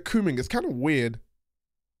sound like they're cooming? It's kind of weird.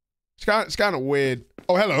 It's kind of weird.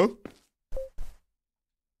 Oh, hello.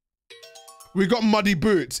 We got muddy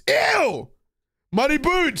boots. Ew! Muddy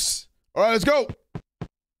boots! All right, let's go.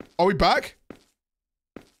 Are we back?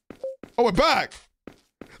 Oh, we're back.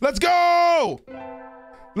 Let's go!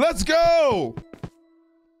 Let's go!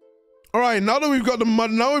 All right, now that we've got the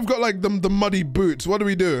mud, now we've got like the muddy boots. What do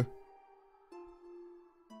we do?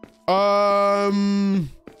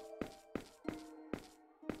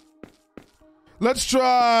 Let's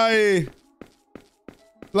try.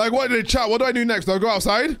 Like, what did chat? What do I do next? Do I go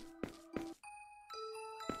outside?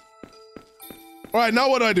 All right, now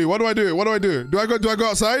what do I do? What do I do? What do I do? Do I go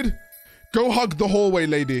outside? Go hug the hallway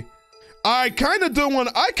lady. I kind of don't want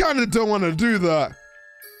to do that.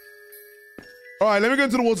 All right, let me go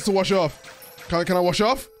into the water to wash off. Can I wash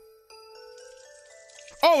off?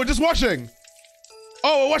 Oh, we're just washing.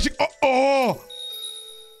 Oh, we're washing. Oh.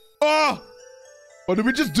 What did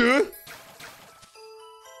we just do?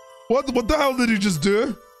 What the hell did you just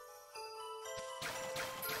do?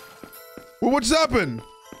 Well, what just happened?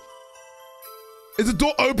 Is the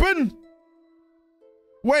door open?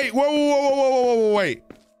 Wait, whoa, wait.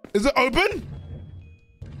 Is it open?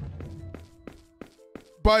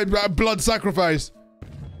 By blood sacrifice.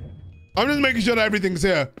 I'm just making sure that everything's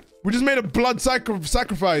here. We just made a blood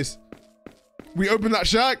sacrifice. We opened that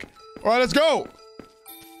shack. All right, let's go.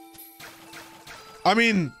 I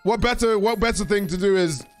mean, what better thing to do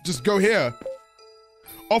is just go here.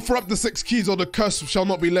 Offer up the 6 keys or the curse shall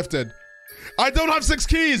not be lifted. I don't have 6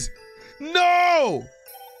 keys. No!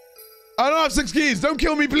 I don't have 6 keys. Don't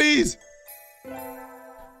kill me, please.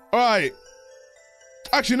 All right.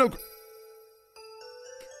 Actually, no.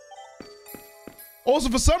 Also,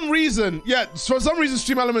 for some reason,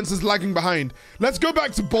 Stream Elements is lagging behind. Let's go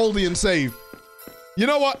back to Baldi and save. You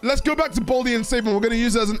know what? Let's go back to Baldi and save, and we're gonna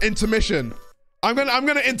use it as an intermission. I'm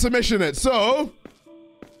gonna intermission it. So,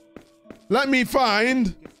 let me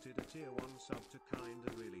find.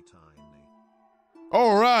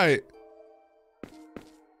 All right.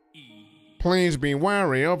 Please be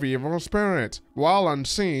wary of evil spirits. While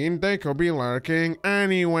unseen, they could be lurking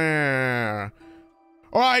anywhere.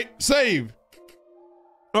 All right, save.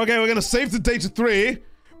 Okay, we're gonna save to data 3,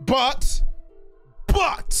 but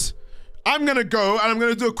I'm gonna go and I'm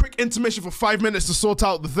gonna do a quick intermission for 5 minutes to sort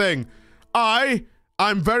out the thing.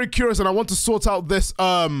 I'm very curious and I want to sort out this.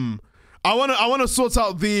 I want to sort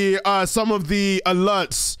out the some of the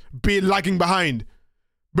alerts be lagging behind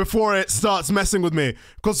before it starts messing with me.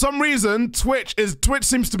 Because some reason Twitch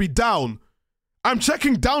seems to be down. I'm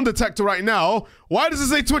checking down detector right now. Why does it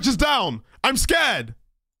say Twitch is down? I'm scared.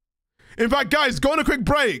 In fact, guys, go on a quick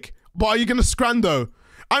break. But are you gonna scran though?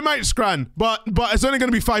 I might scran, but it's only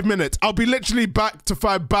gonna be 5 minutes. I'll be literally back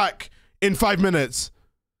in 5 minutes.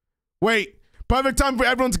 Wait, perfect time for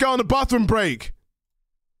everyone to go on a bathroom break.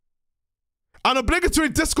 An obligatory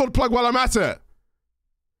Discord plug while I'm at it.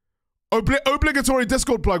 Obligatory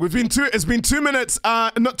Discord plug. It's been 2 minutes,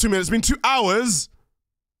 not 2 minutes, it's been 2 hours.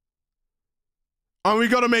 And we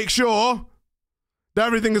gotta make sure that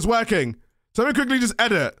everything is working. So let me quickly just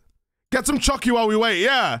edit. Get some Chucky while we wait,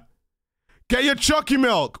 yeah. Get your Chucky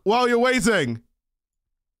milk while you're waiting.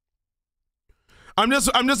 I'm just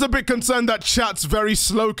a bit concerned that chat's very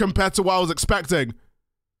slow compared to what I was expecting.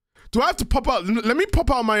 Do I have to pop out? Let me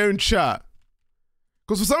pop out my own chat.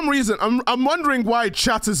 Because for some reason, I'm wondering why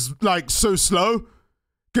chat is like so slow.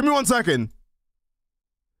 Give me 1 second.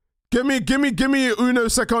 Give me uno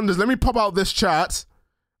secondos. Let me pop out this chat.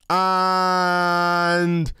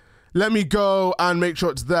 And let me go and make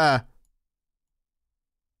sure it's there.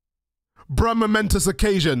 Bruh momentous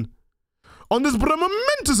occasion. On this bruh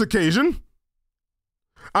momentous occasion,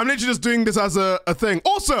 I'm literally just doing this as a thing.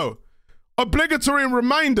 Also, obligatory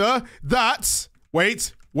reminder that,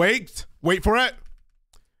 wait for it.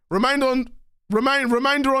 Reminder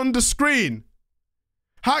on the screen.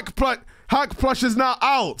 Hack Plush is now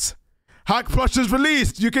out. Hack Plush is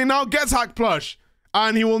released. You can now get Hack Plush,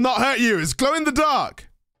 and he will not hurt you. It's glow in the dark.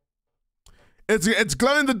 It's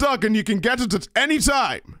glow in the dark, and you can get it at any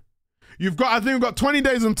time. I think we've got 20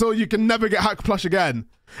 days until you can never get Hack Plush again.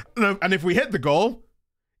 And if we hit the goal,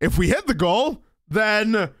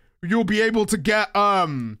 then you'll be able to get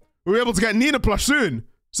Nina Plush soon.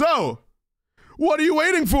 So, what are you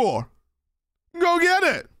waiting for? Go get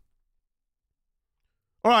it.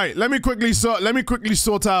 All right, let me quickly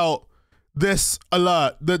sort out this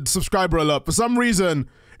alert, the subscriber alert. For some reason,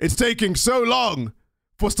 it's taking so long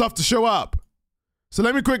for stuff to show up. So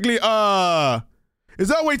let me quickly is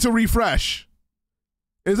there a way to refresh?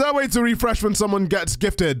 Is there a way to refresh when someone gets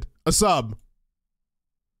gifted a sub?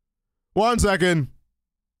 1 second.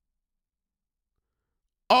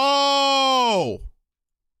 Oh,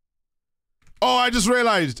 I just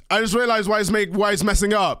realized why it's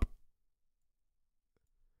messing up.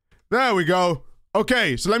 There we go.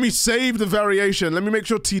 Okay, so let me save the variation. Let me make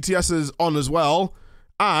sure TTS is on as well.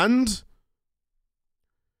 And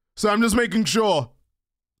so I'm just making sure.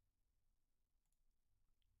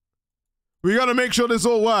 We gotta make sure this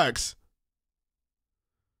all works.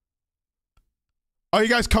 Are you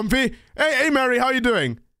guys comfy? Hey, Mary, how you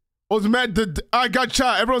doing? I got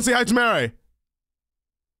chat. Everyone say hi to Mary.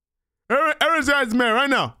 Everyone say hi to Mary right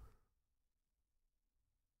now.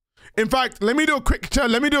 In fact, let me do a quick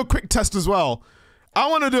test as well. I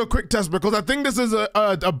want to do a quick test because I think this is a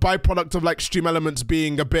byproduct of like Stream Elements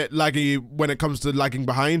being a bit laggy when it comes to lagging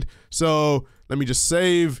behind. So let me just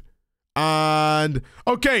save. And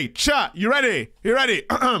okay, chat, you ready? You ready?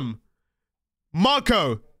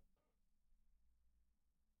 Marco.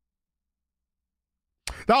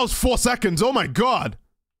 That was 4 seconds. Oh my god.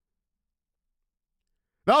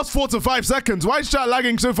 That was 4 to 5 seconds. Why is chat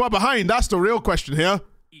lagging so far behind? That's the real question here.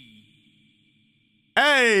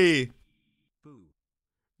 Hey.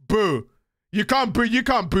 Boo. You can't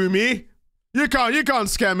boo me. You can't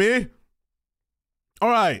scare me. All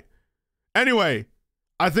right. Anyway,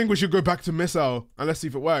 I think we should go back to Misao and let's see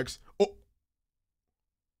if it works.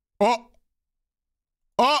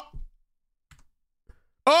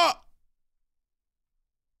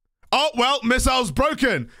 Oh, well, Misao's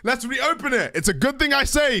broken. Let's reopen it. It's a good thing I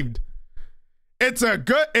saved. It's a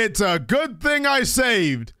good thing I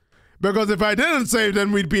saved. Because if I didn't save,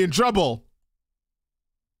 then we'd be in trouble.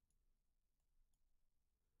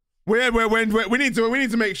 We need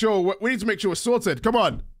to make sure we're sorted. Come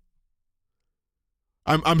on.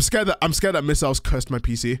 I'm scared that Misao's cursed my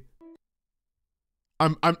PC.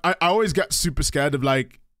 I always get super scared of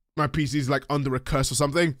like my PC's like under a curse or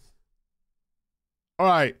something. All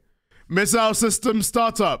right, Misao system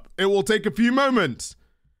startup. It will take a few moments.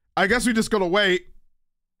 I guess we just gotta wait.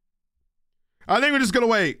 I think we're just gonna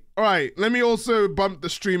wait. All right, let me also bump the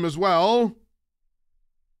stream as well.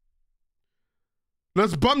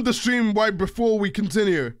 Let's bump the stream right before we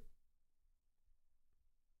continue.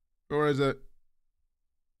 Or is it?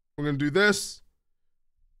 We're gonna do this.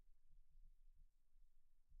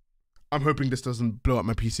 I'm hoping this doesn't blow up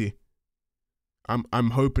my PC. I'm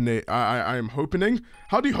hoping it. I am hoping.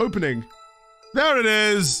 How do you hoping? There it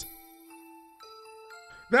is.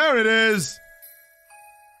 There it is.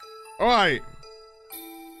 All right.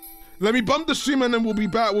 Let me bump the stream and then we'll be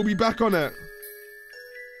back. We'll be back on it.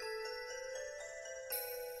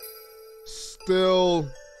 Still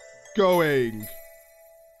going.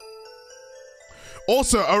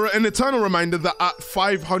 Also, an eternal reminder that at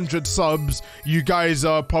 500 subs, you guys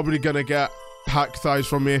are probably gonna get hack thighs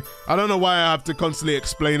from me. I don't know why I have to constantly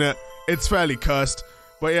explain it. It's fairly cursed,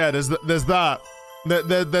 but yeah, there's that.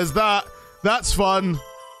 There's that. That's fun.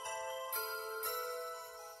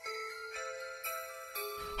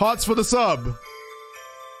 Hearts for the sub.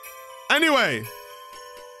 Anyway.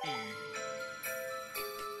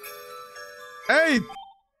 Hey.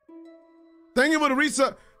 Thank you for the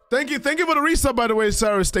reset. Thank you for the resub, by the way,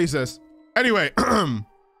 Sarah Stasis. Anyway,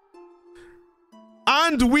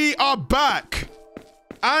 and we are back.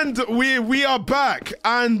 And we are back.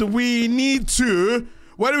 And we need to.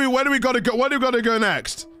 Where do we gotta go? Where do we gotta go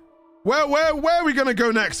next? Where are we gonna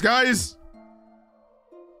go next, guys?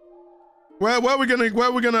 Where are we gonna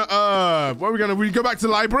we go back to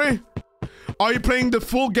the library? Are you playing the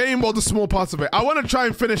full game or the small parts of it? I want to try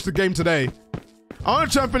and finish the game today. I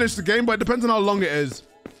want to try and finish the game, but it depends on how long it is.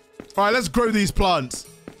 All right, let's grow these plants.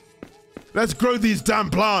 Let's grow these damn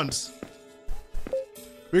plants.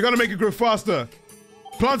 We gotta make it grow faster.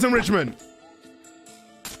 Plant enrichment.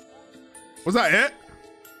 Was that it?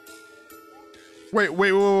 Wait,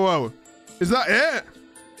 whoa. Is that it?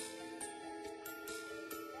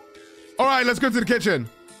 All right, let's go to the kitchen.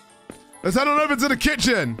 Let's head on over to the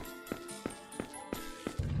kitchen.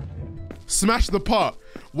 Smash the pot.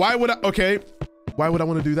 Why would I, okay. Why would I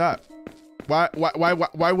want to do that? Why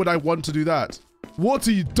would I want to do that?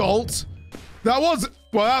 Water, you dolt. That was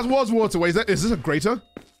water. Wait, is this a grater?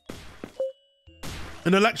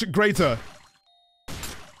 An electric grater.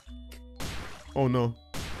 Oh no.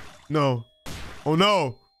 No. Oh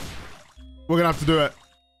no. We're gonna have to do it.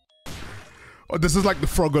 Oh, this is like the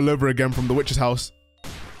frog all over again from the witch's house.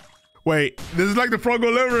 Wait, this is like the frog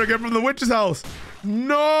all over again from the witch's house.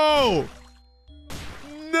 No!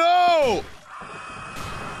 No!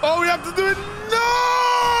 Oh, we have to do it.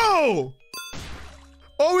 No!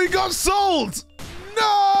 Oh, we got salt.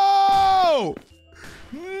 No!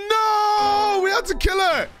 No! We had to kill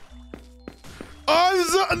it.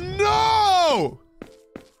 Oh, no!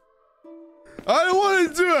 I don't want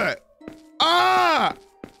to do it. Ah!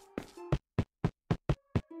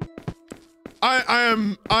 I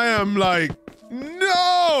am like,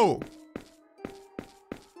 no!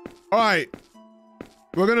 All right.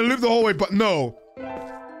 We're gonna loop the whole way, but no.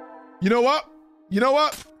 You know what? You know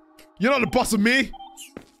what? You're not the boss of me.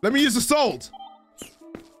 Let me use the salt.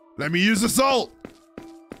 Let me use the salt.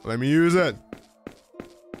 Let me use it.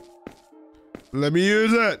 Let me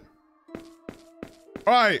use it.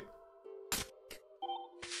 All right.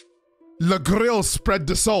 Le Grill spread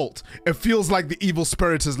the salt. It feels like the evil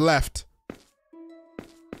spirit has left.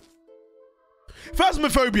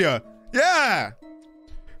 Phasmophobia. Yeah.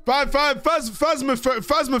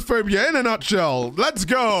 Phasmophobia in a nutshell. Let's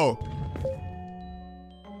go.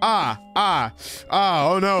 Oh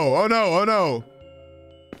no.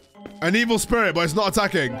 An evil spirit, but it's not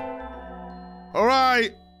attacking. All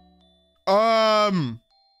right.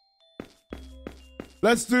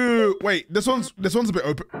 Let's do, wait, this one's a bit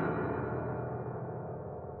open.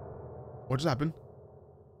 What just happened?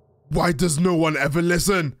 Why does no one ever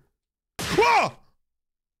listen? Whoa!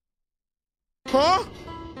 Huh?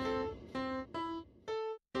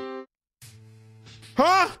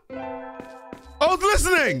 Huh? I was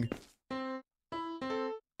listening!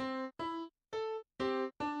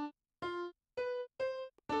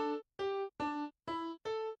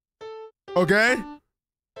 Okay.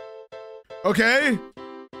 Okay.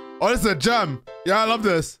 Oh, this is a jam. Yeah, I love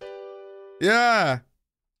this. Yeah.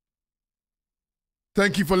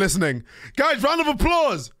 Thank you for listening. Guys, round of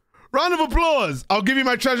applause. Round of applause. I'll give you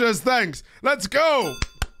my treasure as thanks. Let's go.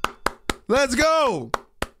 Let's go.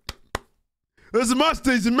 It's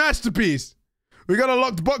a masterpiece. We got a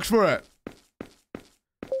locked box for it.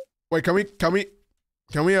 Wait, can we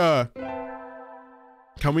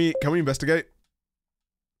investigate?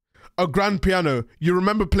 A grand piano. You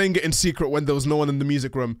remember playing it in secret when there was no one in the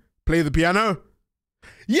music room. Play the piano?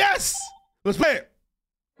 Yes! Let's play it.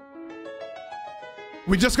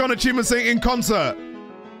 We just got an achievement saying in concert.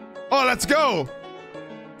 Oh, let's go.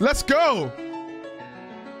 Let's go.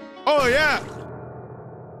 Oh, yeah.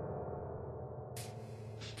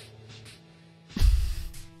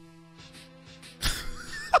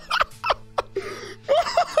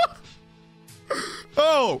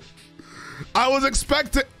 Oh, I was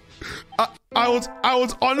expecting. I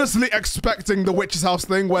was honestly expecting the witch's house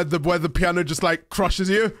thing where the piano just like crushes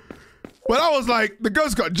you, but I was like, the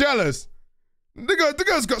ghost got jealous. The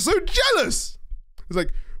ghost got so jealous. It's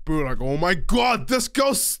like, we were like, oh my god, this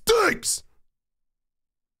ghost stinks.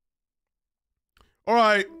 All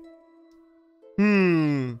right.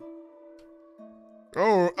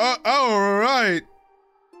 Oh, all right.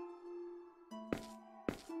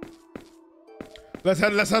 Let's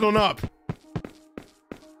head on up.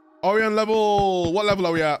 Are we on level? What level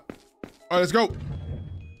are we at? All right, let's go.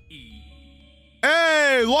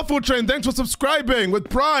 Hey, Waffle Train, thanks for subscribing with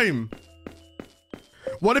Prime.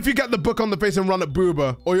 What if you get the book on the face and run at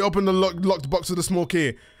Booba, or you open the locked box with a small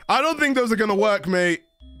key? I don't think those are gonna work, mate.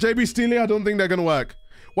 JB Steely, I don't think they're gonna work.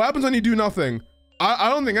 What happens when you do nothing?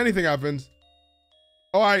 I don't think anything happens.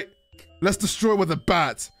 All right, let's destroy with a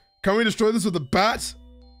bat. Can we destroy this with a bat?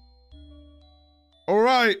 All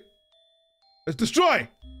right, let's destroy.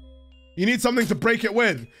 You need something to break it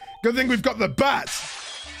with. Good thing we've got the bat.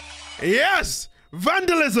 Yes,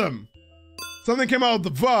 vandalism. Something came out of the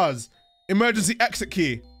vase. Emergency exit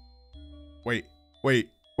key. Wait. Hang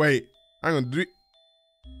on.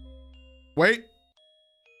 Wait.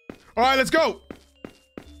 All right, let's go.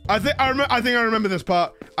 I think I remember this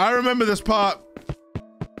part. I remember this part.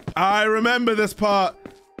 All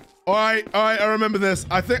right, I remember this.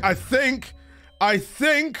 I think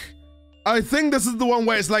this is the one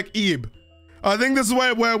where it's like Ebe. I think this is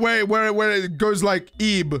where it goes like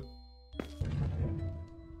Ebe.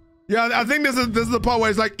 Yeah, I think this is the part where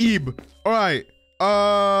it's like Ebe. All right.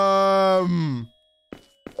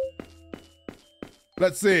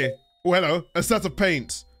 Let's see. Oh, hello. A set of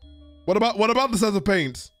paints. What about the set of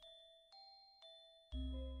paints?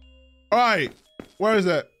 All right. Where is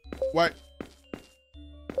it? Wait.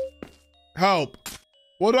 Help.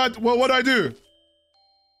 What do I do?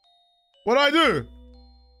 What do I do?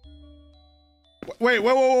 Wait,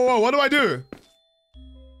 whoa, what do I do?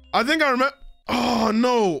 I think I remember. Oh,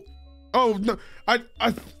 no. Oh, no.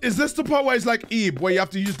 Is this the part where it's like Ebe, where you have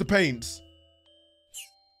to use the paints?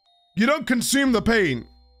 You don't consume the paint.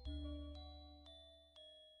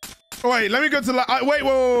 Oh, wait, let me go to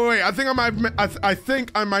wait. I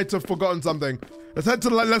think I might have forgotten something. Let's head to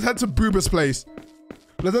Booba's place.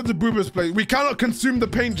 We cannot consume the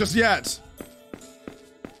paint just yet.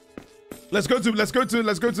 Let's go to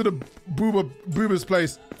the Booba's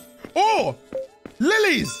place. Oh,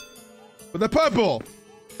 lilies, but they're purple.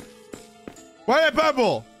 Why are they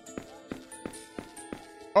purple?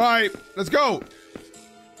 All right, let's go.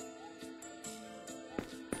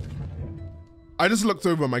 I just looked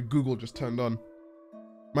over. My Google just turned on.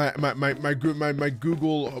 My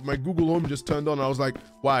Google Home just turned on. I was like,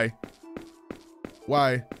 why?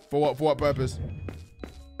 Why? For what purpose?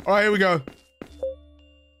 All right, here we go.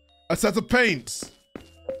 A set of paints.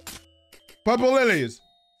 Purple lilies.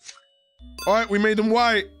 All right, we made them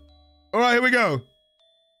white. All right, here we go.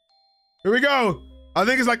 I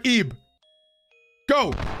think it's like Ebe.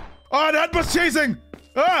 Go. Oh, the headbutt's chasing.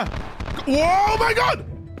 Ah. Whoa, my God.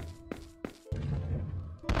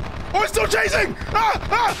 Oh, it's still chasing.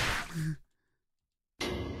 Ah.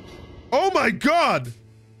 Oh, my God.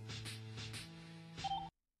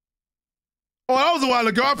 Oh, that was a while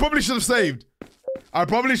ago. I probably should have saved.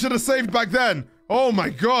 Back then. Oh my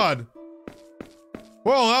god.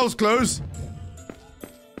 Well, that was close.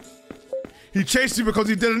 He chased you because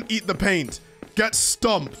he didn't eat the paint. Get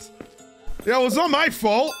stumped. Yeah, it was not my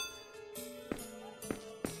fault.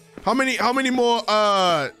 How many more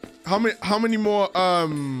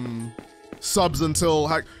subs until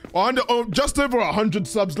just over 100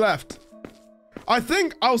 subs left. I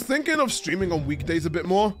was thinking of streaming on weekdays a bit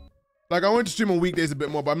more. Like, I want to stream on weekdays a bit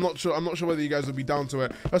more, but I'm not sure whether you guys will be down to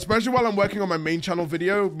it. Especially while I'm working on my main channel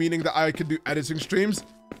video, meaning that I can do editing streams.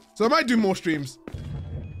 So I might do more streams.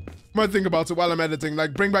 Might think about it while I'm editing,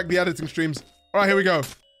 like bring back the editing streams. All right, here we go.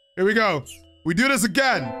 We do this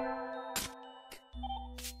again.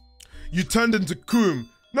 You turned into Coom.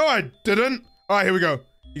 No, I didn't. All right, here we go.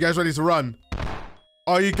 You guys ready to run?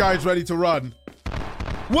 Are you guys ready to run?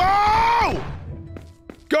 Whoa!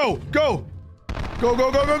 Go, go. Go,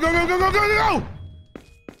 go, go, go, go, go, go, go, go, go!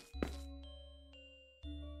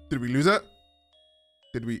 Did we lose it?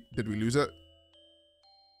 Did we lose it?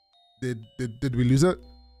 Did we lose it?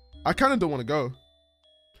 I kind of don't want to go.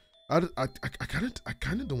 I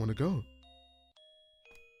kind of don't want to go.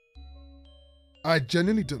 I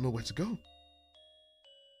genuinely don't know where to go.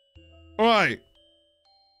 All right.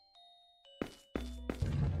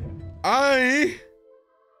 I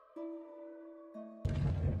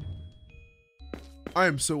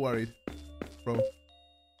am so worried, bro.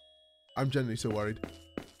 I'm genuinely so worried.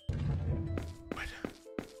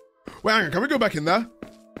 Wait, hang on, can we go back in there?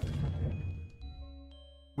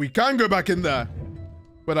 We can go back in there,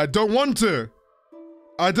 but I don't want to.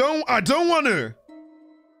 I don't want to.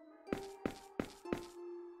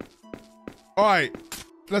 All right,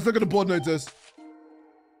 let's look at the board notice.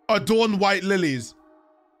 Adorn white lilies.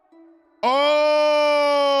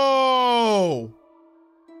 Oh!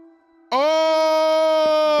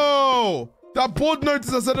 Oh! That board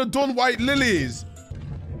notice that said adorn white lilies.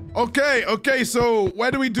 Okay, okay, so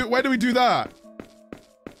where do we do that?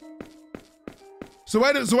 So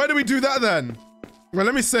where do we do that then? Well,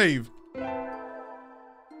 let me save.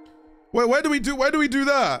 Wait, where do we do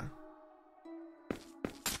that?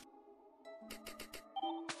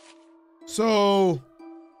 So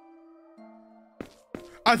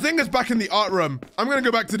I think it's back in the art room. I'm gonna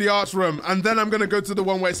go back to the arts room, and then I'm gonna go to the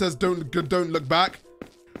one where it says don't look back.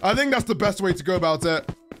 I think that's the best way to go about it.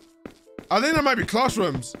 I think there might be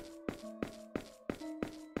classrooms.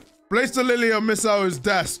 Place the lily on Misao's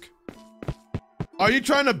desk. Are you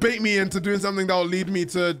trying to bait me into doing something that will lead me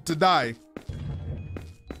to die?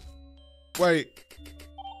 Wait.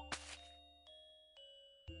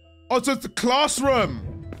 Oh, so it's the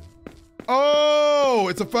classroom. Oh,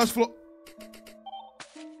 it's a first floor.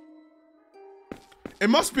 It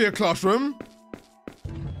must be a classroom.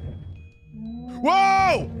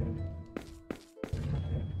 Whoa!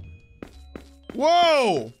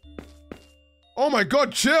 Whoa! Oh my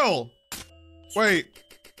God, chill. Wait.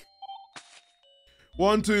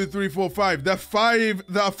 1, 2, 3, 4, 5. There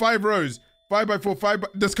are 5 rows. 5 by 4, 5 by...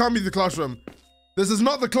 This can't be the classroom. This is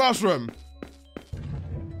not the classroom.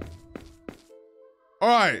 All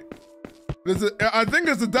right. I think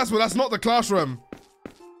it's the desk, but that's not the classroom.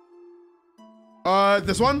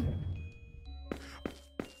 This one?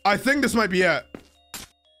 I think this might be it.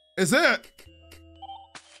 Is it?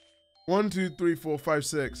 1, 2, 3, 4, 5,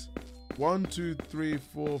 6. 1, 2, 3,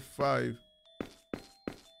 4, 5.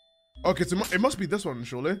 Okay, so it must be this one,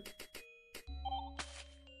 surely.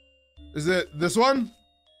 Is it this one?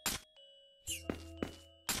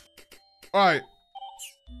 All right.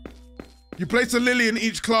 You place a lily in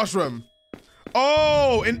each classroom.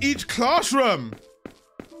 Oh, in each classroom.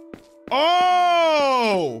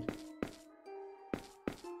 Oh.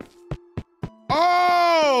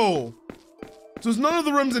 Oh. So there's none of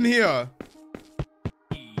the rooms in here.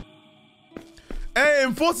 Hey,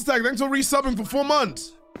 Enforce Attack, thanks for resubbing for 4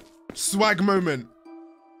 months. Swag moment.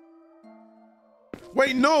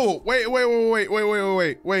 Wait, no. Wait.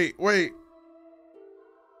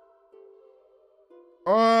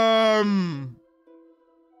 I'm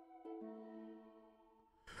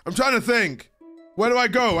trying to think. Where do I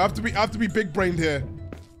go? I have to be big brained here.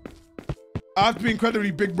 I have to be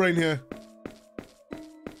incredibly big brained here.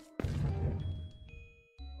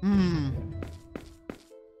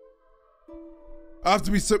 I have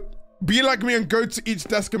to be like me and go to each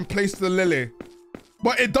desk and place the lily.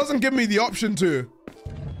 But it doesn't give me the option to.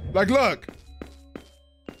 Like, look.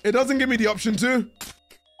 It doesn't give me the option to.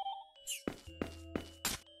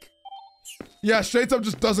 Yeah, straight up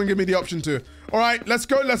just doesn't give me the option to. All right, let's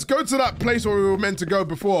go to that place where we were meant to go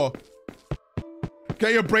before.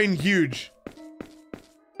 Get your brain huge.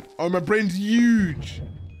 Oh, my brain's huge.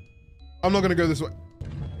 I'm not gonna go this way.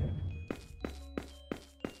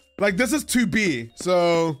 Like, this is 2B,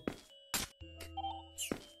 so...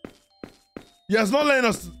 Yeah, it's not letting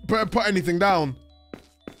us put anything down.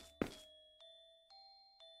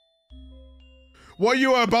 What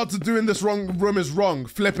you are about to do in this wrong room is wrong.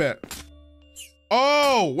 Flip it.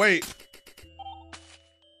 Oh, wait.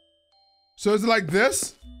 So is it like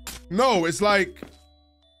this? No, it's like...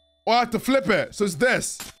 Oh, I have to flip it. So it's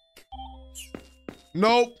this.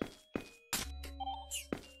 Nope.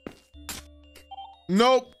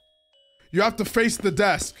 Nope. You have to face the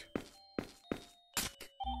desk.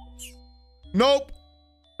 Nope.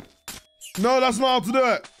 No, that's not how to do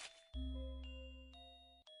it.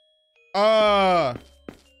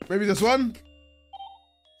 Maybe this one?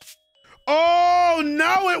 Oh,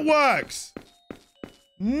 now it works.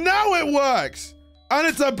 Now it works. And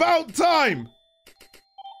it's about time.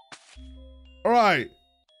 All right.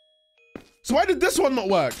 So why did this one not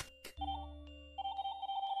work?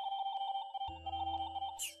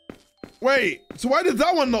 Wait, so why did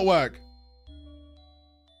that one not work?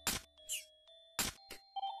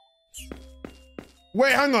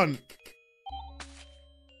 Wait, hang on.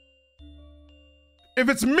 If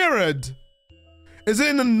it's mirrored, is it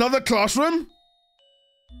in another classroom?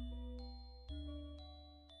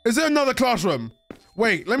 Is it another classroom?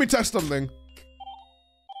 Wait, let me test something.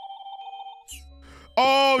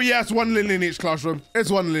 Oh, yeah, it's one Lily in each classroom. It's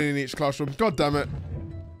one Lily in each classroom. God damn it.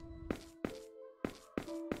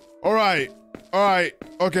 All right. All right.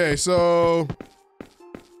 Okay, so...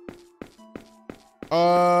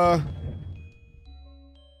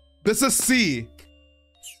 This is C.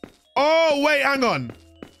 Oh, wait, hang on.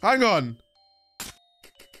 Hang on.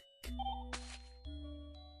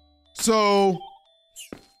 So...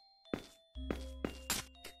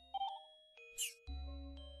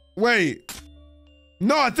 Wait.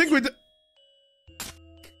 No, I think we...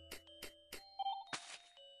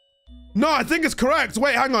 No, I think it's correct.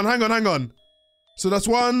 Wait, hang on, hang on, hang on. So that's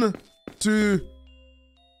 1, 2...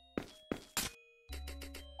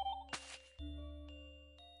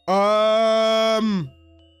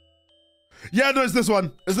 Yeah, no, it's this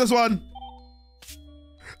one. It's this one.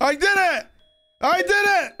 I did it! I did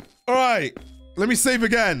it! All right. Let me save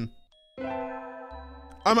again.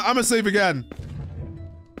 I'm gonna save again.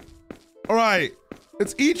 All right.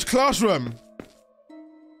 It's each classroom.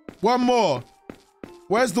 One more.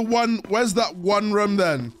 Where's that one room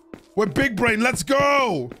then? We're big brain, let's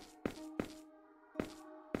go!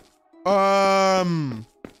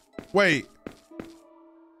 Wait.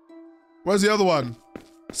 Where's the other one?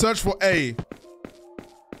 Search for A.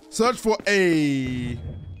 Search for A.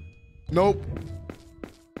 Nope.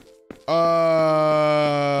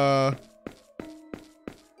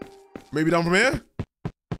 Maybe down from here?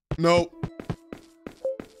 Nope.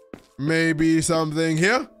 Maybe something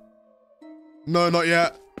here? No, not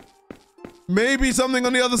yet. Maybe something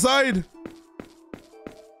on the other side?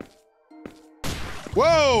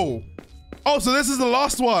 Whoa! Oh, so this is the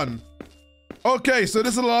last one. Okay, so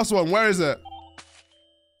this is the last one. Where is it?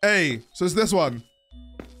 A. So it's this one.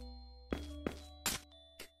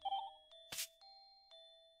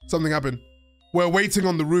 Something happened. We're waiting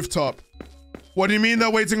on the rooftop. What do you mean they're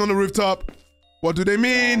waiting on the rooftop? What do they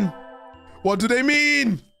mean? What do they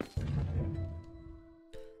mean?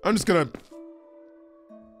 I'm just gonna...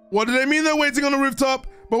 What do they mean they're waiting on the rooftop?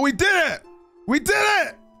 But we did it! We did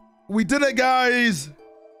it! We did it, guys!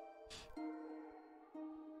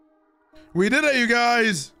 We did it, you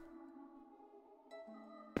guys!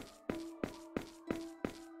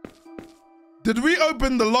 Did we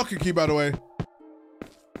open the locker key, by the way?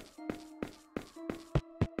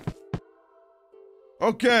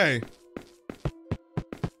 Okay.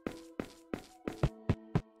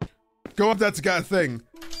 Go up there to get a thing.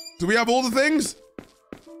 Do we have all the things?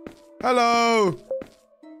 Hello.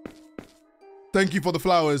 Thank you for the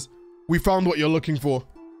flowers. We found what you're looking for.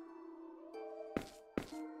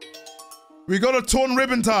 We got a torn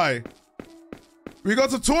ribbon tie. We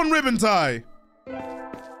got a torn ribbon tie.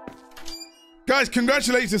 Guys,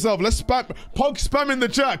 congratulate yourself. Let's spam, spam in the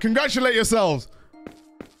chat. Congratulate yourselves.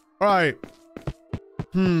 All right.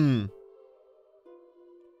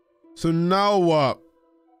 So now what?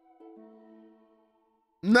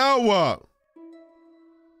 Now what?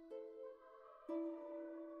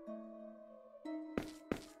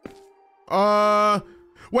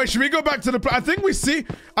 Wait, should we go back to the... I think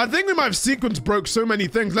we might have sequence broke so many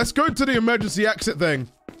things. Let's go to the emergency exit thing.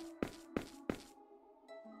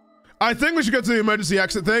 I think we should go to the emergency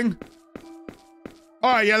exit thing.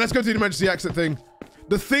 All right, yeah, let's go to the emergency exit thing.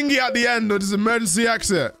 The thingy at the end of this emergency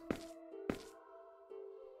exit.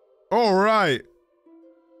 All right.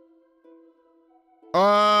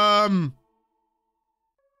 I'm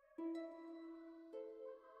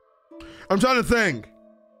trying to think.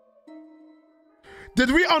 Did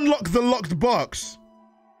we unlock the locked box?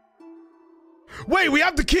 Wait, we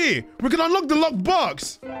have the key. We can unlock the locked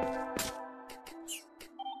box.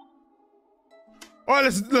 All right,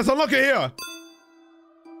 let's unlock it here.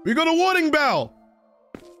 We got a warning bell.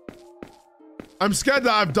 I'm scared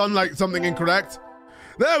that I've done like something incorrect.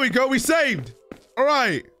 There we go, we saved. All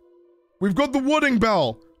right. We've got the warning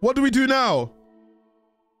bell. What do we do now?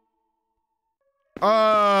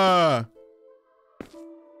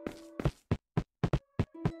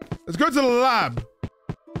 Let's go to the lab.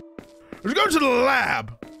 Let's go to the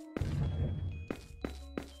lab.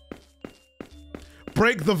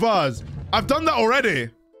 Break the vase. I've done that already.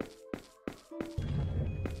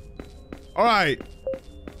 All right.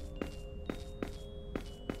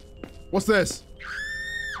 What's this?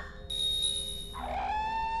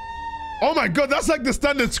 Oh my god, that's like the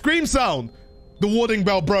standard scream sound. The warning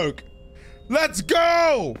bell broke. Let's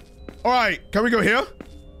go! All right, can we go here?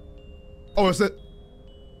 Oh, is it?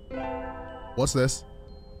 What's this?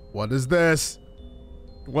 What is this?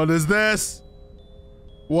 What is this?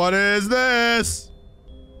 What is this?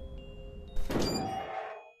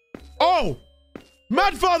 Oh!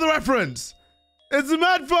 Mad Father reference! It's a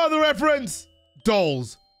Mad Father reference!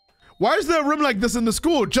 Dolls. Why is there a room like this in the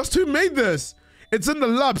school? Just who made this? It's in the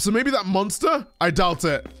lab, so maybe that monster? I doubt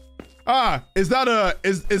it. Ah, is that a...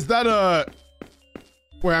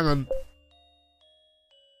 Wait, hang on.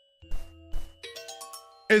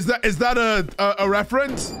 Is that a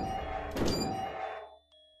reference?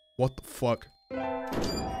 What the fuck?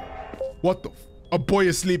 What the... A boy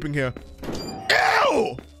is sleeping here.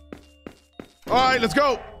 Ew! Alright, let's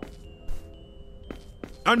go.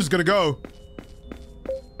 I'm just gonna go.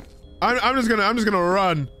 I'm just gonna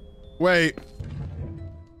run. Wait.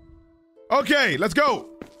 Okay, let's go.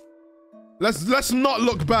 Let's not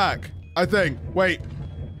look back, I think. Wait.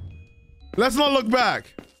 Let's not look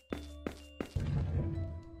back.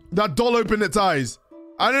 That doll opened its eyes.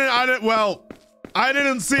 I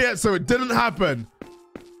didn't see it, so it didn't happen.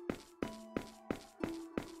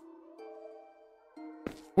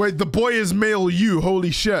 Wait, the boy is male you, holy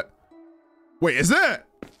shit. Wait, is it?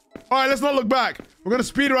 All right, let's not look back. We're gonna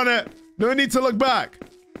speedrun it. No need to look back.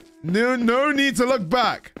 No need to look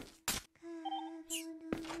back.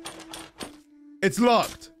 It's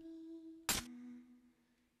locked.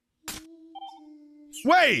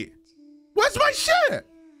 Wait, where's my shit?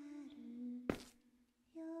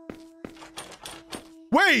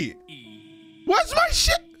 Wait, where's my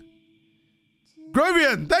shit?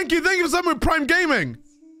 Grovian, thank you for something with Prime Gaming.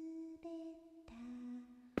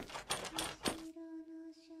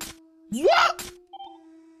 What?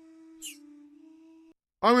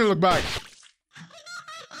 I'm gonna look back.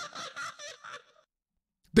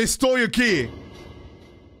 They stole your key.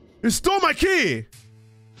 They stole my key.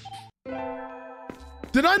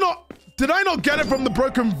 Did I not get it from the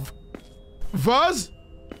broken vase?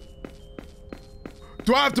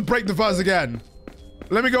 Do I have to break the vase again?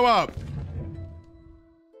 Let me go up.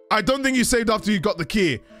 I don't think you saved after you got the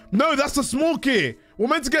key. No, that's the small key. We're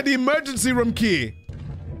meant to get the emergency room key.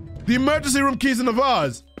 The emergency room key's in the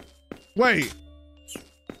vase. Wait.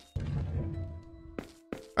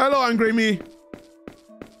 Hello, Angry Me.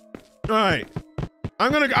 All right.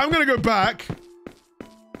 I'm gonna go back.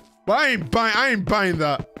 But I ain't buying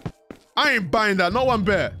that. I ain't buying that, not one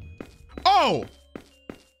bit. Oh!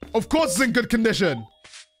 Of course it's in good condition.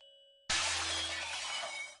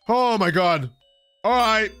 Oh my god. All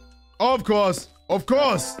right. Of course. Of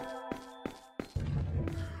course.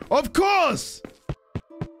 Of course!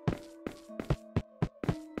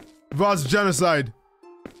 VODS genocide.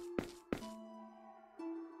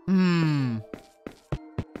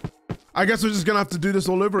 I guess we're just gonna have to do this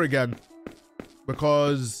all over again.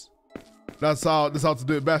 Because that's how to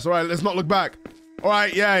do it best. All right, let's not look back. All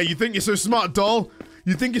right, yeah, you think you're so smart, doll?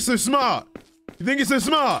 You think you're so smart? You think you're so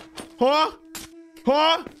smart? Huh?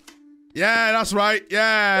 Huh? Yeah, that's right.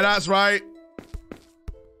 Yeah, that's right.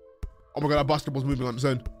 Oh my god, that basketball's moving on its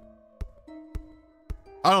own.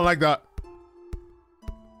 I don't like that.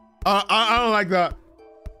 I don't like that.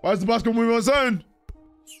 Why is the basketball moving on its own?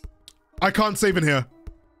 I can't save in here.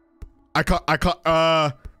 I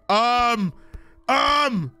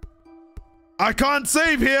can't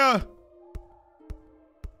save here.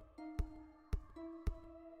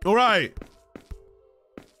 All right.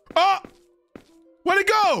 Oh, where'd it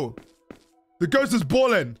go? The ghost is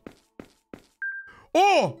balling.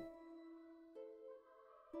 Oh,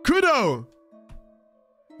 Kudo.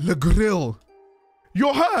 Le Grill.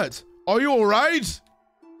 You're hurt. Are you all right?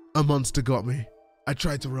 A monster got me. I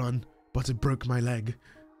tried to run, but it broke my leg.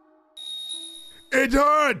 It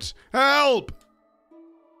hurt! Help!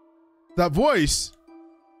 That voice.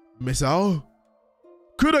 Misao?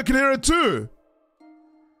 Kuda can hear it too.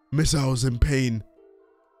 Misao's in pain.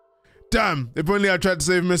 Damn, if only I tried to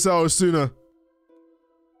save Misao sooner.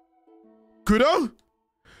 Kuda?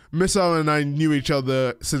 Misao and I knew each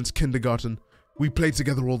other since kindergarten. We played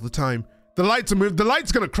together all the time. The lights are moved. The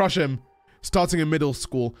light's gonna crush him. Starting in middle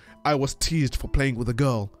school, I was teased for playing with a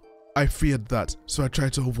girl. I feared that, so I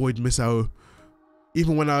tried to avoid Misao.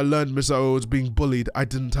 Even when I learned Misao was being bullied, I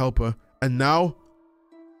didn't help her. And now?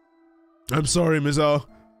 I'm sorry, Misao.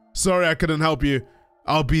 Sorry I couldn't help you.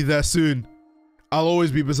 I'll be there soon. I'll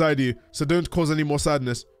always be beside you, so don't cause any more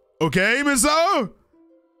sadness. Okay, Misao?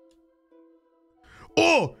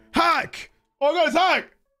 Oh, hack! Oh, guys,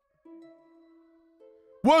 hack!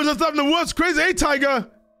 Whoa, that's happening the worst. Crazy, hey, Tiger!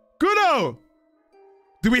 Kudo!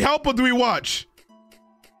 Do we help or do we watch?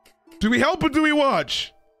 Do we help or do we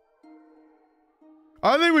watch?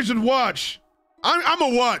 I think we should watch. I'm a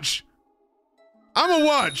watch. I'm a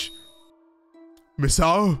watch.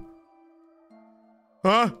 Misao?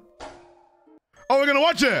 Huh? Oh, we're gonna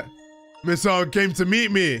watch it. Misao came to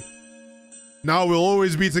meet me. Now we'll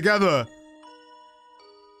always be together.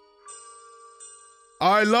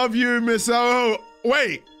 I love you, Misao.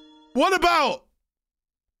 Wait, what about?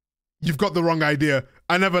 You've got the wrong idea.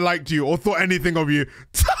 I never liked you or thought anything of you.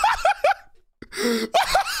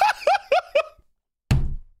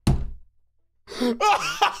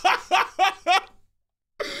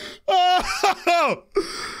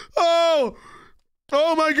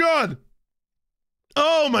 Oh my God.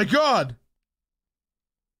 Oh my God.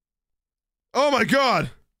 Oh my God.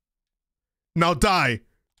 Now die.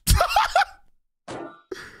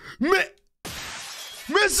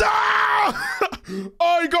 Misao!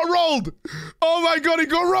 Oh, he got rolled. Oh my God, he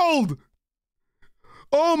got rolled.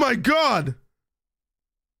 Oh my God.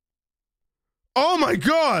 Oh my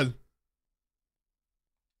God.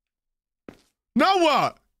 Now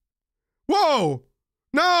what? Whoa.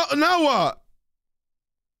 Now what?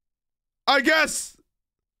 I guess.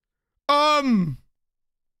 Oh,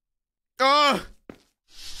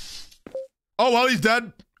 well, he's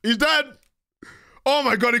dead. He's dead. Oh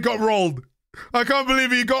my God, he got rolled. I can't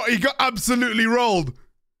believe he got absolutely rolled.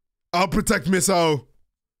 I'll protect Misao.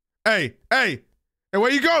 Hey,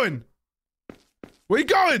 where you going? Where you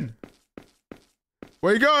going?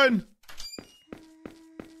 Where you going?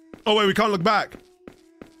 Oh wait, we can't look back.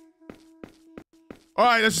 All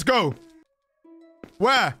right, let's just go.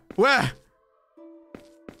 Where?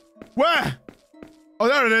 Oh,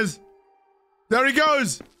 there it is. There he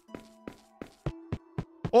goes.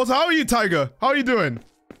 Also, how are you, Tiger? How are you doing?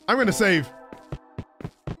 I'm gonna save.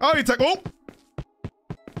 How are you, Tiger? Oh!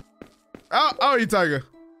 How are you, Tiger?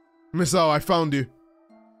 Misao, I found you.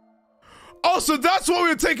 Oh, so that's why we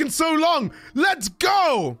were taking so long. Let's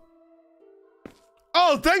go!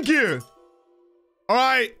 Oh, thank you. All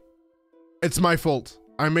right. It's my fault.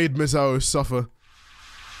 I made Misao suffer.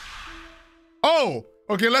 Oh,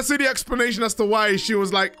 okay, let's see the explanation as to why she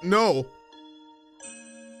was like, no.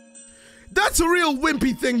 That's a real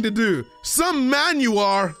wimpy thing to do. Some man you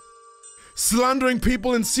are. Slandering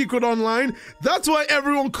people in secret online. That's why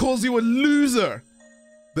everyone calls you a loser.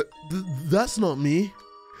 That's not me.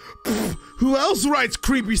 Pfft, who else writes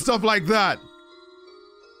creepy stuff like that?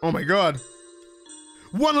 Oh my God.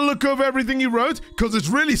 Want to look over everything you wrote? Because it's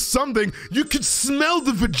really something. You could smell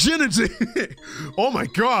the virginity. Oh my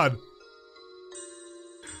God.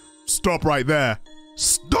 Stop right there.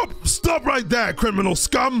 Stop right there, criminal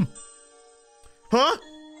scum. Huh?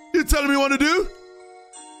 You telling me what to do?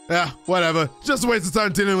 Yeah, whatever. Just a waste of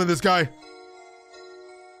time dealing with this guy.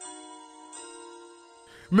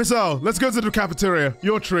 Misao, let's go to the cafeteria.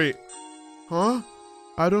 Your treat. Huh?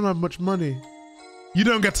 I don't have much money. You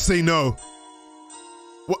don't get to say no.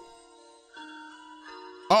 What?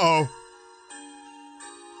 Uh-oh.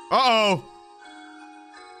 Uh-oh.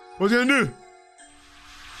 What's he gonna do?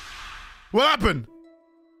 What happened?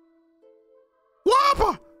 What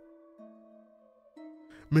happened?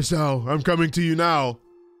 Misao, I'm coming to you now.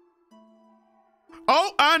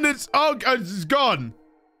 Oh, and it's gone.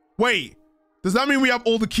 Wait, does that mean we have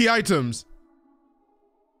all the key items?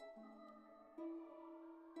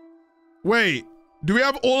 Wait, do we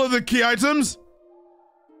have all of the key items?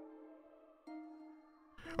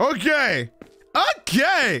 Okay.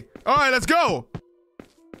 Okay. All right, let's go.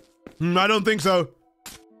 I don't think so.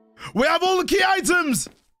 We have all the key items.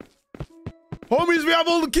 Homies, we have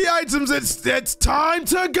all the key items. It's time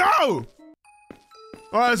to go.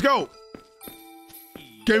 All right, let's go.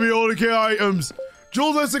 Give me all the key items.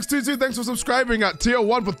 Jules0622, thanks for subscribing at tier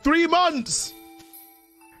 1 for 3 months.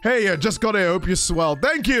 Hey, just got it. I hope you're swell.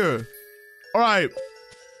 Thank you. All right.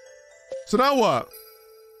 So now what?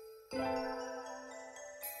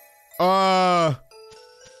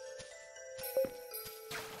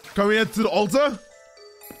 Can we head to the altar?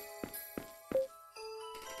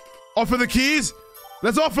 Offer the keys?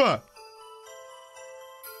 Let's offer.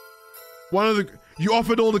 You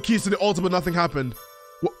offered all the keys to the altar, but nothing happened.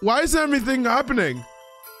 Why isn't anything happening?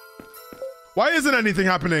 Why isn't anything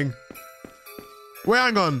happening? Wait,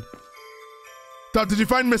 hang on. Did you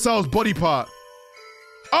find Misao's body part?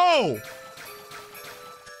 Oh!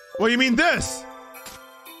 Well, you mean this?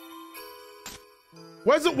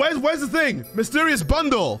 Where's the thing? Mysterious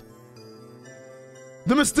bundle.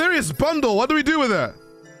 The mysterious bundle. What do we do with it?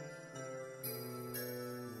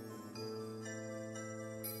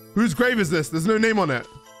 Whose grave is this? There's no name on it.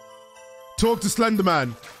 Talk to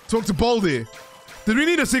Slenderman. Talk to Baldy. Did we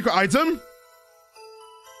need a secret item?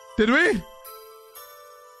 Did we?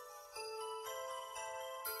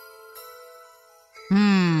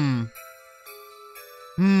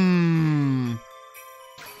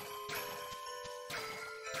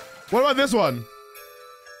 What about this one?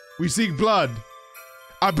 We seek blood.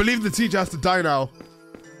 I believe the teacher has to die now.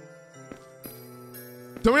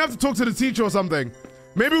 Don't we have to talk to the teacher or something?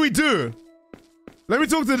 Maybe we do. Let me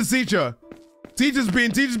talk to the teacher. Teacher's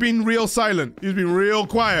been real silent. He's been real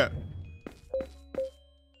quiet.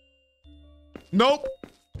 Nope.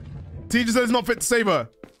 Teacher says it's not fit to save her.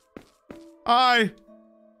 Aye.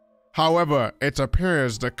 However, it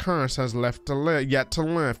appears the curse has yet to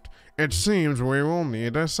lift. It seems we will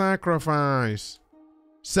need a sacrifice.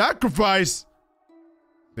 Sacrifice?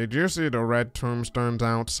 Did you see the red tombstones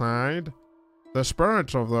outside? The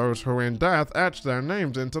spirits of those who in death etched their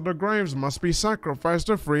names into the graves must be sacrificed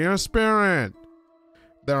to free a spirit.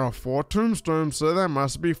 There are 4 tombstones, so there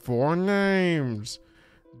must be 4 names.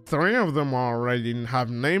 3 of them already have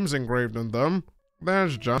names engraved in them.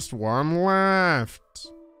 There's just 1 left.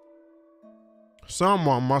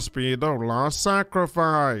 Someone must be the last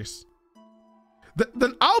sacrifice.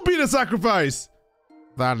 Then I'll be the sacrifice!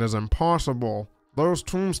 That is impossible. Those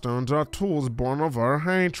tombstones are tools born of her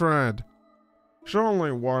hatred.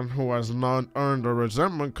 Surely one who has not earned a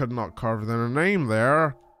resentment could not carve their name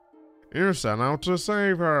there. You set out to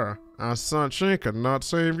save her. As such, she could not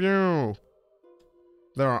save you.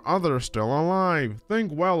 There are others still alive.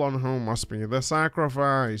 Think well on who must be the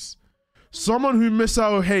sacrifice. Someone who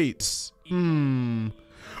Misao hates.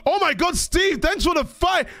 Oh my god, Steve, thanks for the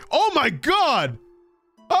fight. Oh my god.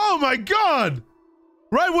 Oh my god.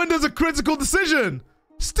 Right when there's a critical decision.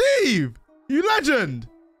 Steve, you legend.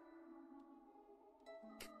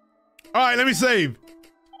 All right, let me save.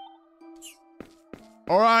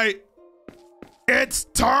 All right. It's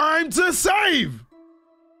time to save.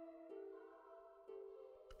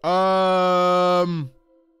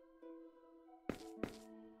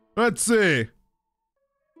 Let's see.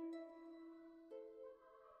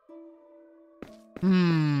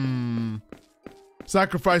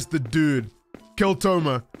 Sacrifice the dude. Kill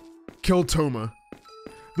Toma. Kill Toma.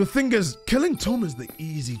 The thing is, killing Toma is the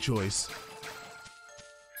easy choice.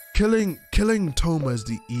 Killing Toma is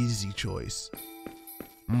the easy choice.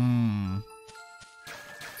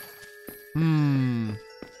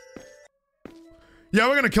 Yeah,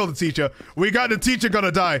 we're gonna kill the teacher. We got the teacher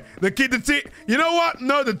gonna die. You know what?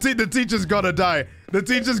 No, the teacher's gotta die. The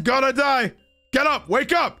teacher's gotta die. Get up,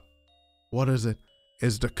 wake up. What is it?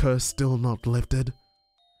 Is the curse still not lifted?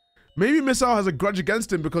 Maybe Misao has a grudge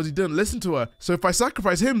against him because he didn't listen to her. So if I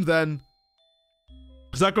sacrifice him, then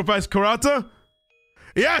sacrifice Kurata?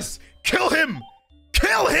 Yes, kill him.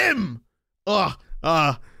 Kill him. The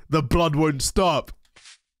blood won't stop.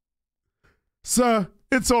 Sir,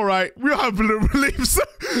 it's all right. We have relief, sir.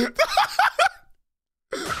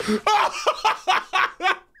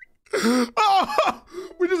 Oh,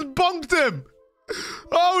 we just bonked him.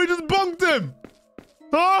 Oh, we just bonked him.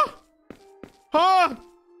 Huh?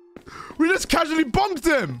 We just casually bonked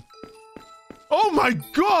him. Oh my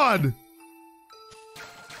god.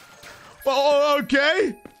 Oh,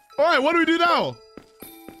 okay. All right, what do we do now?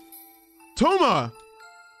 Toma.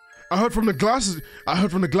 I heard from the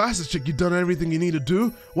glasses chick you'd done everything you need to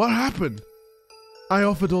do. What happened? I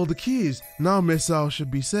offered all the keys. Now Misao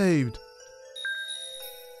should be saved.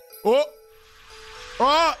 Oh!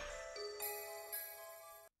 Ah!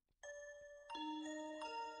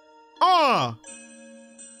 Ah!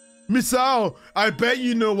 Misao, I bet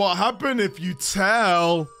you know what happened if you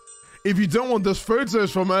tell. If you don't want those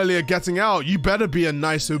photos from earlier getting out, you better be a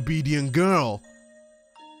nice, obedient girl.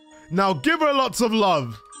 Now give her lots of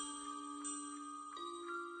love.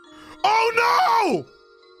 Oh no!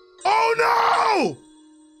 Oh no!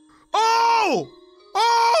 Oh!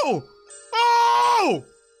 Oh! Oh!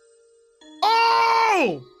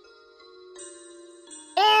 Oh!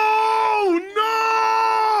 Oh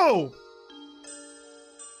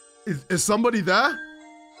no! Is somebody there?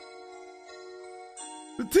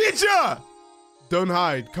 The teacher! Don't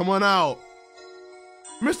hide. Come on out.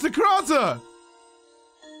 Mr. Carter!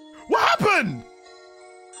 What happened?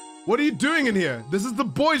 What are you doing in here? This is the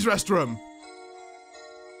boys' restroom.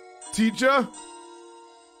 Teacher?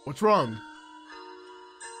 What's wrong?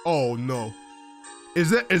 Oh no.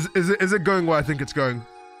 Is it going where I think it's going?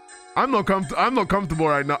 I'm not comfortable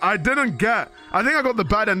right now. I think I got the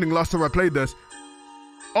bad ending last time I played this.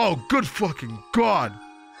 Oh, good fucking god.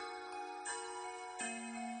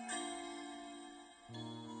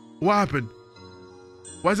 What happened?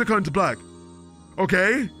 Why is it going to black?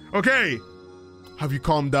 Okay. Have you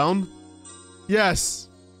calmed down? Yes.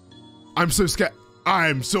 I'm so scared.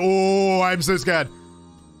 I'm so scared.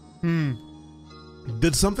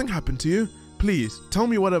 Did something happen to you? Please, tell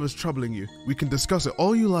me whatever's troubling you. We can discuss it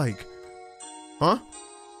all you like. Huh?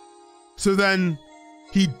 So then,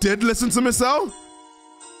 he did listen to Misao?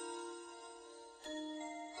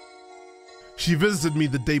 She visited me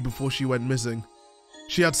the day before she went missing.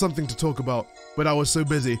 She had something to talk about, but I was so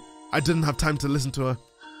busy, I didn't have time to listen to her.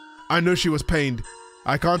 I know she was pained.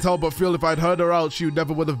 I can't help but feel if I'd heard her out, she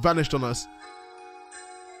never would have vanished on us.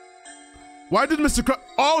 Why did Mr.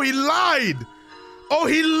 Oh, he lied! Oh,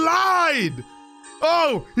 he lied!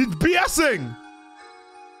 Oh, he's BSing!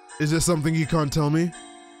 Is there something you can't tell me?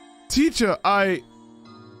 Teacher, I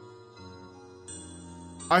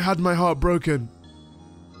had my heart broken.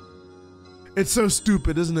 It's so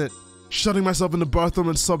stupid, isn't it? Shutting myself in the bathroom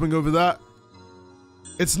and sobbing over that.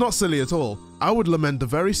 It's not silly at all. I would lament the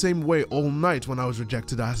very same way all night when I was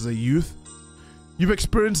rejected as a youth. You've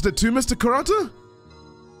experienced it too, Mr. Karata?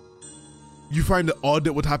 You find it odd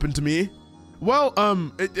it would happen to me? Well,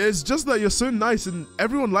 it's just that you're so nice and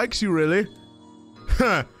everyone likes you, really.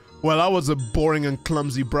 Well, I was a boring and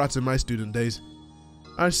clumsy brat in my student days.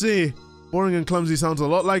 I see. Boring and clumsy sounds a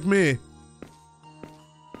lot like me.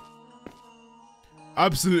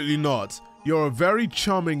 Absolutely not. You're a very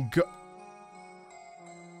charming girl.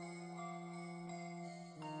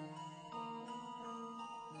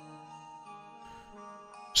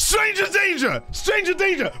 Stranger danger! Stranger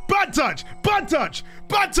danger! Bad touch! Bad touch!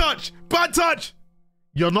 Bad touch! Bad touch!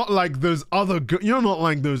 You're not like those other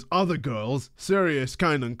girls. Serious,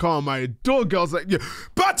 kind, and calm. I adore girls like you.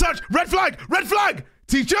 Bad touch! Red flag! Red flag!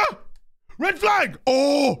 Teacher? Red flag!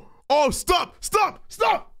 Oh! Oh, stop! Stop!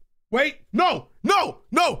 Stop! Wait, no! No!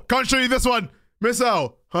 No! Can't show you this one!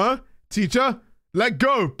 Misao, huh? Teacher? Let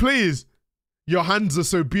go, please! Your hands are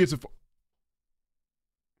so beautiful.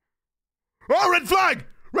 Oh, red flag!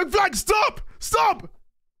 Red flag, stop! Stop!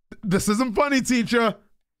 This isn't funny, teacher.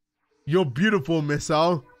 You're beautiful,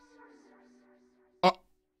 Misao.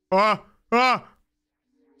 Ah!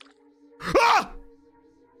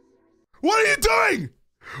 What are you doing?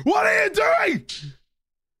 What are you doing?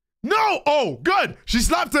 No! Oh, good! She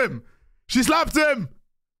slapped him! She slapped him!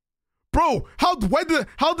 Bro, how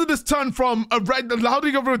did this turn from a red, how did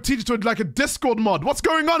you go from a teacher to like a Discord mod? What's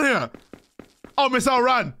going on here? Oh, Misao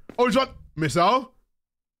ran. Oh, he's run. Misao?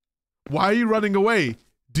 Why are you running away?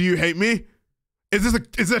 Do you hate me? Is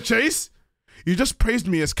this a chase? You just praised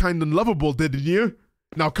me as kind and lovable, didn't you?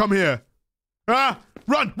 Now come here. Ah!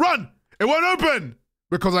 Run! Run! It won't open!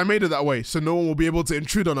 Because I made it that way, so no one will be able to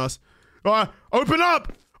intrude on us. Open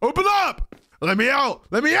up! Open up! Let me out!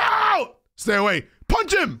 Let me out! Stay away.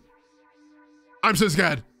 Punch him! I'm so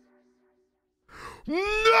scared.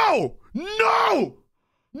 No! No!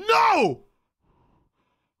 No!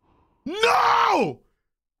 No!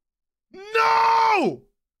 No!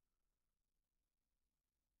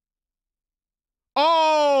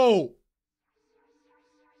 Oh!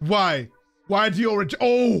 Why? Why do you already?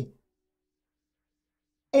 Oh!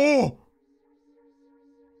 Oh!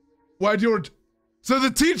 Why do you? So the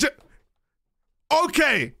teacher.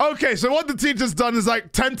 Okay, so what the teacher's done is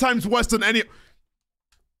like 10 times worse than any.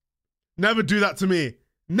 Never do that to me.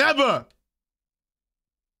 Never!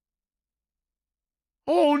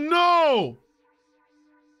 Oh no!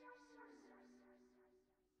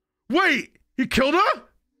 Wait, he killed her?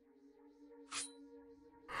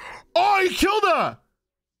 Oh, he killed her!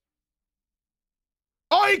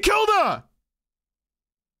 Oh, he killed her!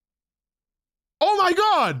 Oh my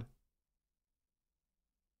god!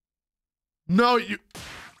 No, you...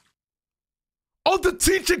 Oh, the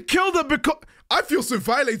teacher killed her because... I feel so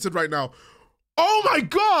violated right now. Oh my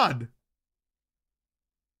god!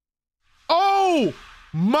 Oh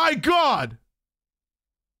my god!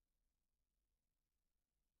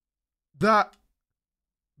 That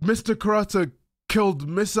Mr. Karata killed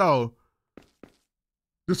Misao.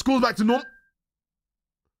 The school's back to normal.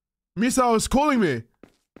 Misao is calling me.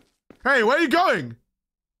 Hey, where are you going?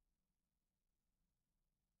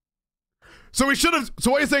 So we should have,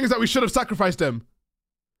 so what you're saying is that we should have sacrificed him.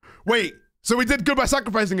 Wait, so we did good by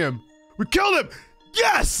sacrificing him. We killed him.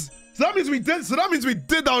 Yes! So that means we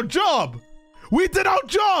did our job. We did our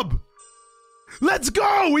job. Let's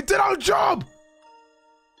go. We did our job.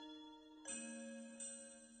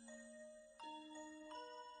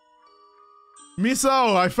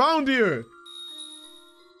 Misao, I found you.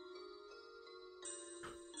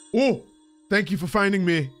 Oh, thank you for finding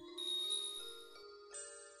me.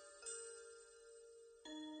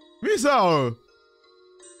 Misao.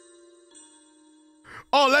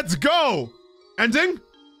 Oh, let's go. Ending?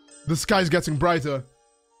 The sky's getting brighter.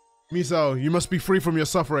 Misao, you must be free from your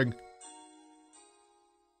suffering.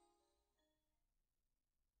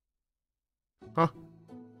 Huh?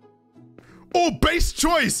 Oh, based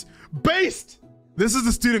choice. Based. This is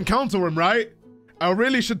the student council room, right? I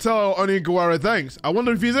really should tell Onigawara thanks. I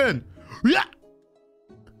wonder if he's in. Yeah.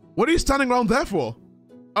 What are you standing around there for?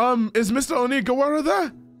 Is Mr. Onigawara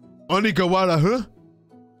there? Onigawara, huh?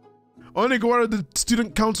 Onigawara, the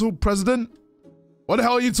student council president? What the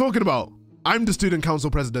hell are you talking about? I'm the student council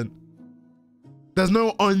president. There's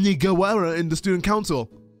no Onigawara in the student council.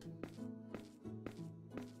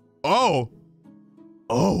 Oh.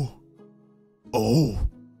 Oh. Oh.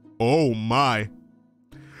 Oh my.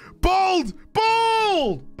 Bold!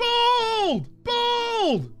 Bold! Bold!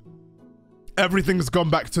 Bold! Everything's gone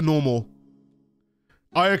back to normal.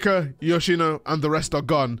 Ayaka, Yoshino, and the rest are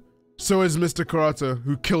gone. So is Mr. Kurata,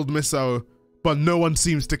 who killed Misao, but no one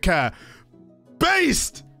seems to care.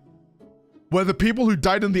 Based! Were the people who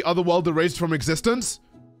died in the other world erased from existence?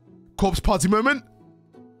 Corpse party moment?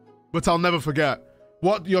 But I'll never forget.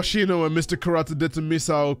 What Yoshino and Mr. Kurata did to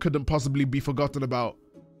Misao couldn't possibly be forgotten about.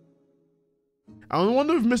 I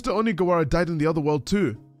wonder if Mr. Onigawara died in the other world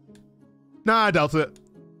too. Nah, I doubt it.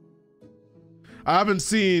 I haven't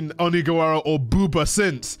seen Onigawara or Booba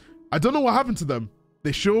since. I don't know what happened to them.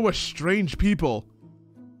 They sure were strange people.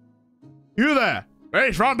 You there!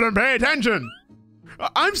 Hey, front and pay attention!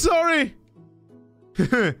 I'm sorry!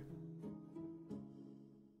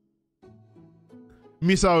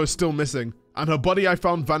 Misao is still missing, and her body I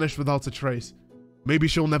found vanished without a trace. Maybe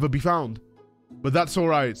she'll never be found. But that's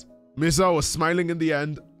alright. Misao was smiling in the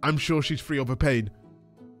end. I'm sure she's free of her pain.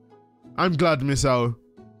 I'm glad, Misao.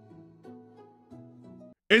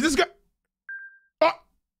 Is this guy... Oh!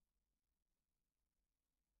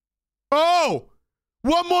 Oh!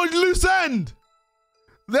 One more loose end!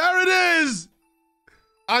 There it is!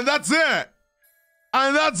 And that's it!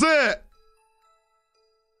 And that's it!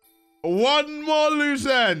 One more loose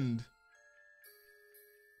end.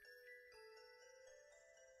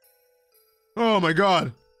 Oh my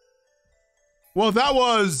god. Well, that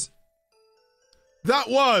was...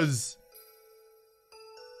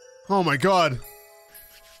 Oh my god.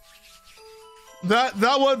 That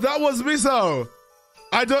was Misao.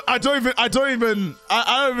 I don't even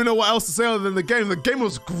know what else to say other than the game. The game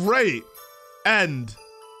was great. And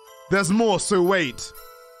there's more, so wait.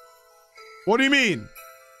 What do you mean?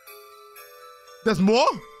 There's more?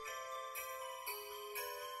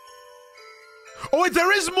 Oh wait,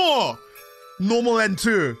 there is more! Normal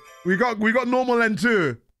N2. We got normal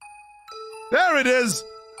N2. There it is.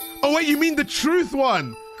 Oh wait, you mean the truth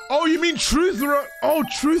one? Oh, you mean truth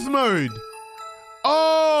mode.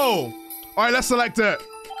 Oh! Alright, let's select it.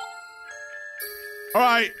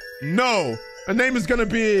 Alright, no. The name is gonna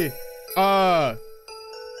be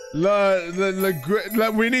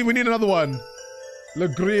we need another one. Le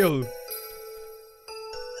Grill.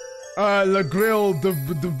 Le Grill de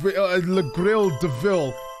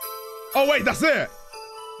Ville. Oh wait, that's it.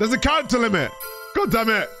 There's a character limit. God damn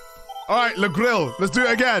it. Alright, Le Grill. Let's do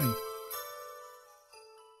it again.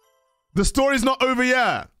 The story's not over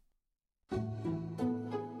yet.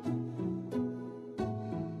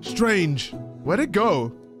 Strange. Where'd it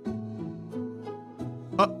go?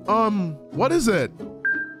 What is it?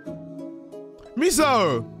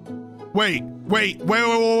 Misao! Wait.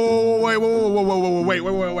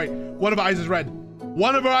 One of her eyes is red.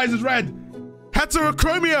 One of her eyes is red.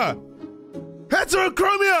 Heterochromia!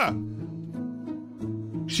 Heterochromia!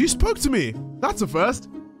 She spoke to me. That's a first.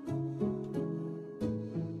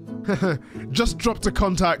 Just dropped a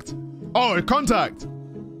contact. Oh, a contact.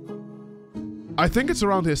 I think it's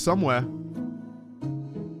around here somewhere.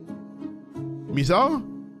 Misao?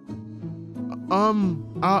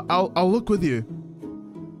 I'll look with you.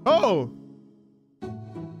 Oh!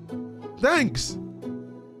 Thanks!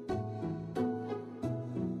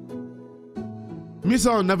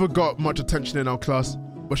 Misao never got much attention in our class,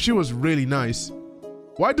 but she was really nice.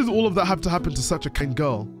 Why does all of that have to happen to such a kind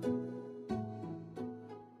girl?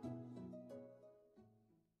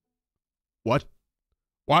 What?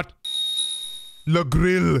 What? Le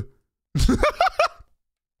Grill.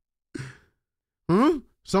 Huh?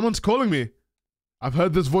 Someone's calling me. I've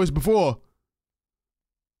heard this voice before.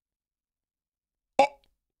 Oh!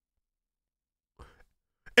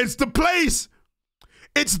 It's the place!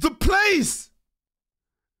 It's the place!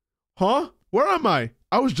 Huh? Where am I?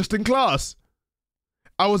 I was just in class.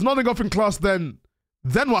 I was nodding off in class then.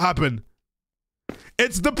 Then what happened?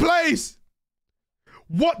 It's the place!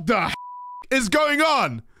 What the is going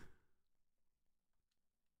on?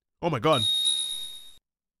 Oh my god.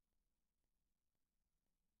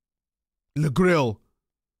 Le Grill.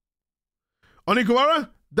 Onigawara?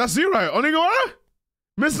 That's you, right? Onigawara?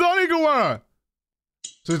 Mr. Onigawara!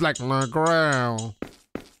 So it's like, Le Grill.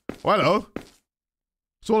 Oh, hello.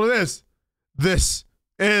 So all of this. This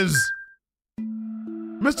is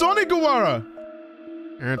Mr. Onigawara.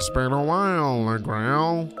 It's been a while, Le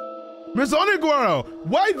Grill. Mr. Onigawara,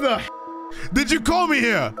 why the did you call me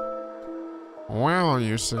here? Well,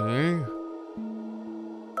 you see,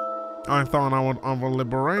 I thought I would offer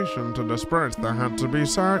liberation to the spirits that had to be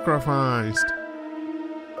sacrificed.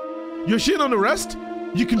 You're shitting on the rest?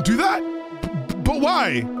 You can do that? But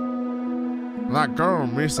why? That girl,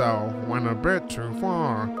 Misao, went a bit too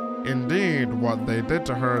far. Indeed, what they did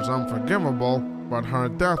to her is unforgivable, but her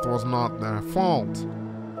death was not their fault.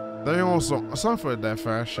 They also suffered their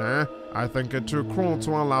fair share. I think it too cruel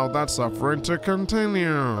to allow that suffering to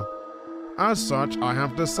continue. As such, I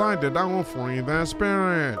have decided I will free their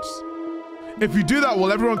spirits. If you do that,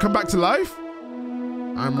 will everyone come back to life?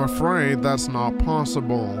 I'm afraid that's not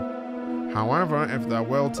possible. However, if their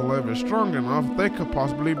will to live is strong enough, they could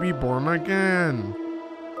possibly be born again.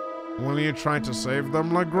 Will you try to save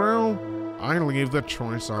them, LaGrill? I leave the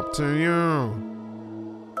choice up to you.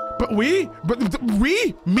 But we?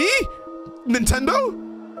 Me? Nintendo?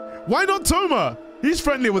 Why not Toma? He's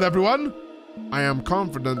friendly with everyone. I am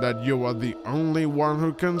confident that you are the only one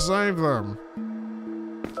who can save them.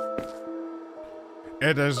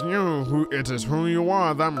 It is who you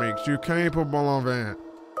are that makes you capable of it.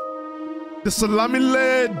 The salami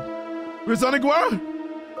lid! Rizaniguara?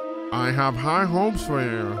 I have high hopes for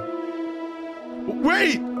you.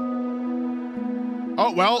 Wait!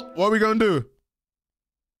 Oh, well, what are we gonna do?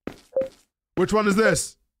 Which one is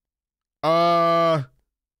this?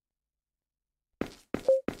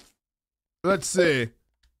 Let's see.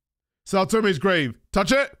 Saltome's grave.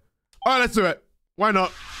 Touch it? Alright, let's do it. Why not?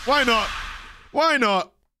 Why not? Why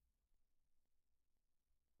not?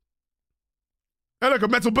 Hey, look, a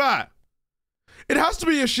metal bat. It has to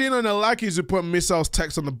be Yoshino and the lackeys who put Misao's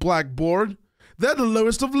text on the blackboard. They're the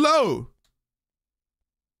lowest of low.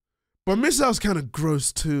 But Misao's kind of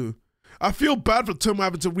gross too. I feel bad for Toma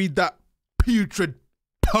having to read that putrid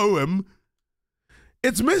poem.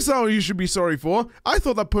 It's Misao you should be sorry for. I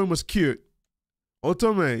thought that poem was cute.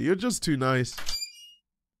 Otome, you're just too nice.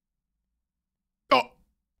 Oh!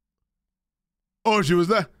 Oh, she was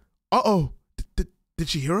there. Uh-oh. Did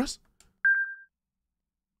she hear us?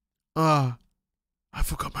 I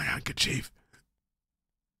forgot my handkerchief.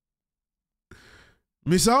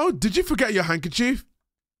 Misao, did you forget your handkerchief?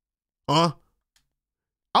 I'll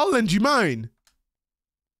lend you mine.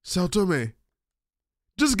 Saltome.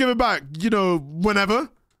 Just give it back, you know, whenever.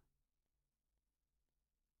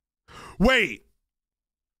 Wait.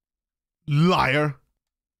 Liar.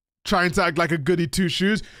 Trying to act like a goody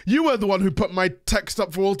two-shoes. You were the one who put my text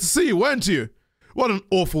up for all to see, weren't you? What an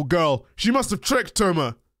awful girl. She must have tricked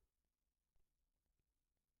Toma.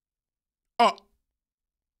 Oh.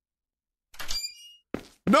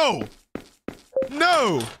 No.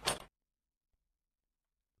 No.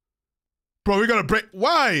 Bro, we gotta break.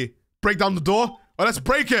 Why? Break down the door? Oh, let's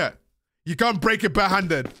break it. You can't break it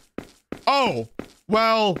barehanded. Oh,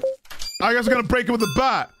 well, I guess we're gonna break it with a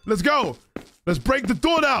bat. Let's go. Let's break the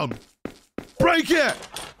door down. Break it.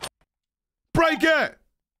 Break it.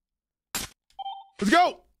 Let's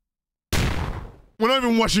go. We're not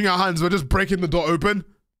even washing our hands. We're just breaking the door open.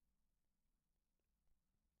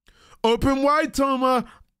 Open wide, Toma.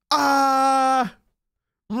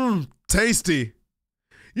 Tasty.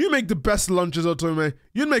 You make the best lunches, Otome.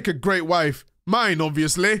 You'd make a great wife. Mine,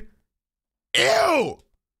 obviously. Ew!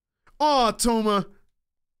 Aw, Toma.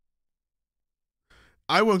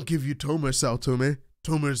 I won't give you Toma, Saltome.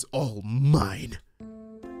 Toma's all mine.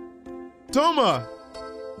 Toma!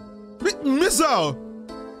 Misao!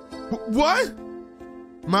 What?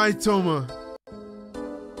 My Toma.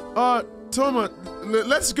 Toma,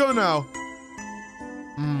 let's go now.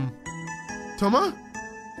 Toma?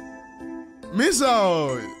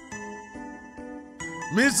 Misao!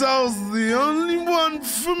 Misao's the only one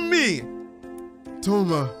for me.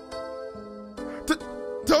 Toma.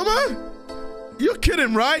 Toma? You're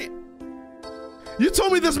kidding, right? You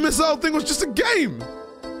told me this Misao thing was just a game.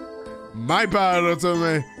 My bad,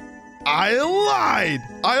 Otome. I lied.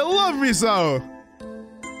 I love Misao.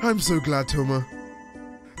 I'm so glad, Toma.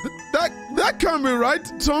 That can't be right,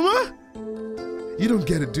 Toma? You don't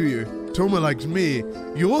get it, do you? Toma likes me.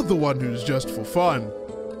 You're the one who's just for fun.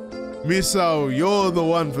 Misao, you're the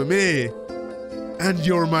one for me. And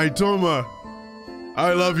you're my Toma.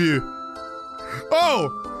 I love you. Oh!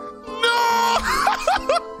 No!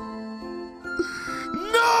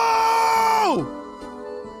 No!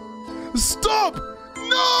 Stop!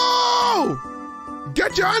 No!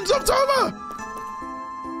 Get your hands off Toma!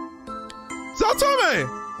 Saltome!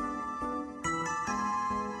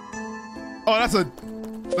 Oh, that's a...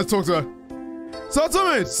 Let's talk to her.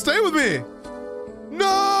 Saltome, stay with me!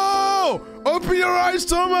 No! Open your eyes,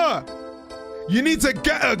 Toma! You need to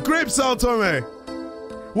get a grip, Saltome!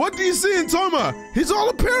 What do you see in Toma? He's all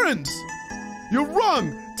appearance! You're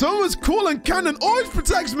wrong! Toma's cool and Cannon always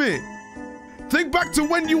protects me. Think back to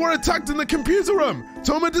when you were attacked in the computer room.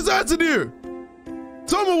 Toma deserted you.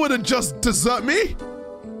 Toma wouldn't just desert me.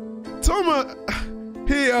 Toma,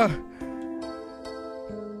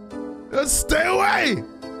 stay away.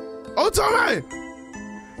 Oh, Toma.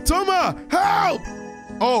 Toma, help.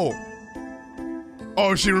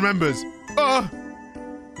 Oh, she remembers.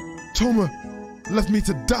 Toma left me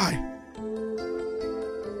to die.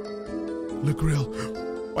 Look real.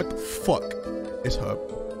 What the fuck is her?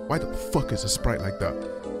 Why the fuck is a sprite like that?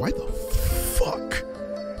 Why the fuck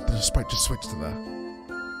did the sprite just switch to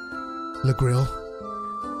that? Look real.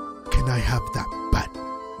 Can I have that bat?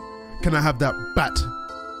 Can I have that bat?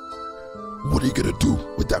 What are you gonna do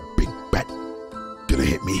with that big bat? Gonna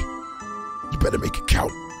hit me? You better make it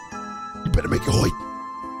count. You better make it hoit.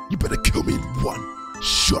 You better kill me in one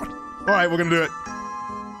shot. All right, we're gonna do it.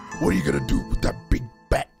 What are you gonna do with that big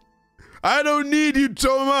bat? I don't need you,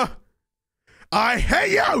 Toma. I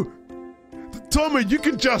hate you. Toma, you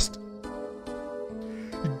can just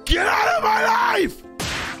get out of my life.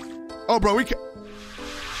 Oh, bro, we can.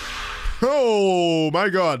 Oh my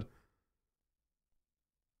God.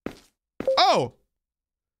 Oh,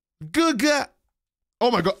 good guy.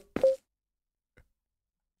 Oh my God.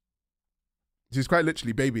 She's quite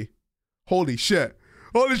literally baby. Holy shit.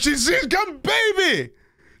 Holy shit, she's gone baby.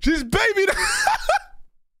 She's baby.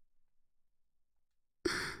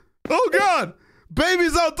 Oh God.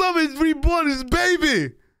 Baby's out, Tommy's reborn, his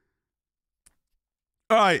baby.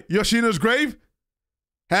 All right, Yoshino's grave.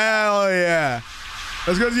 Hell yeah.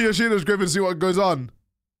 Let's go to Yoshino's grave and see what goes on.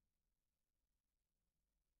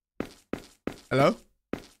 Hello?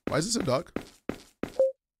 Why is it so dark?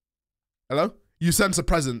 Hello? You sense a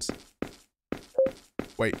presence.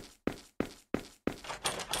 Wait.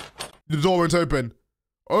 The door won't open.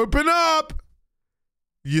 Open up!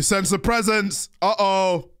 You sense a presence.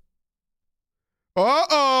 Uh-oh.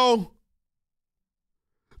 Uh-oh.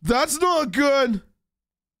 That's not good.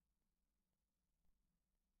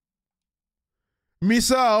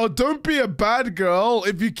 Misao, don't be a bad girl.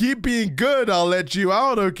 If you keep being good, I'll let you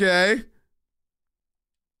out, okay?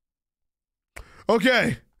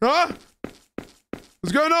 Okay. Huh?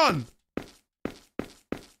 What's going on?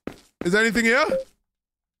 Is there anything here?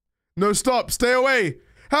 No, stop. Stay away.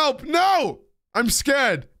 Help. No! I'm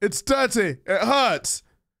scared. It's dirty. It hurts.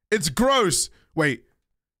 It's gross. Wait.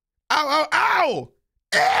 Ow, ow,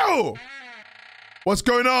 ow! Ew! What's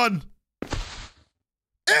going on?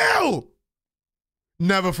 Ew!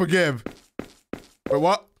 Never forgive. Wait,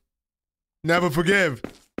 what? Never forgive.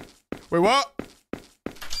 Wait, what?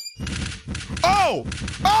 Oh!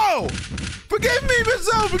 Oh! Forgive me,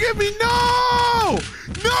 Misao! Forgive me! No!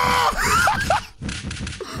 No!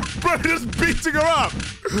 Bro, just beating her up.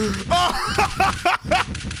 Oh.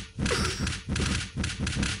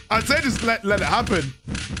 I'd say just let it happen.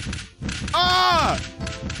 Ah!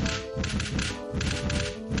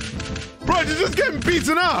 Bro, she's just getting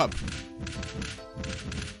beaten up.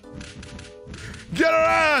 Get her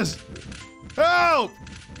ass! Help!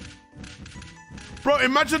 Bro,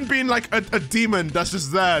 imagine being like a demon that's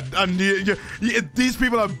just there and these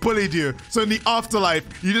people have bullied you. So in the afterlife,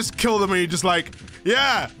 you just kill them and you're just like,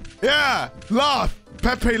 yeah, yeah, laugh.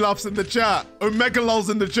 Pepe laughs in the chat. Omega lols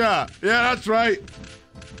in the chat. Yeah, that's right.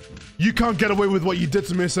 You can't get away with what you did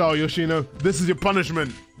to Misao, Yoshino. This is your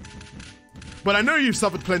punishment. But I know you've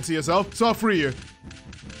suffered plenty yourself, so I'll free you.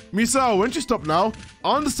 Misao, won't you stop now?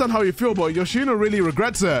 I understand how you feel, but Yoshino really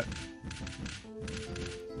regrets it.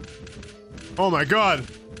 Oh my God.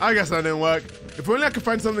 I guess that didn't work. If only I could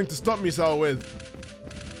find something to stop Misao with.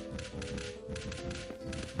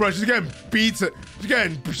 Bro, she's getting beaten. She's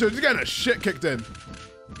getting a shit kicked in.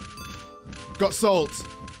 Got salt.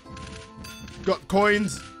 Got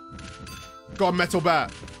coins. Got a metal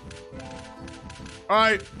bat.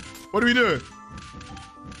 Alright. What do we do?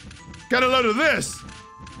 Get a load of this.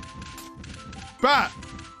 Bat.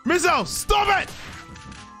 Misao, stop it!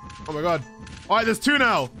 Oh my God. Alright, there's two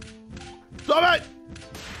now. Stop it!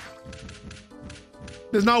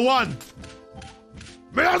 There's now one.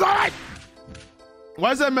 Misao, stop it!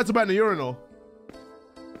 Why is there a metal bat in the urinal?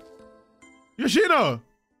 Yoshino!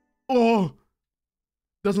 Oh.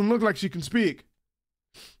 Doesn't look like she can speak.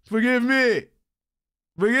 Forgive me.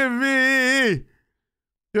 Forgive me.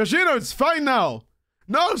 Yoshino, it's fine now.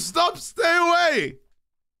 No, stop, stay away.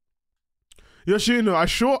 Yoshino, I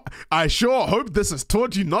sure hope this has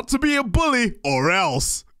taught you not to be a bully, or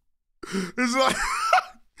else. It's like,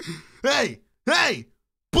 hey,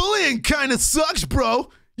 bullying kind of sucks,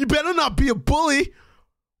 bro. You better not be a bully,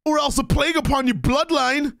 or else a plague upon your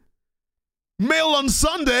bloodline. Mail on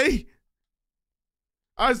Sunday.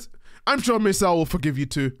 I I'm sure Misao will forgive you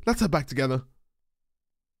too. Let's head back together.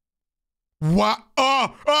 What?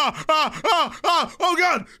 Oh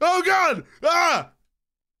God! Oh God! Ah!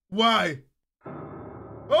 Why?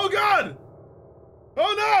 Oh God!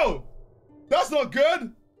 Oh no! That's not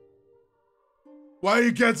good! Why are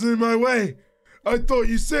you getting in my way? I thought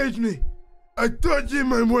you saved me. I thought you were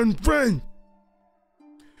my one friend.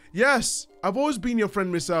 Yes, I've always been your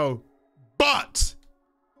friend, Misao. But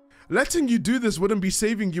letting you do this wouldn't be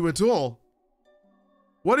saving you at all.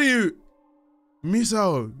 What are you...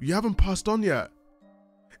 Misao, you haven't passed on yet.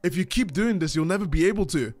 If you keep doing this, you'll never be able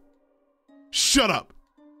to. Shut up.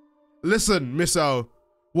 Listen, Misao,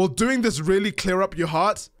 will doing this really clear up your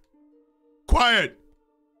heart? Quiet.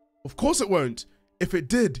 Of course it won't. If it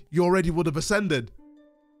did, you already would have ascended.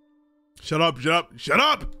 Shut up, shut up, shut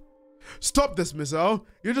up! Stop this, Misao.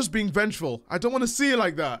 You're just being vengeful. I don't want to see you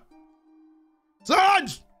like that.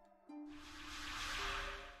 Sarge!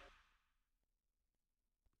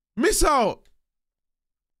 Misao!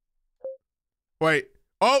 Wait.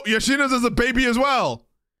 Oh, Yoshina's as a baby as well.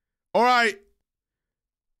 Alright.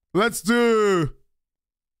 Let's do...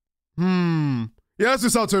 Yeah, let's do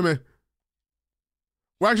Saotome.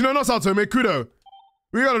 Well, actually, no, not Saotome. Kudo.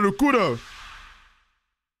 We gotta do Kudo.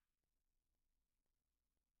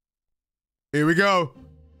 Here we go.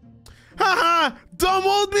 Haha! Dumb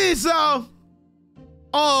old Misao!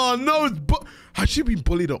 Oh, no. Has she been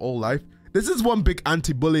bullied her whole life? This is one big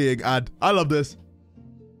anti-bullying ad. I love this.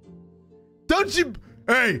 Don't you...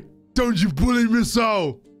 Hey! Don't you bully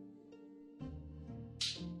Misao!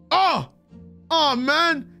 Oh! Oh,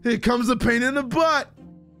 man! Here comes the pain in the butt!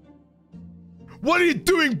 What are you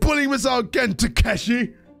doing bullying Misao again,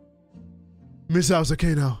 Takeshi? Misao's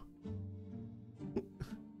okay now.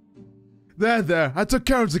 There. I took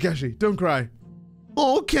care of Takeshi. Don't cry.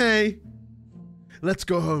 Okay. Let's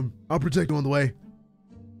go home. I'll protect you on the way.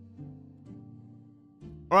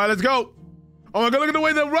 All right, let's go. Oh my God! Look at the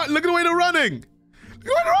way they're running. Look at the way they're running. Look at the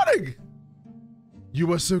way they're running. You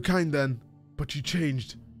were so kind then, but you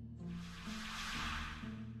changed.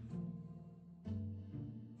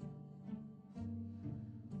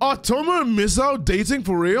 Are Toma and Misao dating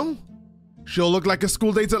for real? She'll look like a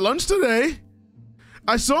school date at lunch today.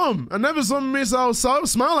 I saw him. I never saw Misao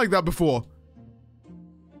smile like that before.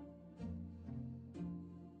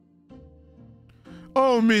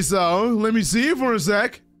 Oh, Misao, let me see you for a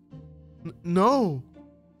sec. No.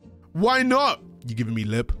 Why not? You giving me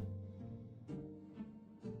lip?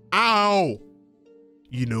 Ow.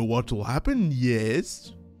 You know what will happen?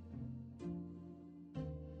 Yes.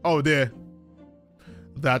 Oh, there.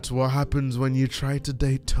 That's what happens when you try to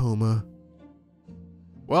date Toma.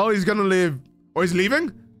 Well, he's gonna leave. Oh, he's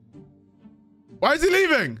leaving? Why is he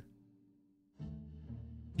leaving?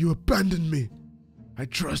 You abandoned me. I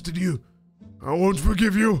trusted you. I won't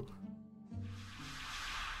forgive you.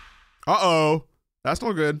 Uh-oh. That's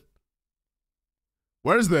not good.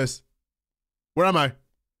 Where is this? Where am I?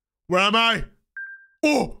 Where am I?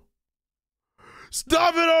 Oh!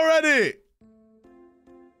 Stop it already!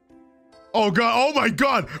 Oh God, oh my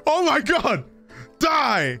God, oh my God!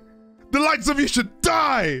 Die! The likes of you should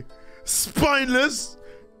die! Spineless!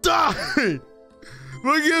 Die!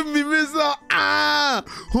 Forgive me, Misao! Ah!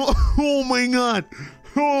 Oh my God!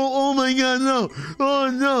 Oh my God, no! Oh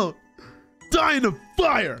no! Die in the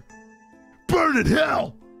fire! Burn in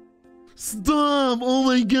hell! Stop! Oh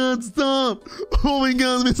my God, stop! Oh my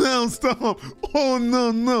God, Misao, stop! Oh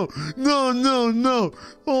no, no! No, no, no!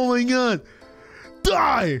 Oh my God!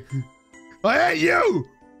 Die! I hate you!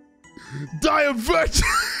 Die a virgin!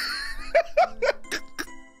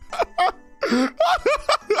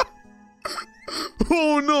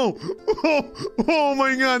 Oh no! Oh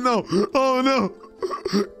my God, no! Oh no!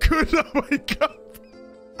 Kudo, wake up!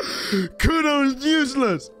 Kudo is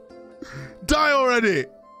useless! Die already!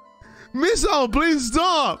 Misao, please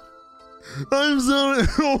stop! I'm sorry.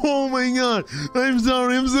 Oh my God! I'm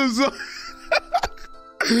sorry. I'm so sorry.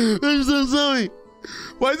 I'm so sorry.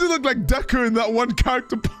 Why does it look like Deku in that one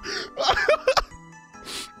character?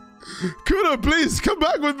 Kudo, please come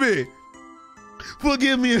back with me.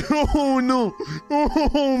 Forgive me. Oh no.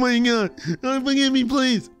 Oh my God. Forgive me,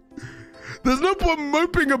 please. There's no point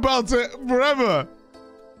moping about it forever.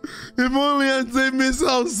 If only I'd saved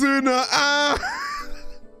Misao sooner. Ah.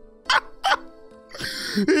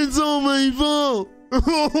 It's all my fault.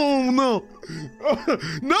 Oh no.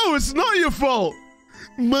 No, it's not your fault.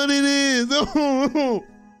 But it is. Oh.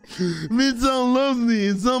 Misao loves me.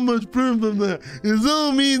 It's so much proof of that. It's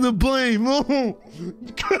all me to blame. Oh.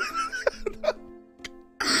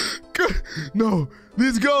 No,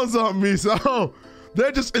 these girls aren't Misao.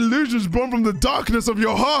 They're just illusions born from the darkness of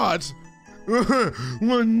your heart.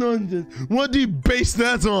 What nonsense. What do you base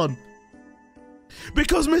that on?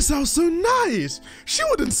 Because Misao's so nice. She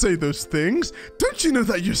wouldn't say those things. Don't you know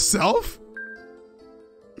that yourself?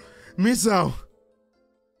 Misao.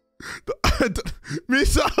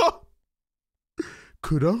 Misao?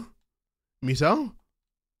 Kudo? Misao?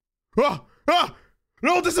 Ah! Ah! It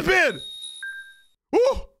all disappeared!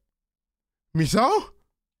 Oh! Misao?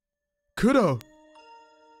 Kudo?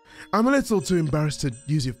 I'm a little too embarrassed to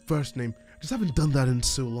use your first name. I just haven't done that in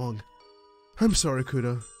so long. I'm sorry,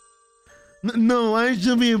 Kudo. No, I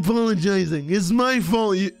should be apologizing. It's my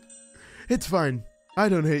fault. It's fine. I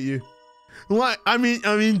don't hate you. Why? I mean,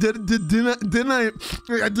 didn't I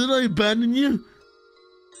abandon you?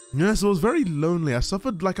 Yes, I was very lonely. I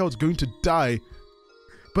suffered like I was going to die.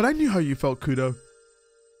 But I knew how you felt, Kudo.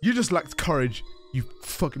 You just lacked courage, you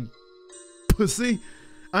fucking pussy.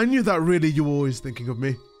 I knew that really you were always thinking of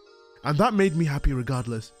me. And that made me happy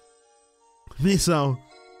regardless. Misao,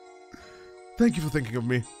 thank you for thinking of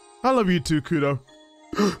me. I love you too, Kudo.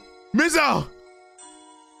 Misao!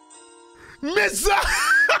 Misao!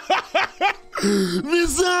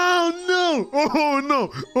 Misao, no! Oh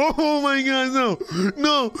no! Oh my god, no!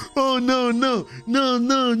 No! Oh no, no! No,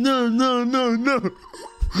 no, no, no, no, no!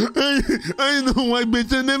 I know why,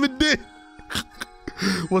 bitch, I never did!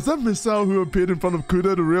 Was that Misao who appeared in front of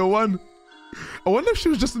Kudo, the real one? I wonder if she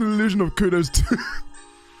was just an illusion of Kudo's too.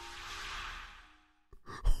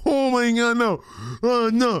 Oh my god, no! Oh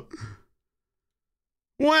no!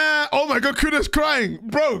 Wow! Oh my god, Kudo's crying!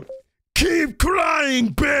 Bro! Keep crying,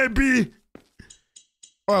 baby!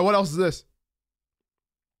 Alright, what else is this?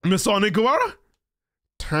 Misao Nigawara?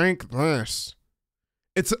 Take this.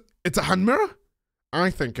 It's a hand mirror? I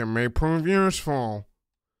think it may prove useful.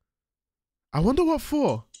 I wonder what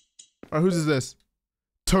for. Alright, whose is this?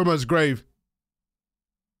 Toma's grave.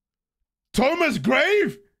 Toma's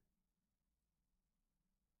grave?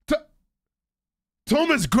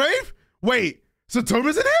 Toma's grave? Wait, so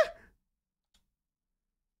Toma's in here?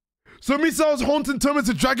 So Misao's haunting Toma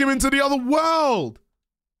to drag him into the other world.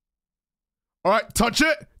 Alright, touch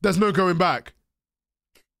it. There's no going back.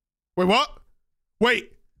 Wait, what?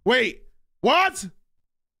 Wait. What?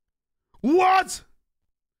 What?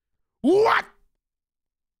 What?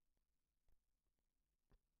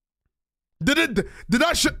 Did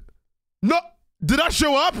that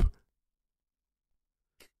show up?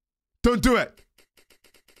 Don't do it.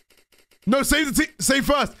 No, save save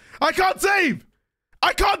first. I can't save.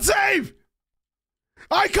 I can't save.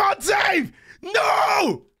 I can't save.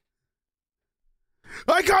 No.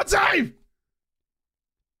 I can't save.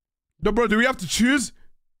 No, bro, do we have to choose?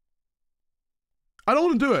 I don't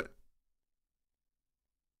want to do it.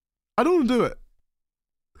 I don't want to do it.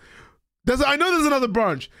 I know there's another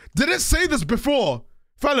branch. Did it say this before?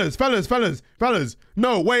 Fellas.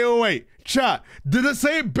 No, wait. Chat. Did it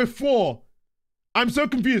say it before? I'm so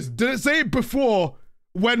confused. Did it say it before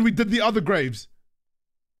when we did the other graves?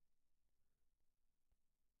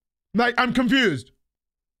 Like, I'm confused.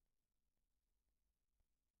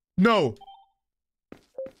 No.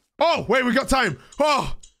 Oh, wait, we got time.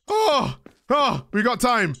 Oh, we got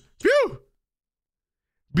time. Phew.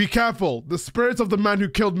 Be careful. The spirit of the man who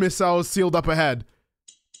killed Misao is sealed up ahead.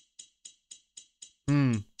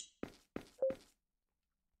 Yeah,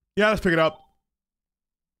 let's pick it up.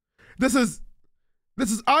 This is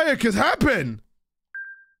Ayaka's happen.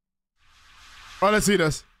 All right, let's see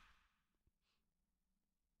this.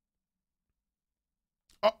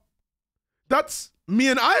 Oh, that's me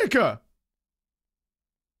and Ayaka.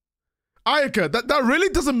 Ayaka, that really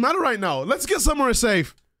doesn't matter right now. Let's get somewhere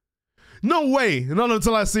safe. No way, not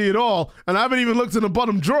until I see it all, and I haven't even looked in the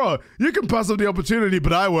bottom drawer. You can pass up the opportunity,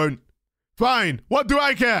 but I won't. Fine, what do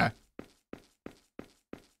I care?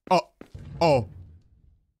 Oh.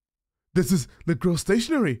 This is Le Grill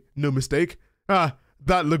stationery, no mistake. Ah,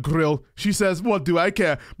 that Le Grill. She says, what do I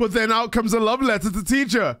care? But then out comes a love letter to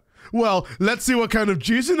teacher. Well, let's see what kind of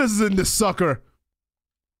juiciness is in this sucker.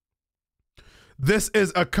 This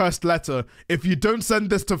is a cursed letter. If you don't send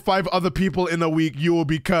this to 5 other people in a week, you will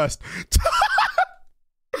be cursed.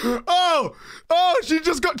 Oh, she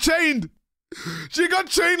just got chained. She got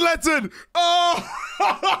chain lettered.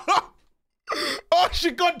 Oh, oh,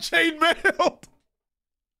 she got chain mailed.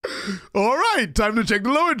 All right, time to check the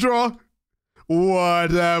lower drawer. What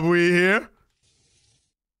have we here?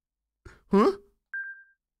 Huh?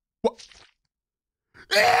 What?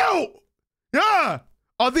 Ew! Yeah!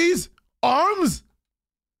 Are these arms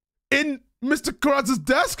in Mr. Karaza's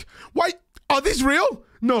desk? Why? Are these real?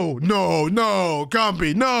 No, can't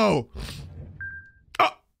be, no.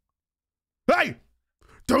 Hey!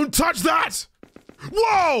 Don't touch that!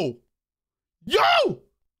 Whoa! Yo!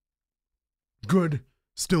 Good.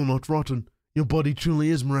 Still not rotten. Your body truly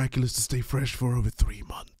is miraculous to stay fresh for over 3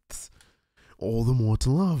 months. All the more to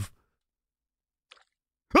love.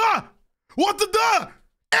 Ah! What the duh?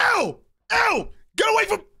 Ew! Ew! Get away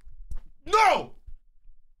from... No!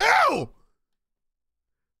 Ew!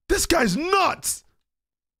 This guy's nuts!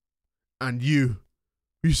 And you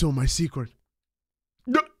saw my secret.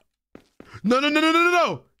 No! No, no, no, no, no, no,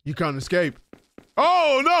 no! You can't escape.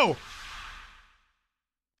 Oh, no!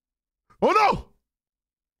 Oh, no!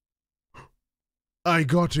 I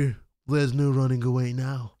got you. There's no running away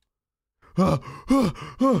now. About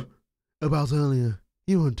earlier,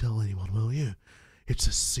 you won't tell anyone, will you? It's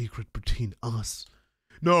a secret between us.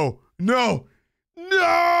 No, no,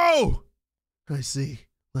 no! I see.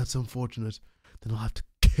 That's unfortunate. Then I'll have to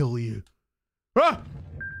kill you. Ah!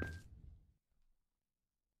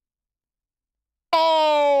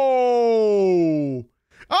 Oh!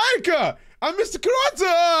 Aika! And Mr. Karate!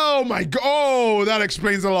 Oh my god! Oh, that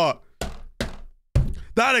explains a lot.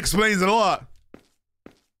 That explains a lot.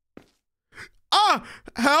 Ah!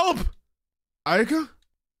 Help! Aika?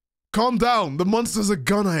 Calm down. The monster's a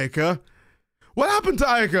gun, Aika. What happened to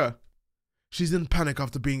Aika? She's in panic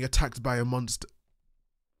after being attacked by a monster.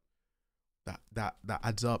 That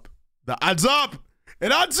adds up. That adds up!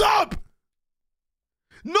 It adds up!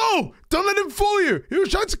 No! Don't let him fool you! He was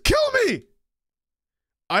trying to kill me!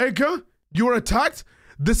 Ayaka, you were attacked?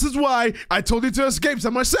 This is why I told you to escape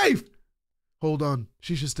somewhere safe! Hold on.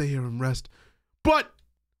 She should stay here and rest. But,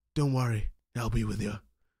 don't worry. I'll be with you.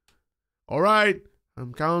 Alright.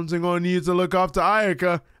 I'm counting on you to look after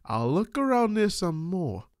Ayaka. I'll look around here some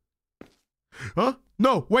more. Huh?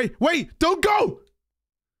 No, wait, don't go!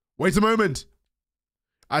 Wait a moment.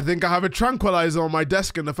 I think I have a tranquilizer on my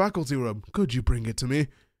desk in the faculty room. Could you bring it to me?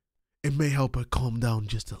 It may help her calm down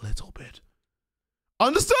just a little bit.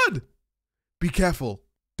 Understood! Be careful.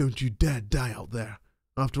 Don't you dare die out there.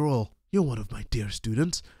 After all, you're one of my dear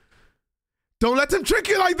students. Don't let him trick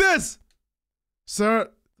you like this!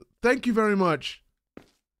 Sir, thank you very much.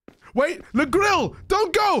 Wait, the grill!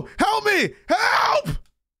 Don't go! Help me! Help!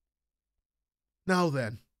 Now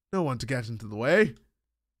then, no one to get into the way.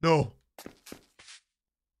 No.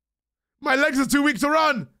 My legs are too weak to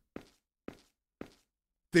run!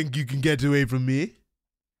 Think you can get away from me?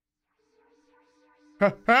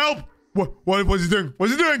 Help! What's he doing?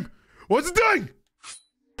 What's he doing? What's he doing?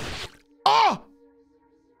 Oh!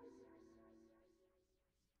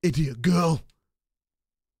 Idiot girl.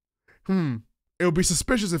 It would be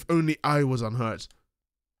suspicious if only I was unhurt.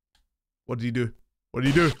 What did he do? What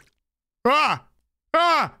did he do? Ah!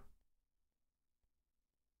 Ah!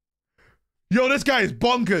 Yo, this guy is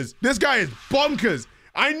bonkers. This guy is bonkers.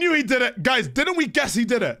 I knew he did it. Guys, didn't we guess he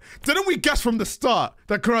did it? Didn't we guess from the start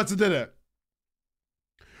that Karate did it?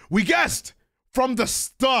 We guessed from the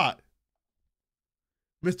start.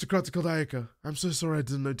 Mr. Karate called Ayaka. I'm so sorry I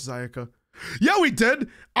didn't notice Ayaka. Yeah, we did.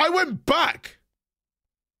 I went back.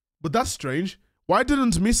 But that's strange. Why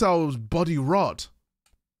didn't Misao's body rot?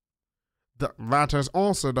 That is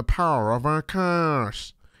also the power of her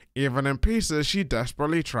curse. Even in pieces, she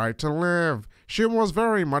desperately tried to live. She was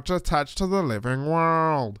very much attached to the living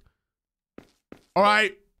world.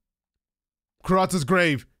 Alright. Kurata's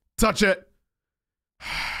grave. Touch it.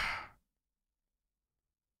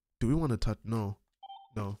 Do we want to touch? No.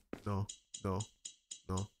 No. No. No.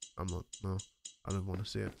 No. I'm not. No. I don't want to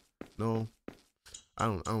see it. No. I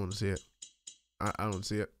don't want to see it. I don't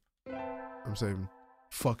see it. I'm saving.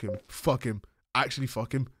 Fuck him. Fuck him. Actually,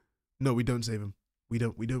 fuck him. No, we don't save him. We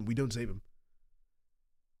don't save him.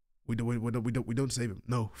 We don't save him.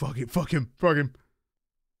 No, fuck him. Fuck him. Fuck him.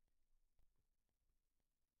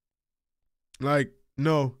 Like,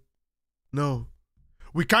 no. No.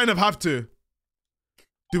 We kind of have to.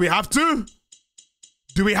 Do we have to?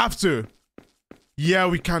 Do we have to? Yeah,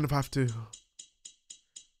 we kind of have to.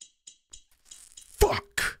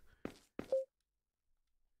 Fuck.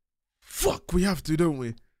 Fuck, we have to, don't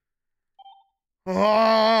we?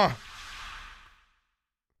 Ah!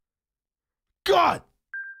 God!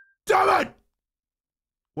 Damn it!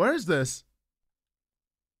 Where is this?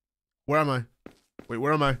 Where am I? Wait,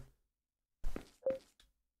 where am I?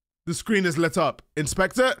 The screen is lit up.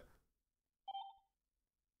 Inspect it?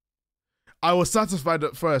 I was satisfied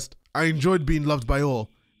at first. I enjoyed being loved by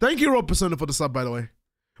all. Thank you, Rob Persona, for the sub, by the way.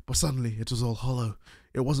 But suddenly, it was all hollow.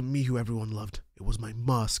 It wasn't me who everyone loved. It was my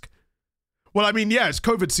mask. Well, I mean, yeah, it's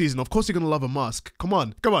COVID season. Of course you're gonna love a mask. Come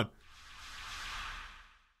on, come on.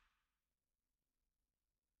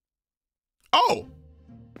 Oh!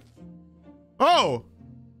 Oh!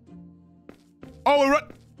 Oh, we're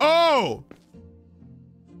right. Oh!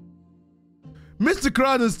 Mr.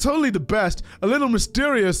 Crowd is totally the best. A little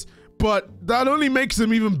mysterious, but that only makes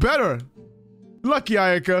him even better. Lucky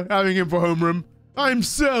Ayaka, having him for homeroom. I'm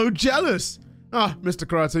so jealous. Ah, Mr.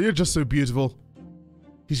 Karata, you're just so beautiful.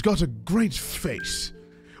 He's got a great face.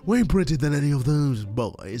 Way prettier than any of those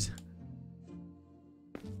boys.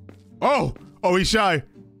 Oh, he's shy.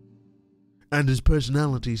 And his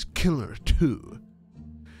personality's killer, too.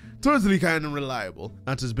 Totally kind and reliable.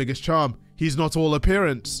 That's his biggest charm. He's not all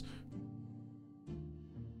appearance.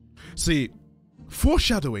 See,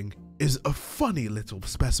 foreshadowing is a funny little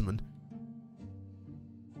specimen.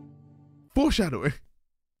 Foreshadowing.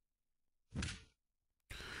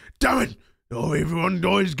 Damn it! Oh, everyone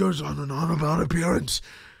always goes on and on about appearance.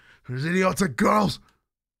 There's idiotic girls.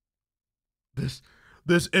 This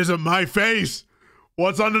isn't my face.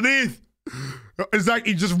 What's underneath? It's like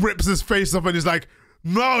he just rips his face off and he's like,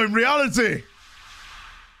 no, in reality.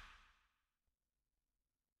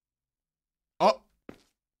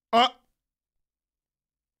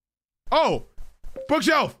 Oh,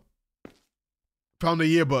 bookshelf. Found a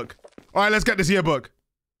yearbook. All right, let's get this yearbook.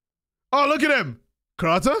 Oh, look at him.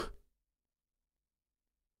 Karata?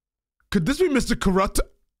 Could this be Mr. Karata?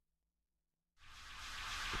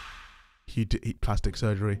 He plastic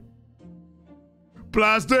surgery.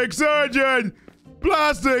 Plastic surgeon!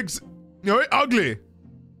 Plastics! Yo, he ugly.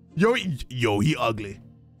 Yo, he ugly.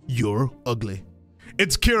 You're ugly.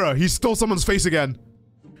 It's Kira. He stole someone's face again.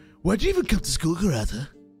 Why'd you even come to school, Karata?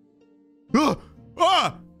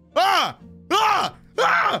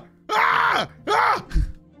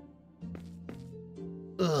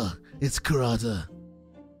 It's Karata.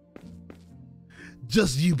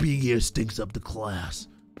 Just you being here stinks up the class.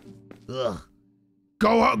 Ugh.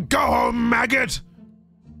 Go home, maggot!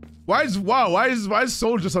 Why is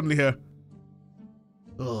Soldier suddenly here?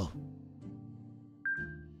 Oh.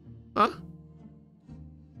 Huh?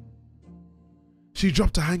 She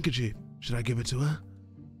dropped a handkerchief. Should I give it to her?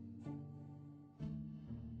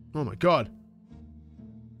 Oh my god.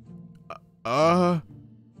 Huh?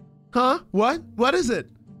 What? What is it?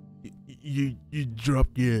 You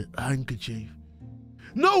dropped your handkerchief.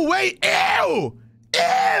 No, wait! Ew!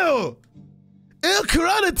 Ew! Ew,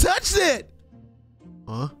 Karata touched it!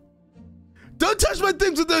 Huh? Don't touch my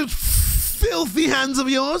things with those filthy hands of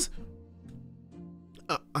yours!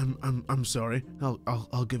 I'm sorry.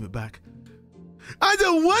 I'll give it back. I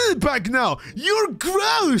don't want it back now! You're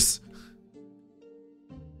gross!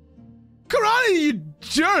 Karate, you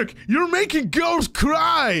jerk! You're making girls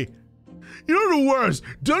cry! You're the worst!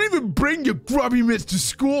 Don't even bring your grubby mitts to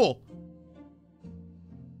school!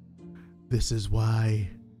 This is why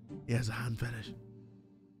he has a hand fetish.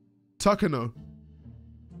 Takano.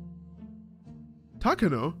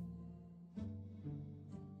 Takano?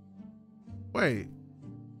 Wait.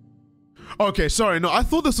 Okay, sorry. No, I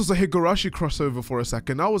thought this was a Higurashi crossover for a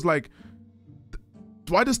second. I was like,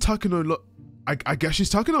 why does Takano look... I guess she's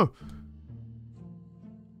Takano.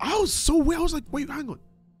 I was so weird. I was like, wait, hang on.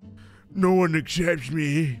 No one accepts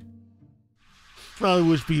me. I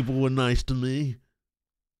wish people were nice to me.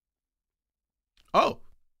 Oh,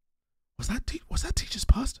 was that teacher's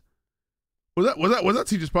past? Was that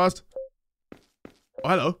teacher's past? Oh,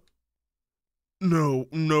 hello. No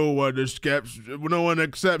one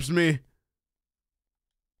accepts me.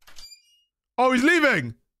 Oh, he's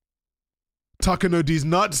leaving. Takano D's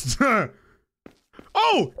nuts.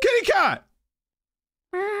 Oh, kitty cat.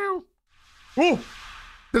 Meow. Oh,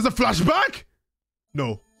 there's a flashback.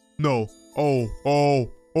 No. Oh,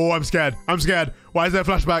 I'm scared. Why is there a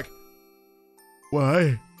flashback?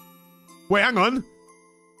 Why? Wait, hang on.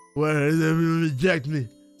 Why does everyone reject me?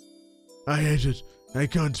 I hate it. I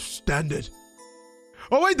can't stand it.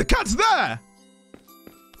 Oh wait, the cat's there!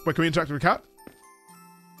 Wait, can we interact with the cat?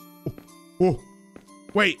 Oh.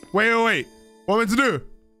 Wait. What am I meant to do?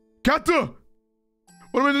 Kato!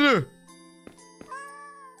 What am I meant to do?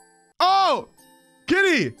 Oh!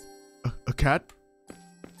 Kitty! A cat?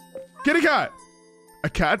 Kitty cat! A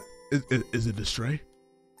cat? Is it a stray?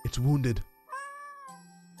 It's wounded.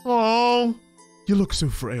 Oh, you look so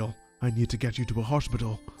frail. I need to get you to a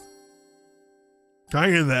hospital.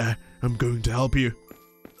 Hang in there. I'm going to help you.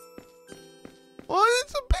 Oh,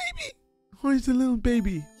 it's a baby. Oh, it's a little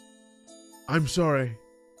baby. I'm sorry,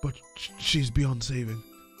 but she's beyond saving.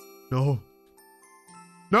 No.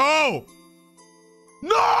 No!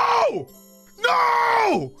 No!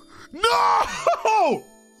 No! No!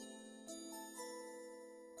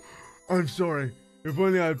 I'm sorry. If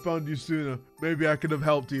only I had found you sooner, maybe I could have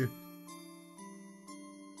helped you.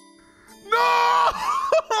 No!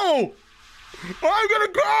 I'm gonna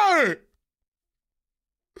cry!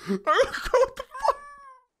 What the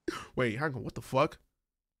fuck? Wait, hang on, what the fuck?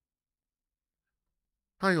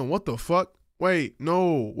 Hang on, what the fuck? Wait,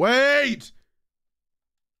 no, wait!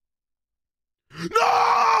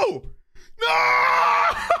 No! No!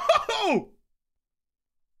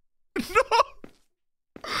 No!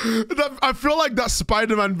 I feel like that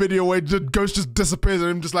Spider-Man video where the ghost just disappears and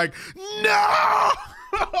I'm just like, no!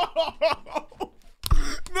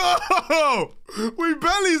 No! We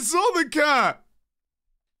barely saw the cat!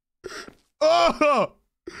 Oh!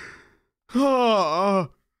 Oh!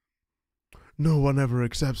 No one ever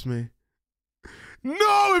accepts me.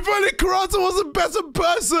 No! If only Karata was a better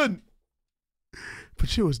person! But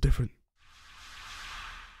she was different.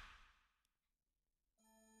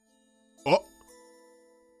 Oh!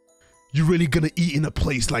 You really gonna eat in a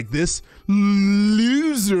place like this?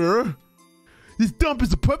 Loser! This dump is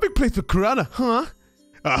the perfect place for Karata, huh?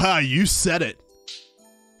 Aha, you said it.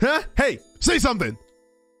 Huh? Hey, say something!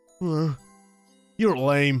 You're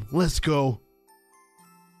lame. Let's go.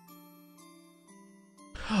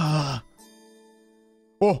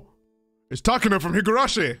 Oh, it's Takano from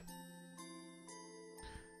Higurashi.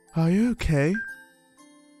 Are you okay?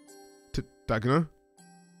 Takano?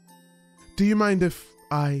 Do you mind if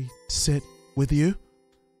I sit with you?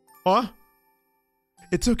 Huh?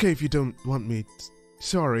 It's okay if you don't want me.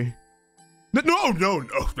 Sorry. No,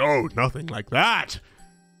 nothing like that.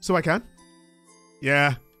 So I can?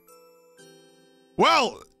 Yeah.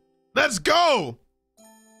 Well, let's go!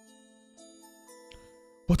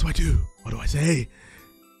 What do I do? What do I say?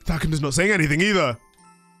 Takano's not saying anything either.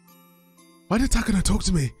 Why did Takano talk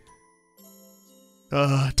to me?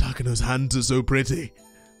 Takano's hands are so pretty.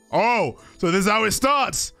 Oh, so this is how it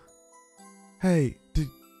starts. Hey, do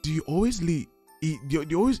you always eat? Do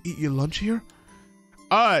you always eat your lunch here?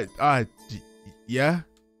 Yeah.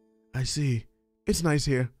 I see. It's nice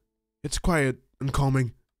here. It's quiet and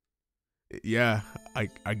calming. Yeah,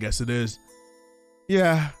 I guess it is.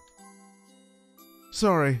 Yeah.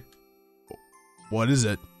 Sorry. What is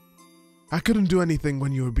it? I couldn't do anything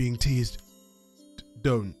when you were being teased.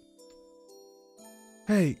 Don't.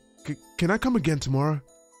 Hey, can I come again tomorrow?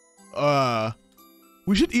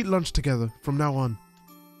 We should eat lunch together from now on.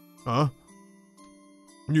 Huh?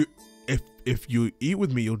 If you eat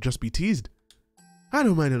with me, you'll just be teased. I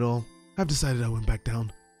don't mind at all. I've decided I went back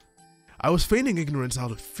down. I was feigning ignorance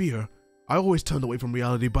out of fear. I always turned away from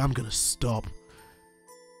reality, but I'm gonna stop.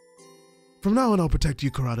 From now on, I'll protect you,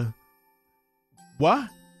 Karata. What?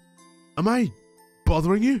 Am I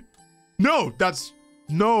bothering you? No, that's...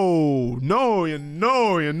 No, you're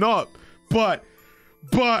not. But...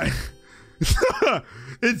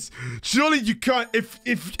 it's... Surely you can't... If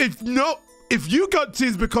you got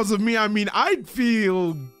teased because of me, I mean, I'd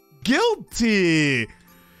feel guilty.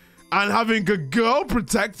 And having a girl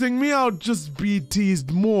protecting me, I'll just be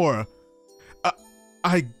teased more.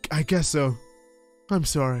 I guess so. I'm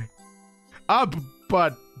sorry.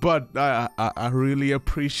 But I really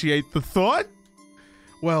appreciate the thought.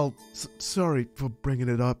 Well, sorry for bringing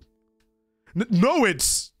it up. No,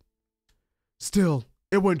 it's... Still,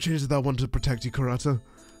 it won't change that I want to protect you, Karata.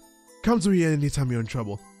 Come to me anytime you're in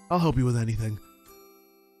trouble. I'll help you with anything.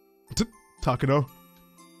 Takano.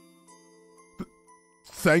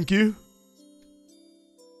 Thank you.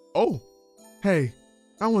 Oh, hey,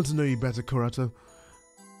 I want to know you better, Karata.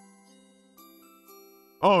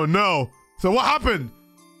 Oh no, so what happened?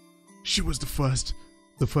 She was the first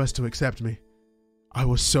to accept me. I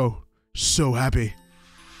was so happy.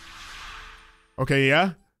 Okay,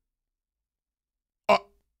 yeah? Oh,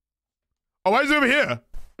 why is he over here?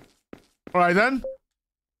 Alright then.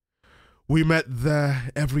 We met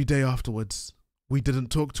there every day afterwards. We didn't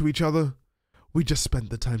talk to each other. We just spent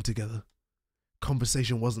the time together.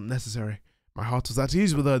 Conversation wasn't necessary. My heart was at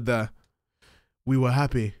ease with her there. We were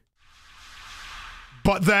happy.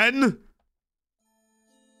 But then...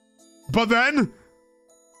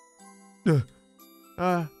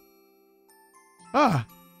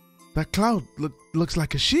 that cloud looks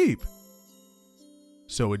like a sheep.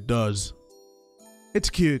 So it does. It's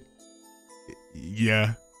cute.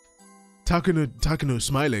 Yeah. Takano's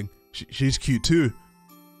smiling. She's cute too.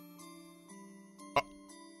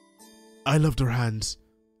 I loved her hands,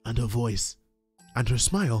 and her voice, and her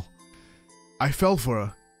smile. I fell for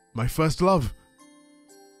her. My first love.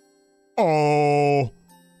 Oh,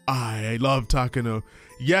 I love Takano.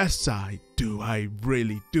 Yes, I do. I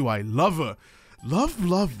really do. I love her. Love.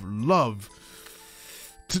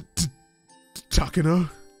 Takano?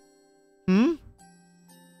 Hmm?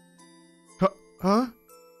 Huh?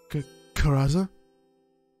 Karata?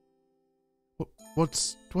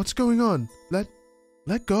 What's going on? Let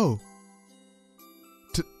go.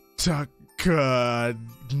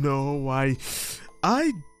 No, I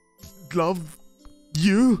love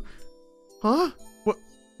you. Huh?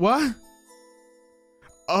 What?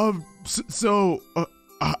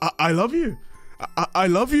 I love you. I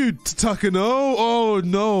love you, Taka. No. Oh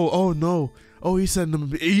no. Oh no. Oh, he's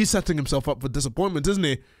setting himself up for disappointment, isn't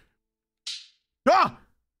he? Ah!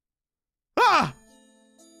 Ah!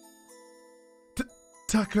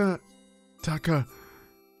 Taka.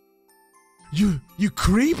 You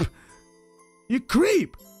creep? You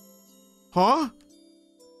creep? Huh?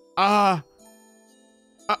 I'm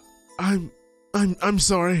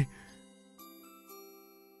sorry.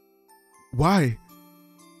 Why?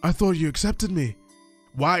 I thought you accepted me.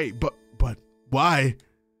 Why? But why?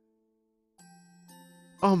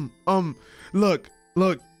 Look.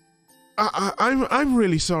 I'm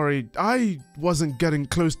really sorry. I wasn't getting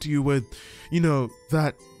close to you with,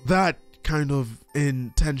 that kind of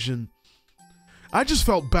intention. I just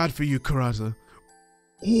felt bad for you, Karata.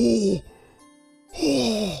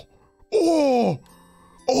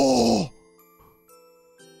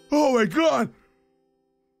 Oh my God.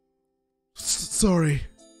 Sorry.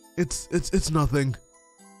 It's nothing.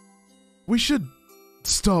 We should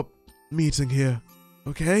stop meeting here,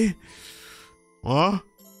 okay? Huh?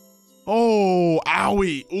 Oh,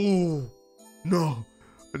 owie. Ooh. No.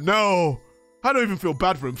 I don't even feel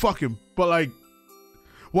bad for him. Fuck him. But like,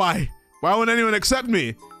 why? Why won't anyone accept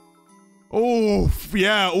me? Oof.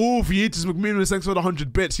 Yeah. Oof. Yeetus McMean, thanks for the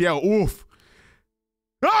 100 bits. Yeah. Oof.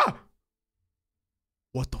 Ah!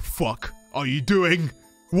 What the fuck are you doing?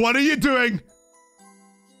 What are you doing?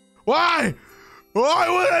 Why? Why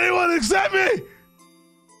won't anyone accept me?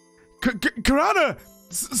 Karana,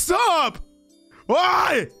 stop!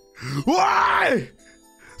 Why? Why?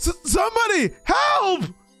 Somebody help!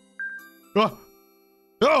 Oh,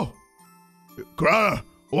 Karana,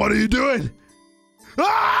 what are you doing?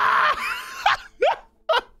 Ah!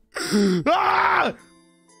 Ah!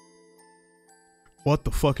 What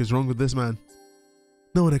the fuck is wrong with this man?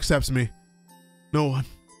 No one accepts me. No one.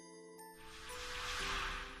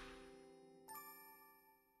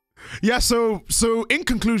 Yeah, so in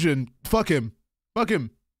conclusion, fuck him. Fuck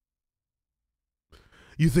him.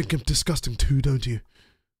 You think I'm disgusting too, don't you?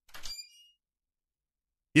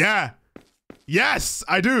 Yeah. Yes,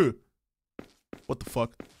 I do. What the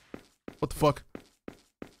fuck? What the fuck?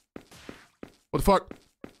 What the fuck?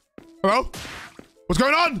 Hello? What's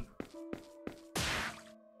going on?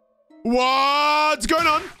 What's going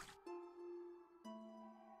on?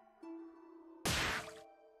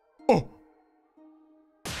 Oh.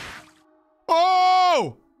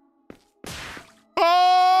 Oh!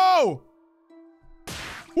 Oh!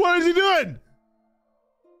 What is he doing?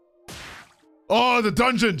 Oh, the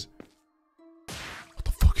dungeons. What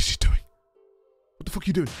the fuck is she doing? What the fuck are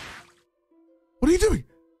you doing? What are you doing?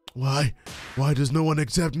 Why? Why does no one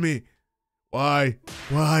accept me? Why?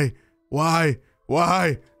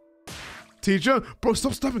 Teacher? Bro,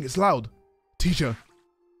 stop stopping. It's loud. Teacher.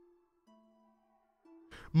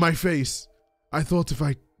 My face. I thought if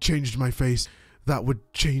I changed my face, that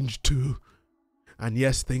would change too. And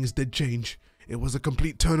yes, things did change. It was a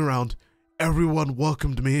complete turnaround. Everyone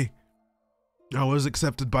welcomed me. I was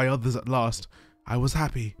accepted by others at last. I was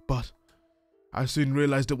happy, but I soon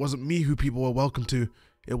realized it wasn't me who people were welcome to.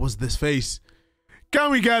 It was this face. Can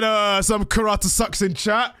we get some karate sucks in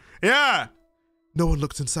chat? Yeah. No one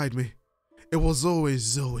looked inside me. It was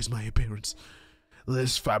always my appearance.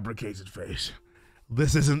 This fabricated face.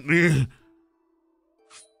 This isn't me.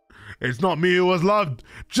 It's not me who was loved.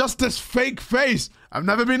 Just this fake face. I've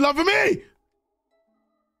never been loved for me.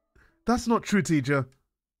 That's not true, teacher.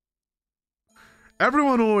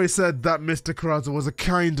 Everyone always said that Mr. Karata was a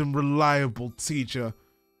kind and reliable teacher.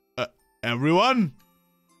 Everyone?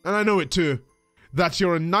 And I know it too. That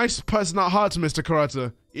you're a nice person at heart, Mr.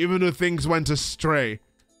 Karata, even though things went astray.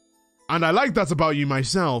 And I like that about you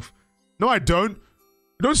myself. No, I don't.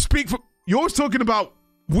 You don't speak for... You're always talking about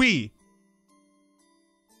we.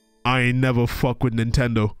 I ain't never fuck with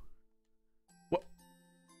Nintendo. What?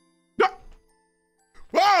 No!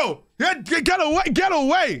 Whoa! Get away! Get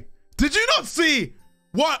away! Did you not see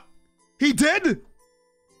what he did?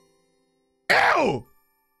 Ew!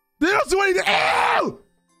 Did you not see what he did? Ew!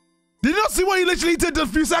 Did you not see what he literally did a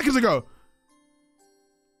few seconds ago?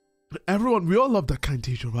 Everyone, we all love that kind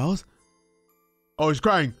teacher, Wells. Oh, he's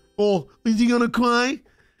crying. Oh, is he gonna cry?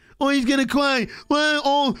 Oh, he's gonna cry.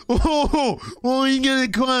 Oh, he's gonna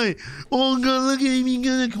cry. Oh, God, look at him, he's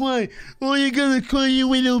gonna cry. Oh, you're gonna cry, you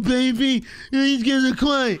little baby. He's gonna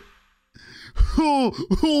cry. Oh,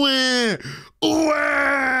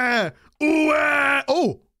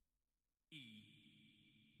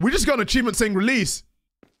 we just got an achievement saying release.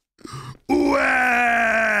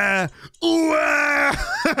 Cry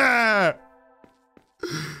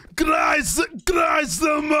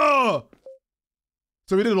some more.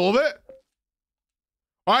 So we did all of it.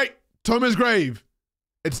 All right, Toma's grave.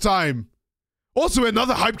 It's time. Also,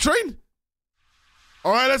 another hype train?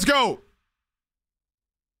 All right, let's go.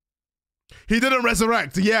 He didn't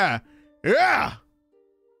resurrect. Yeah. Yeah.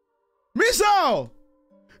 Misao!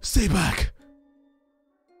 Stay back.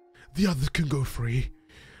 The others can go free,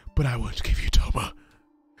 but I won't give you Toma.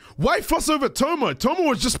 Why fuss over Toma? Toma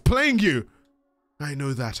was just playing you. I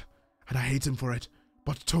know that, and I hate him for it.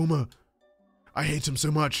 But Toma, I hate him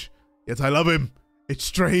so much, yet I love him. It's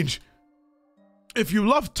strange. If you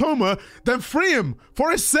love Toma, then free him,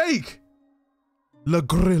 for his sake. Le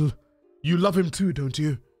Grill, you love him too, don't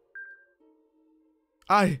you?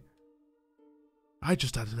 I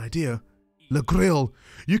just had an idea. Le Grill,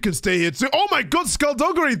 you can stay here too. Oh my god,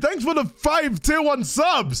 Skullduggery, thanks for the 5 tier 1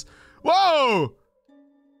 subs. Whoa.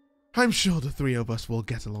 I'm sure the 3 of us will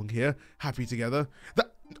get along here, happy together.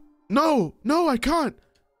 No, I can't.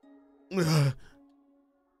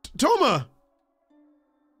 Toma.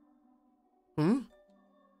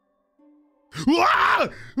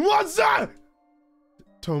 What's that?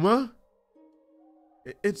 Toma?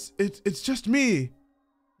 It's just me.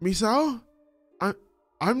 Misao?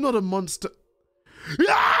 I'm not a monster.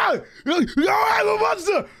 No, I'm a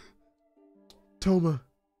monster! Toma.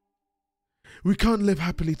 We can't live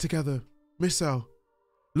happily together. Misao,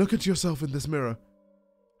 look at yourself in this mirror.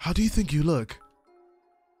 How do you think you look?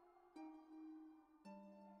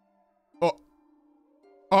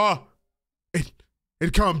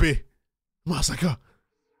 It can't be. Masaka.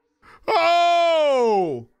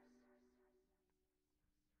 Oh!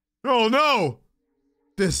 Oh no!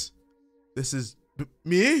 This is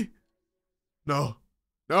me? No.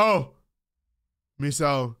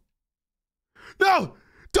 Misao. No!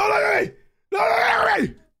 Don't look at me! Don't look at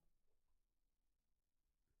me!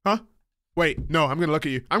 Huh? Wait, no, I'm gonna look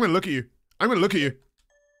at you. I'm gonna look at you.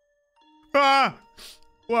 Ah!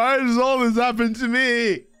 Why does all this happen to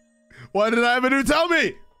me? What did I ever do? Tell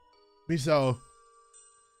me! Misao,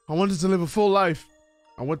 I wanted to live a full life.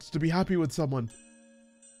 I wanted to be happy with someone.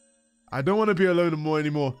 I don't want to be alone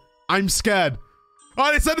anymore. I'm scared.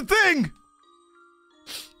 Oh, they said a thing!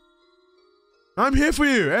 I'm here for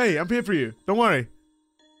you. Hey, I'm here for you. Don't worry.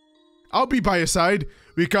 I'll be by your side.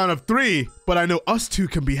 We can't have 3, but I know us 2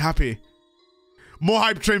 can be happy. More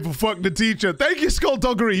hype train for fuck the teacher. Thank you,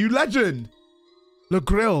 Skullduggery, you legend. Le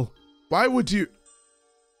Grill, why would you...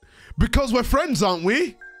 Because we're friends, aren't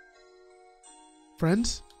we?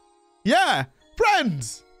 Friends? Yeah,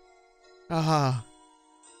 friends! Aha.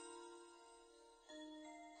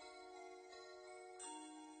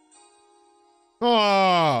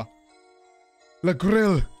 Ah, Le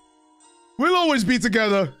Grill. We'll always be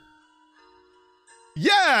together.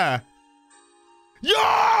 Yeah!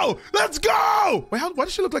 Yo! Let's go! Wait, why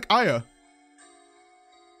does she look like Aya?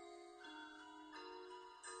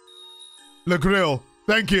 Le Grill,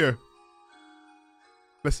 thank you.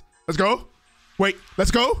 Let's go. Wait,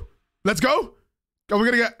 let's go. Are we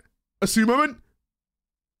gonna get a Sue moment?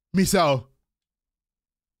 Misao.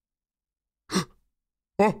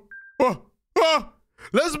 Oh!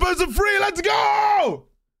 Let's burn some free, let's go!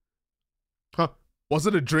 Huh? Was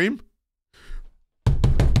it a dream?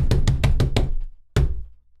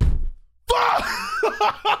 Fuck!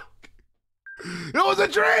 It was a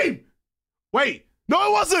dream! Wait, no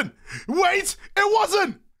it wasn't! Wait, it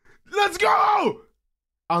wasn't! Let's go!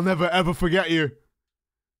 I'll never ever forget you.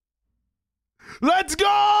 Let's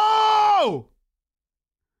go!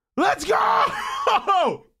 Let's go!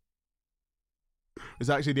 Is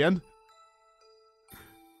that actually the end?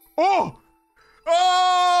 Oh!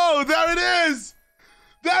 Oh! There it is!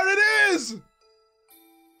 There it is!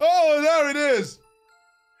 Oh, there it is!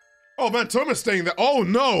 Oh man, Toma's staying there. Oh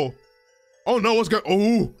no! Oh no, what's going...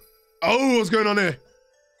 Oh, what's going on here?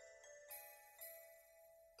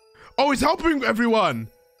 Oh, he's helping everyone!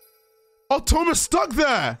 Oh, Toma's stuck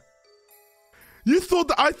there! You thought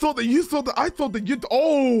that I thought that you'd...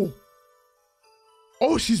 Oh!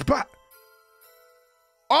 Oh, she's back!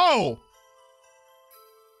 Oh!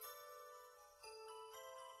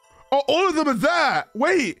 Oh, all of them are there!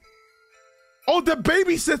 Wait! Oh, the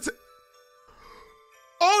babysitter!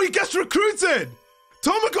 Oh, he gets recruited!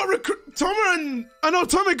 Toma got Toma and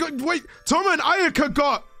Ayaka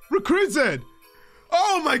got recruited!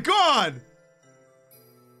 Oh my god!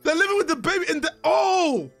 They're living with the baby in the...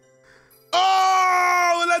 Oh!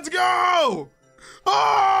 Oh, let's go!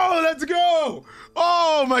 Oh, let's go!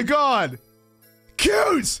 Oh my god!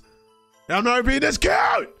 Cute! I'm not being this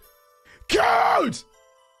cute! Cute!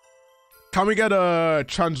 Can we get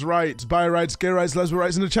trans rights, bi rights, gay rights, lesbian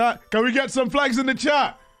rights in the chat? Can we get some flags in the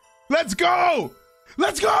chat? Let's go!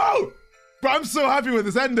 Let's go! But I'm so happy with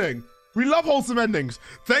this ending. We love wholesome endings.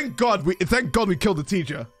 Thank God we killed the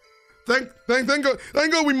teacher.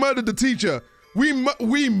 Thank God we murdered the teacher. We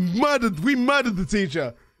murdered the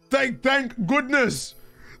teacher. Thank goodness.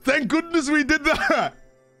 Thank goodness we did that.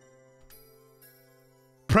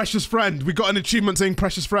 Precious friend. We got an achievement saying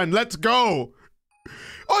precious friend. Let's go.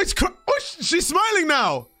 Oh, she's smiling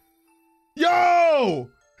now. Yo,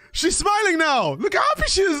 she's smiling now. Look how happy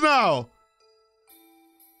she is now.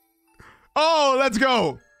 Oh, let's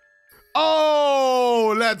go.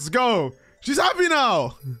 Oh, let's go. She's happy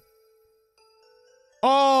now.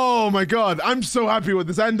 Oh my God, I'm so happy with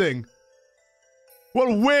this ending.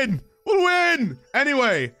 We'll win. We'll win.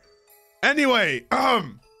 Anyway, that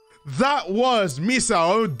was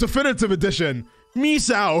Misao Definitive Edition.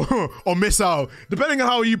 Misao or Misao, depending on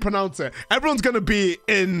how you pronounce it. Everyone's gonna be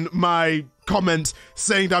in my comments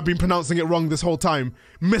saying that I've been pronouncing it wrong this whole time.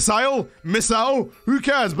 Misao, who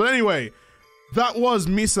cares? But anyway, that was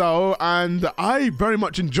Misao, and I very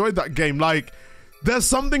much enjoyed that game. Like, there's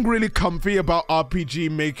something really comfy about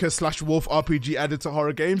RPG Maker / Wolf RPG editor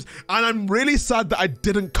horror games, and I'm really sad that I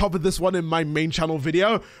didn't cover this one in my main channel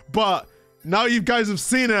video, but now you guys have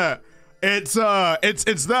seen it. It's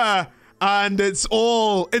there, and it's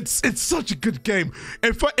such a good game.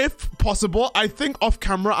 If possible, I think off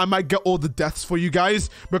camera I might get all the deaths for you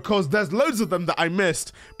guys, because there's loads of them that I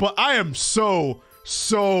missed, but I am so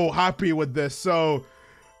happy with this. So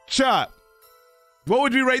chat, what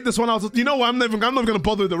would you rate this one out of? You know what, I'm not gonna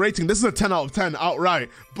bother with the rating. This is a 10 out of 10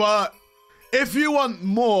 outright. But if you want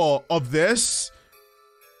more of this,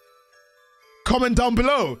 comment down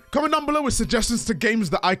below. Comment down below with suggestions to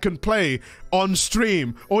games that I can play on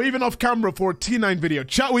stream or even off camera for a T9 video.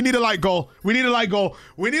 Chat, we need a like goal. We need a like goal.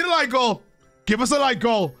 We need a like goal. Give us a like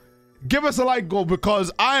goal. Give us a like goal,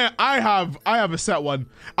 because I have a set one.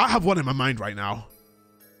 I have one in my mind right now.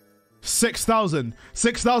 6,000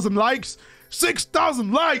 likes.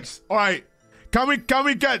 6,000 likes. All right. Can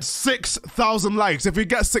we get 6,000 likes? If we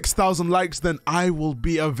get 6,000 likes, then I will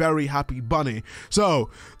be a very happy bunny. So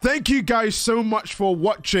thank you guys so much for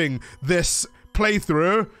watching this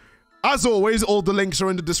playthrough. As always, all the links are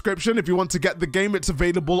in the description. If you want to get the game, it's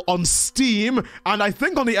available on Steam, and I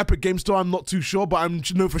think on the Epic Game Store. I'm not too sure, but I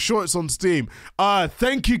know for sure it's on Steam.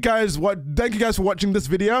 Thank you guys for watching this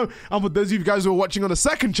video, and for those of you guys who are watching on a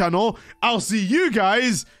second channel, I'll see you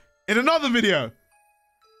guys in another video.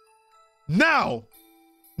 Now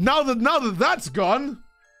that that's gone,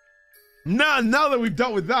 now that we've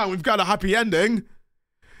dealt with that, we've got a happy ending.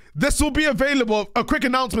 This will be available, a quick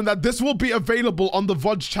announcement that this will be available on the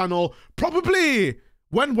VODS channel, probably,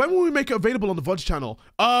 when will we make it available on the VODS channel?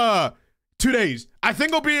 2 days. I think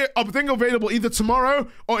it'll be available either tomorrow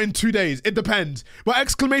or in 2 days. It depends. But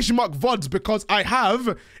exclamation mark VODS, because I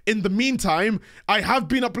have, in the meantime, I have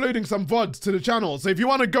been uploading some VODs to the channel. So if you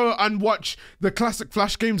want to go and watch the classic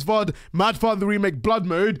Flash Games VOD, Mad Father Remake Blood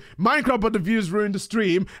Mode, Minecraft But the Views Ruined the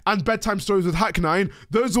Stream, and Bedtime Stories with Hack9,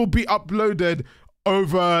 those will be uploaded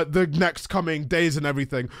over the next coming days and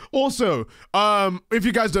everything. Also, if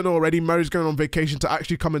you guys don't know already, Mary's going on vacation to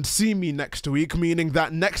actually come and see me next week, meaning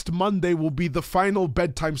that next Monday will be the final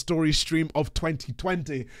bedtime story stream of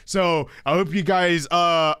 2020. So I hope you guys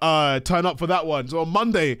turn up for that one. So on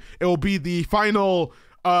Monday it will be the final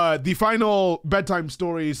bedtime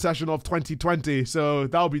story session of 2020. So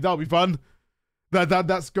that'll be fun.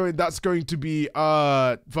 That's going to be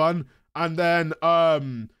fun. And then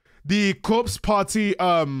the Corpse Party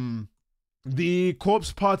final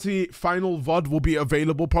VOD will be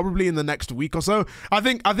available probably in the next week or so. I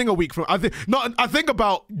think a week from, I think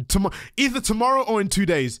about either tomorrow or in 2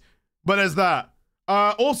 days. But there's that.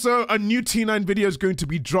 Also, a new T9 video is going to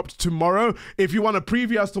be dropped tomorrow. If you want a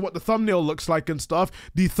preview as to what the thumbnail looks like and stuff,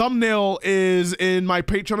 the thumbnail is in my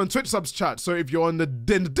Patreon and Twitch subs chat. So if you're in the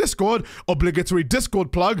Discord, obligatory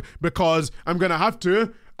Discord plug, because I'm gonna have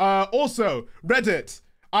to. Also, Reddit.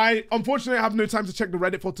 I unfortunately have no time to check the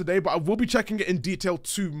Reddit for today, but I will be checking it in detail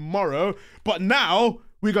tomorrow. But now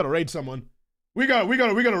we gotta raid someone. We gotta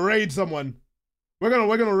raid someone. We're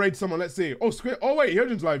gonna raid someone. Let's see. Oh, oh wait,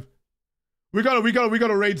 Hyojin's live. We gotta raid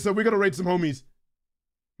some. We gotta raid some homies.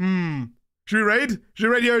 Should we raid? Should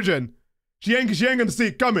we raid Hyojin? She ain't gonna see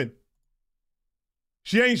it coming.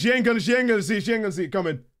 She ain't gonna see it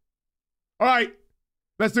coming. All right,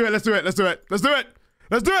 let's do it.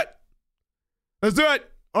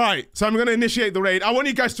 All right, so I'm gonna initiate the raid. I want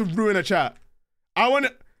you guys to ruin a chat. I want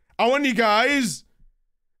you guys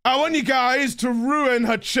to ruin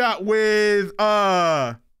her chat with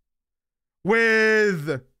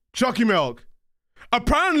Chucky Milk.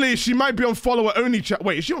 Apparently, she might be on follower only chat.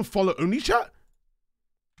 Wait, is she on follow only chat?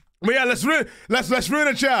 But yeah, let's ruin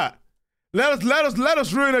a chat. Let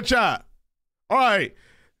us ruin a chat. All right.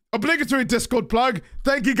 obligatory Discord plug.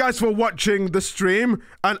 Thank you guys for watching the stream,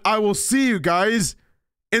 and I will see you guys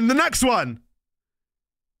in the next one.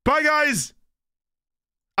 Bye, guys.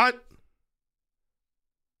 And